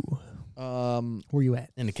 Ooh, where you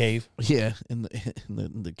at? in the cave. Yeah, in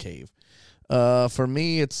the cave. For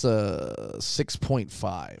me, it's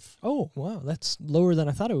 6.5. Oh, wow, that's lower than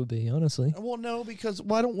I thought it would be. Honestly, Well, no, because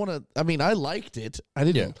I don't want to. I mean, I liked it. I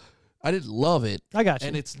didn't love it, I got you.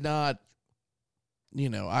 and it's not.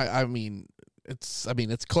 I mean,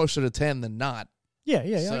 it's closer to 10 than not. yeah,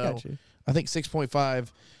 I So, got you. I think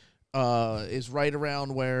 6.5 is right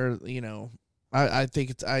around where I think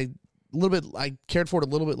it's I cared for it a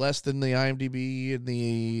little bit less than the IMDb and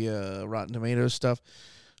the Rotten Tomatoes stuff.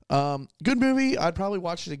 Good movie. I'd probably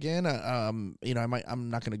watch it again. I'm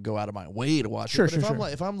not going to go out of my way to watch Sure, it. But sure.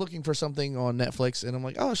 if I'm looking for something on Netflix and I'm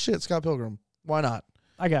like, oh shit, Scott Pilgrim, why not?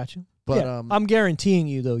 I got you. But Yeah, I'm guaranteeing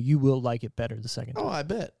you though, you will like it better the second time. oh, I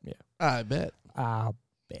bet. Yeah. I bet. I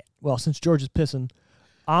bet. Well, since George is pissing,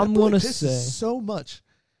 I'm That boy gonna pisses say, so much.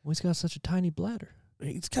 well, he's got such a tiny bladder.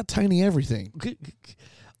 He's got tiny everything.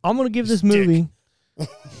 I'm gonna give this movie,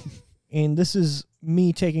 and this is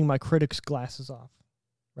me taking my critic's glasses off,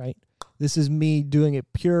 right? This is me doing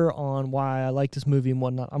it pure on why I like this movie and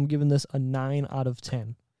whatnot. I'm giving this a 9 out of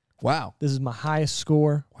 10. Wow. This is my highest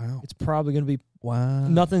score. Wow. It's probably gonna be Wow.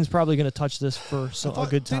 nothing's probably gonna touch this for a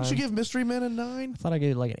good time. Didn't you give Mystery Men a 9? I thought I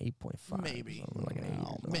gave it like an 8.5. Maybe. or like an 8. or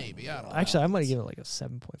something. Maybe. I don't know. Actually, I might have given it like a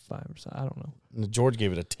 7.5 or something. I don't know. And George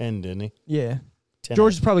gave it a 10, didn't he? Yeah. 10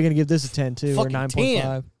 George is probably going to give this a 10 too, or Fucking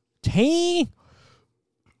 9.5. 10?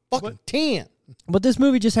 Fucking 10. But this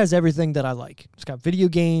movie just has everything that I like. It's got video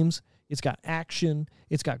games. It's got action.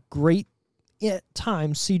 It's got great, at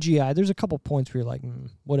times, CGI. There's a couple points where you're like,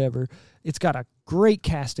 whatever. It's got a great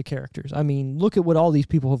cast of characters. I mean, look at what all these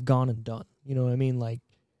people have gone and done. You know what I mean? Like,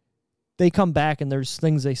 they come back and there's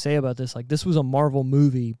things they say about this. Like, this was a Marvel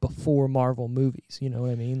movie before Marvel movies. You know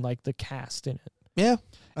what I mean? Like, the cast in it. Yeah.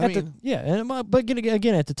 But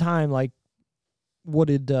again, at the time, like, what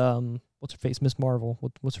did what's her face, Miss Marvel?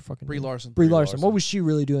 What's her fucking Brie name? Larson. Brie Larson. What was she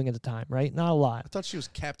really doing at the time? Right, not a lot. I thought she was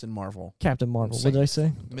Captain Marvel. Captain Marvel. What did I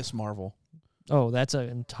say? Miss Marvel. Oh, that's an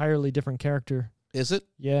entirely different character. Is it?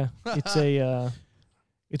 Yeah, it's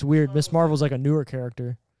it's weird. Miss Marvel's like a newer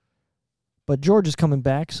character, but George is coming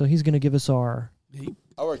back, so he's gonna give us our.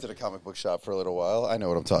 I worked at a comic book shop for a little while. I know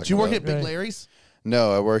what I'm talking Did you work about. at Big Right. Larry's?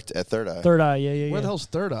 No, I worked at Third Eye. Third Eye. Yeah. Where the hell's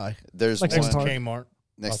Third Eye? There's Like one Next Park. Kmart.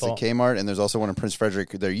 next I to thought. Kmart, and there's also one in Prince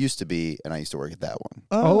Frederick. There used to be, and I used to work at that one.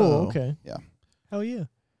 Oh, okay. Yeah. Hell yeah.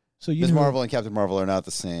 So you Miss know- Marvel and Captain Marvel are not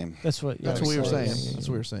the same. That's what. That's what we were so- saying. yeah. That's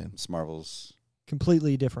what we were saying. Miss Marvel's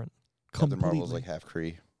Completely different. Captain Completely. Marvel's like half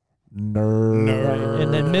Cree. Nerd. Right.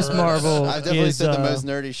 And then Miss Marvel I've definitely is said the most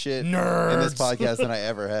nerdy shit in this podcast than I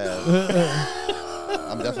ever have.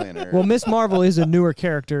 I'm definitely a nerd. well, Miss Marvel is a newer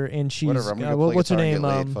character, and she's Whatever. I'm gonna go play what's her guitar and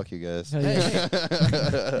name? get laid. Fuck you guys.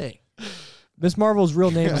 Hey. Miss Marvel's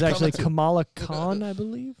real name is actually Coming Kamala Khan, I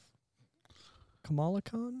believe. Kamala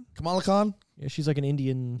Khan? Kamala Khan? Yeah, she's like an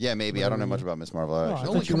Indian. Yeah, maybe. I don't know much about Miss Marvel. I Actually. The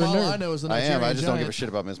only thought you were a Kamala nerd. I know is the I Nigerian am. I just don't give a giant. shit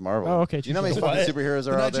about Miss Marvel. Oh, okay. Do you know how many What? fucking superheroes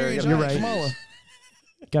The are out there? Nigerian You're giant, right. Kamala.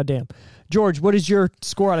 Goddamn. George, what is your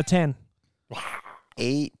score out of 10?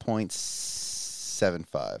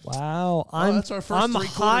 8.75. Wow. Oh, that's our 1st I'm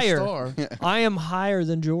three-quarter higher. star. I am higher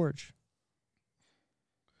than George.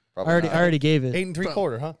 I Probably not. already gave it. 8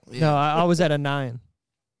 3/4, huh? No, I was at a 9.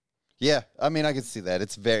 Yeah, I mean, I can see that.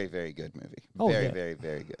 It's very, very good movie. Oh, very, yeah. very,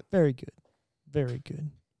 very good. Very good. Very good.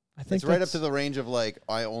 I think It's right up that's- to the range of like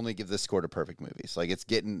I only give this score to perfect movies. Like it's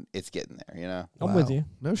getting there. You know. I'm with you.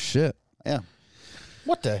 No shit. Yeah.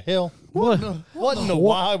 What the hell? What? What in the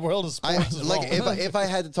wide world of I sports is like wrong? if I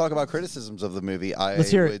had to talk about criticisms of the movie, I Let's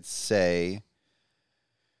hear it. would say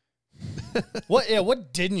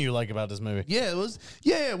What didn't you like about this movie? Yeah, it was.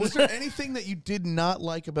 Yeah, was there anything that you did not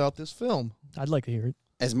like about this film? I'd like to hear it.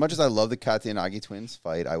 as much as I love the Katyanagi twins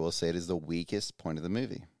fight, I will say it is the weakest point of the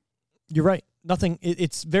movie. You're right. Nothing.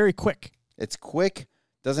 It's very quick. It's quick,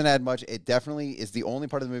 doesn't add much. It definitely is the only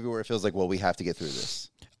part of the movie where it feels like, well, we have to get through this.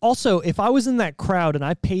 Also, if I was in that crowd and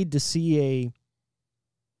I paid to see a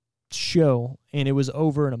show and it was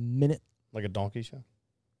over in a minute, Like a donkey show?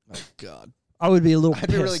 Oh God. I would be a little I'd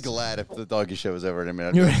pissed. be really glad if the doggy show was over in a minute.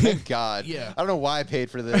 I'd be You're like, right. thank God. Yeah. I don't know why I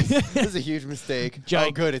paid for this. This is a huge mistake. Oh,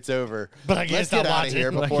 Giant- good, it's over. But I Let's can't get stop out of watching.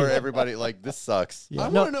 here before everybody, like, this sucks. Yeah. I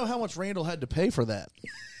No. want to know how much Randall had to pay for that.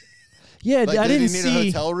 Yeah, Like, I did didn't he need see.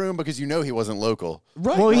 a hotel room because you know he wasn't local.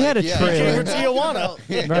 Right. Well, he like, had a yeah, Came trailer. from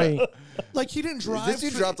Tijuana. Right. like he didn't drive. This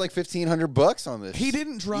dude dropped like $1,500 on this. He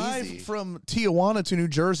didn't drive Easy. from Tijuana to New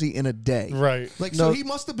Jersey in a day. Right. Like, No. so he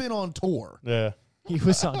must have been on tour. Yeah. He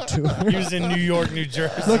was on tour. He was in New York, New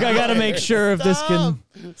Jersey. Look, I got to make sure if this can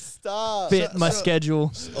Stop. fit my schedule.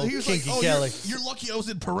 He was Kinky like, "Oh, Kelly. you're lucky I was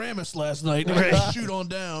in Paramus last night. Right. Shoot on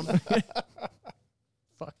down."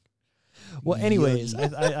 Well, anyways,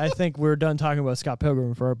 I think we're done talking about Scott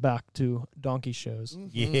Pilgrim for our back to donkey shows.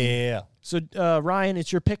 Yeah. So, Ryan,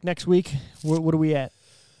 it's your pick next week. What are we at?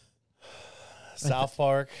 South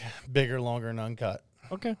Park, bigger, longer, and uncut.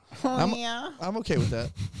 Okay. I'm okay with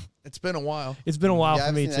that. It's been a while. It's been a while Yeah, for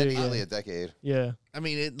I've me, seen that too. easily Yeah. a decade. Yeah. I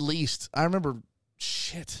mean, at least I remember.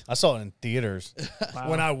 Shit. I saw it in theaters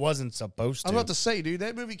Wow. when I wasn't supposed to. I'm about to say, dude,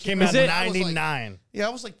 that movie Came came out Is in it- I was like- 99. Yeah, I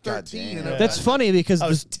was like God 13. damn. And That's funny because I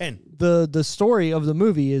was 10. the story of the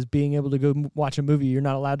movie is being able to go watch a movie you're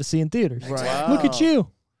not allowed to see in theaters. Right. Wow. Look at you.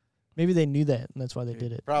 Maybe they knew that, and that's why they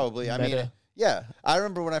did it. Probably. I mean, Meta. yeah. I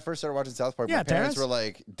remember when I first started watching South Park, Yeah, my parents Terrence. were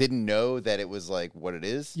like, didn't know that it was like what it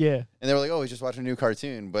is. Yeah. And they were like, oh, he's just watching a new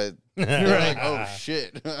cartoon. But You're they're like, oh,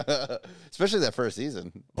 shit. Especially that first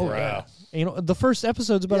season. Oh, Bro. yeah. Anal, the first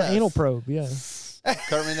episode's about an Yes. anal probe. Yeah.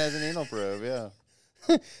 Cartman has an anal probe, yeah.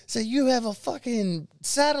 So you have a fucking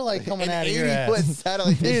satellite coming An out of your 80-foot ass.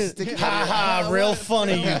 satellite dish sticking Ha out of ha, real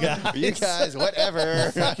funny, you guys. your You guys, whatever.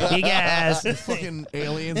 Hey, guys. fucking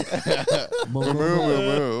aliens. moo,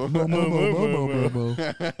 moo, moo.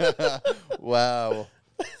 Wow.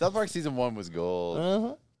 South Park season 1 was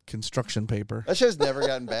gold. Construction paper. That show's never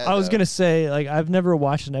gotten bad. I was though. going to say, like, I've never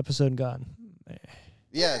watched an episode and gone,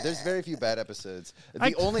 Yeah, there's very few bad episodes.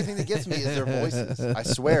 The only thing that gets me is their voices. I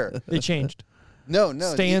swear. they changed. No.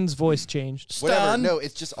 Stan's voice changed. Whatever. Stan. No,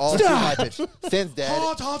 it's just all too high pitched. Stan's dad.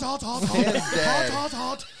 Hot, hot, hot, hot, Stan's hot, dad hot,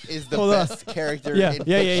 hot. is the Hold on. best character Yeah, in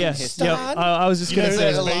yeah, fiction yeah. history. Yeah. I was just You going to know say,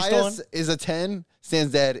 who that's based Elias is a 10.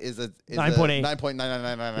 Stan's dad is a 9.8.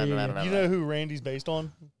 9.9999999. You know who Randy's based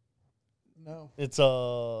on? No. It's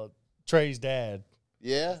Trey's dad.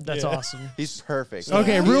 Yeah, that's Yeah. awesome. he's perfect.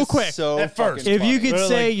 Okay, He's real quick. So At first. fucking If you funny. could But,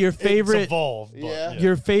 say like, your It's favorite, evolved. But, Yeah.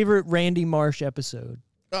 your favorite Randy Marsh episode.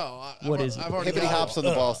 Oh, What is it? I've already Hibbity got hops it. on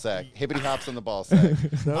the ball sack. Hibbity hops on the ball sack.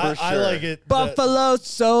 For I sure. like it. Buffalo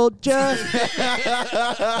Soldier. He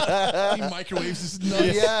microwaves his nuts.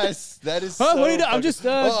 Yes, that is. Huh? So What are you doing? I'm fucking- just.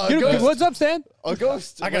 Oh, Get Ghost. what's up, Stan? A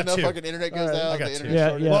ghost. I got when the two. fucking internet goes All right, down. I got the two. internet Yeah,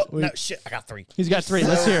 shortage. yeah. Well, we- no, shit, I got 3. He's got 3. So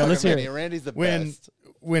Let's hear it. Let's fucking hear funny. it. Randy's the When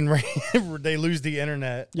best. they lose the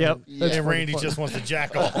internet. Yep. Yeah. That's And fucking Randy funny. just wants to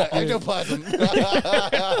jack off. Ectoplasm.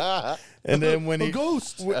 And then when A he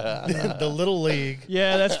ghost. the little league.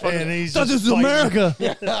 Yeah, that's funny. And he's This just is fighting. America.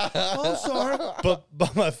 I'm sorry.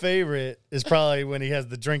 But my favorite is probably when he has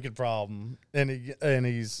the drinking problem and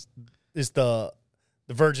he's the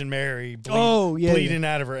Virgin Mary bleeding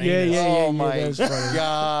out of her Yeah, anus. yeah, Oh my that's funny.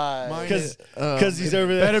 god. Mine Because is- he's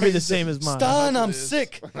over there. Better be the same as mine. Stan, I'm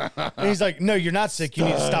sick. And he's like, no, you're not sick. You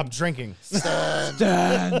need to stop drinking.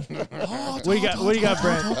 Stan. What do you got? What do you got,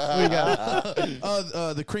 Brent? What do you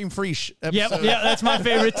got? The cream fraiche Yep, episode. yeah, that's my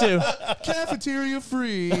favorite too. Cafeteria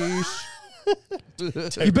fraiche.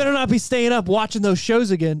 You better not be staying up watching those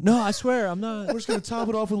shows again. No, I swear, I'm not. We're just gonna top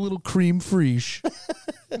it off with a little cream fraiche.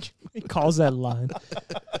 He calls that line.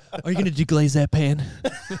 Are you gonna deglaze that pan?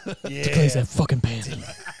 Deglaze that fucking pan.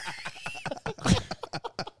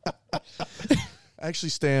 Actually,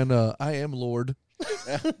 Stan, I am Lord.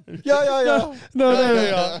 No.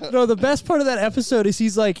 No, the best part of that episode is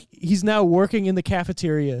he's now working in the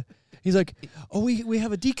cafeteria. He's like, oh, we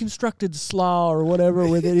have a deconstructed slaw or whatever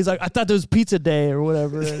with it. He's like, I thought there was pizza day or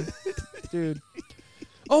whatever. And, dude.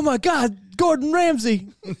 Oh my God, Gordon Ramsay.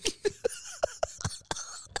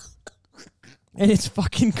 And it's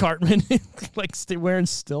fucking Cartman, like wearing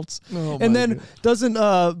stilts. Oh, and my then God. doesn't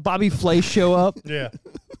Bobby Flay show up? Yeah.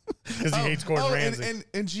 Because he hates Gordon Ramsay.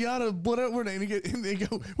 And Gianna, whatever name, and they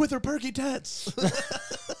go with her perky tats.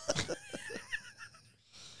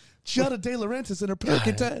 Gianna De Laurentiis and her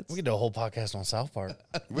perky tats. We could do a whole podcast on South Park.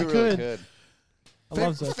 We really could. could. I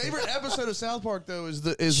love that. Favorite episode of South Park though is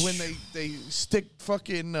when they stick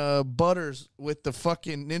fucking Butters with the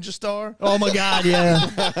fucking ninja star. Oh my God, yeah.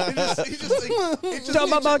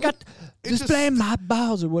 Display my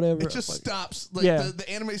balls or whatever. It just stops. Like Yeah. the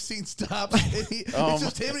anime scene stops. And it's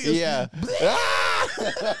just him. And he goes, Yeah.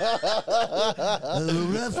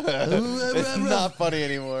 It's not funny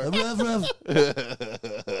anymore.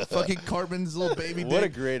 Fucking Cartman's little baby. What a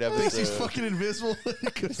dick great thinks he's episode. fucking invisible.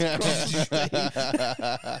 Goes across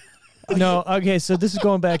the street. No, okay, so this is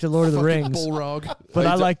going back to Lord of the Fucking Rings, Bullrog. but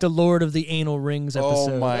I like the Lord of the Anal Rings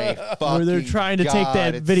episode. Oh my fucking where they're trying to take God,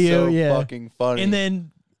 that it's video, so yeah, fucking funny. and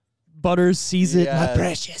then Butters sees it, my Yes.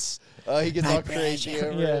 precious. He gets all crazy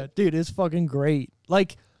over Yeah, it. dude, it's fucking great.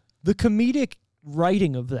 Like the comedic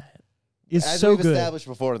writing of that is As so we've good. established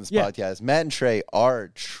before on this Yeah. podcast, Matt and Trey are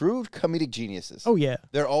true comedic geniuses. Oh yeah,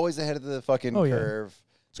 They're always ahead of the fucking Oh, yeah. curve.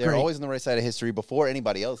 They're great. always on the right side of history before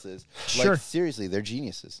anybody else is. Sure. Like, seriously, they're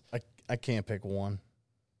geniuses. I can't pick one.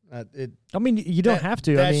 I mean, you don't have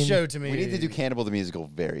to. That I mean, show to me. We need to do Cannibal the Musical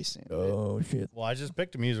very soon. oh shit, Well, I just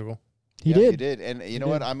picked a musical. he Yeah, did. You did. And you know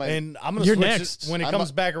what? I might. And I'm gonna You're switch next. it when it I'm comes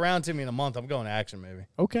a- back around to me in a month. I'm going to action maybe.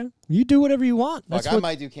 Okay, you do whatever you want. Like, That's I what.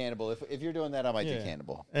 might do Cannibal. If you're doing that, I might do Yeah.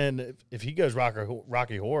 Cannibal. And if he goes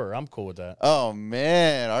Rocky Horror, I'm cool with that. Oh,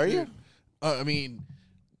 man. Are you? I mean,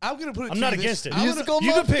 I'm gonna put it. I'm to not you this- against it. I'm gonna- Musical You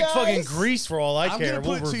can month, pick guys? fucking Grease for all I I'm care. gonna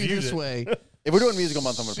put We'll it to you review this it. way. If we're doing Musical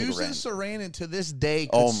Month, I'm going to pick a Susan random. Sarandon to this day could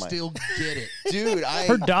Oh my- still get it. Dude,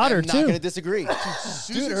 Her daughter, I'm not too. going to disagree.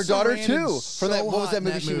 Susan Dude, her daughter, Sarandon's too. so From that, what was hot that in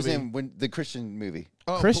movie she was in? When the Christian movie.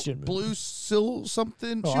 Christian movie. Blue Sil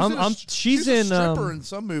something. Oh, She was in a- I'm- she's a in, stripper in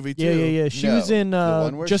some movie too. Yeah. She No, was in the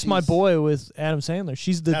one where Just My she's- Boy with Adam Sandler.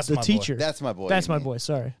 She's the That's My Boy. teacher. That's my boy. That's you my mean. boy.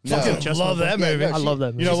 Sorry. No. Fucking Just love My Boy. that Yeah, movie. no, I love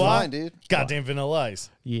that movie. You know She's why? fine, dude. Goddamn Vanilla Ice.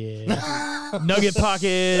 Yeah. Nugget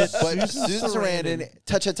Pocket. But Susan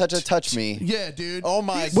Sarandon, touch me. Yeah, dude. Oh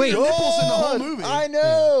my You see god. the nipples in the whole movie. I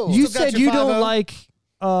know. You Still got said your you don't 5-0? like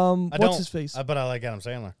I what's don't, his face? But I like Adam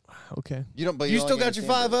Sandler. Okay. You don't. But You don't still like got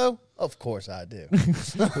your Adam Sandler. 5-0? Of course I do.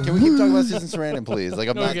 Can we keep talking about Susan Sarandon, please? Like,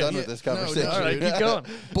 I'm not done with this No, conversation. all right, keep going.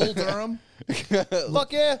 Bull Durham,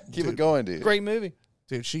 Fuck yeah. Keep it going, dude. Great movie.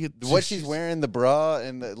 dude. What she's wearing, the bra,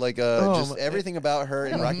 and the, like, just everything about her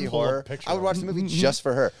in Rocky pull up a Horror. picture I would of watch the movie just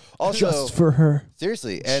for her. Also, Just for her.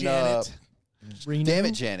 seriously, and Janet. Reno? damn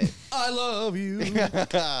it, Janet. I love you.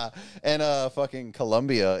 And fucking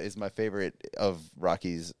Columbia is my favorite of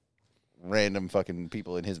Rocky's random fucking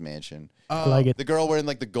people in his mansion. I like it. The girl wearing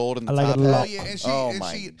like the gold and the I like top it a hat. lot. Oh yeah, and she. Oh and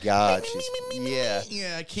my she, god, Yeah,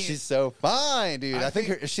 yeah. I can't. She's so fine, dude. I I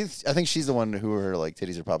think she's the one who her like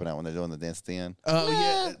titties are popping out when they're doing the dance at the end. Oh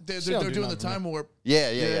yeah, she they're don't do doing the nothing. time warp.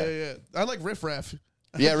 Yeah. I like Riff Raff.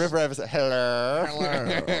 Yeah, Riff Raff is like, hello.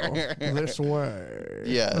 This way.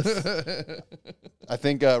 Yes. I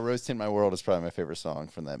think Rose Tint My World is probably my favorite song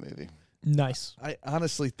from that movie. Nice. I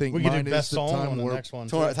honestly think We could mine do is best the song time on the warp. next one.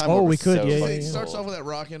 Time too. Warp we is could, so yeah, fucking It starts cool. off with that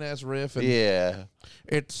rocking ass riff, and Yeah.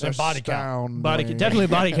 it's And body count. astounding. Body definitely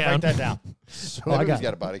body Write count. that down. Oh, I Everybody's got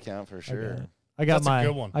got a body count for sure. I got That's a my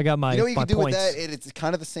good one. I got my You know what you my can do points. with that? It's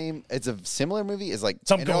kind of the same. It's a similar movie. It's like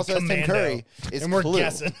Some and go it also has Tim commando. Curry. It's And we're Clue.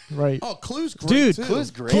 guessing. Right. Oh, Clue's great Dude, too. Clue's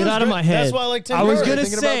great. Get out of my head. That's why I like Tim I was Curry. gonna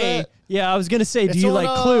Thinking about say, that? yeah, I was gonna say, do It's you on,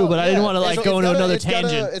 like Clue? But I didn't yeah, want to like It's go into got a- another it's got a-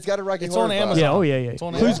 tangent. It's got a Rocky It's Horror on vibe. Amazon. Yeah, oh yeah. It's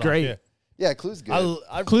on Clue's Amazon, great. yeah. Yeah, Clue's good.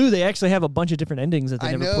 Clue, they actually have a bunch of different endings that they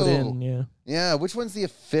I never put know. in. Yeah. Yeah, which one's the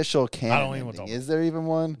official canon? don't even know what ending? the- Is there even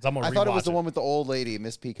one? I'm gonna I thought it was rewatch the it. one with the old lady,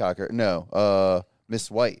 Miss Peacocker. No, Miss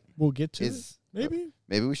White. We'll get to Is it.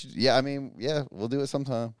 Maybe. we should. Yeah, I mean, yeah, we'll do it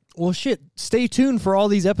sometime. Well, shit. Stay tuned for all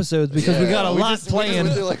these episodes because we got a lot planned.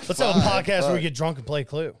 Let's Let's have a podcast where we get drunk and play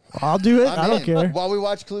Clue. I'll do it. I don't care. While we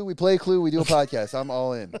watch Clue, we play Clue, we do a podcast. I'm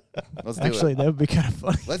all in. Let's do Actually, it. that would be kind of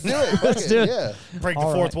funny. Let's do it. Let's do it. Yeah. Break All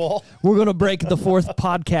the fourth right. wall. We're gonna break the fourth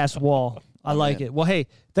podcast wall. I like man. it. Well, hey,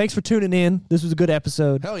 thanks for tuning in. This was a good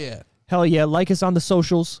episode. Hell yeah. Hell yeah. Like us on the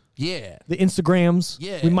socials, Yeah. the Instagrams.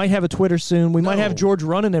 Yeah. We might have a Twitter soon. We might No. have George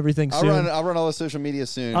running everything soon. I'll run all the social media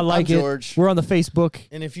soon. I like I'm it. George. We're on the Facebook,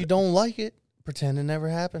 And if you don't like it, pretend it never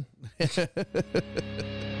happened.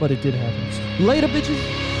 but it did happen. Later,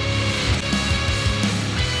 bitches.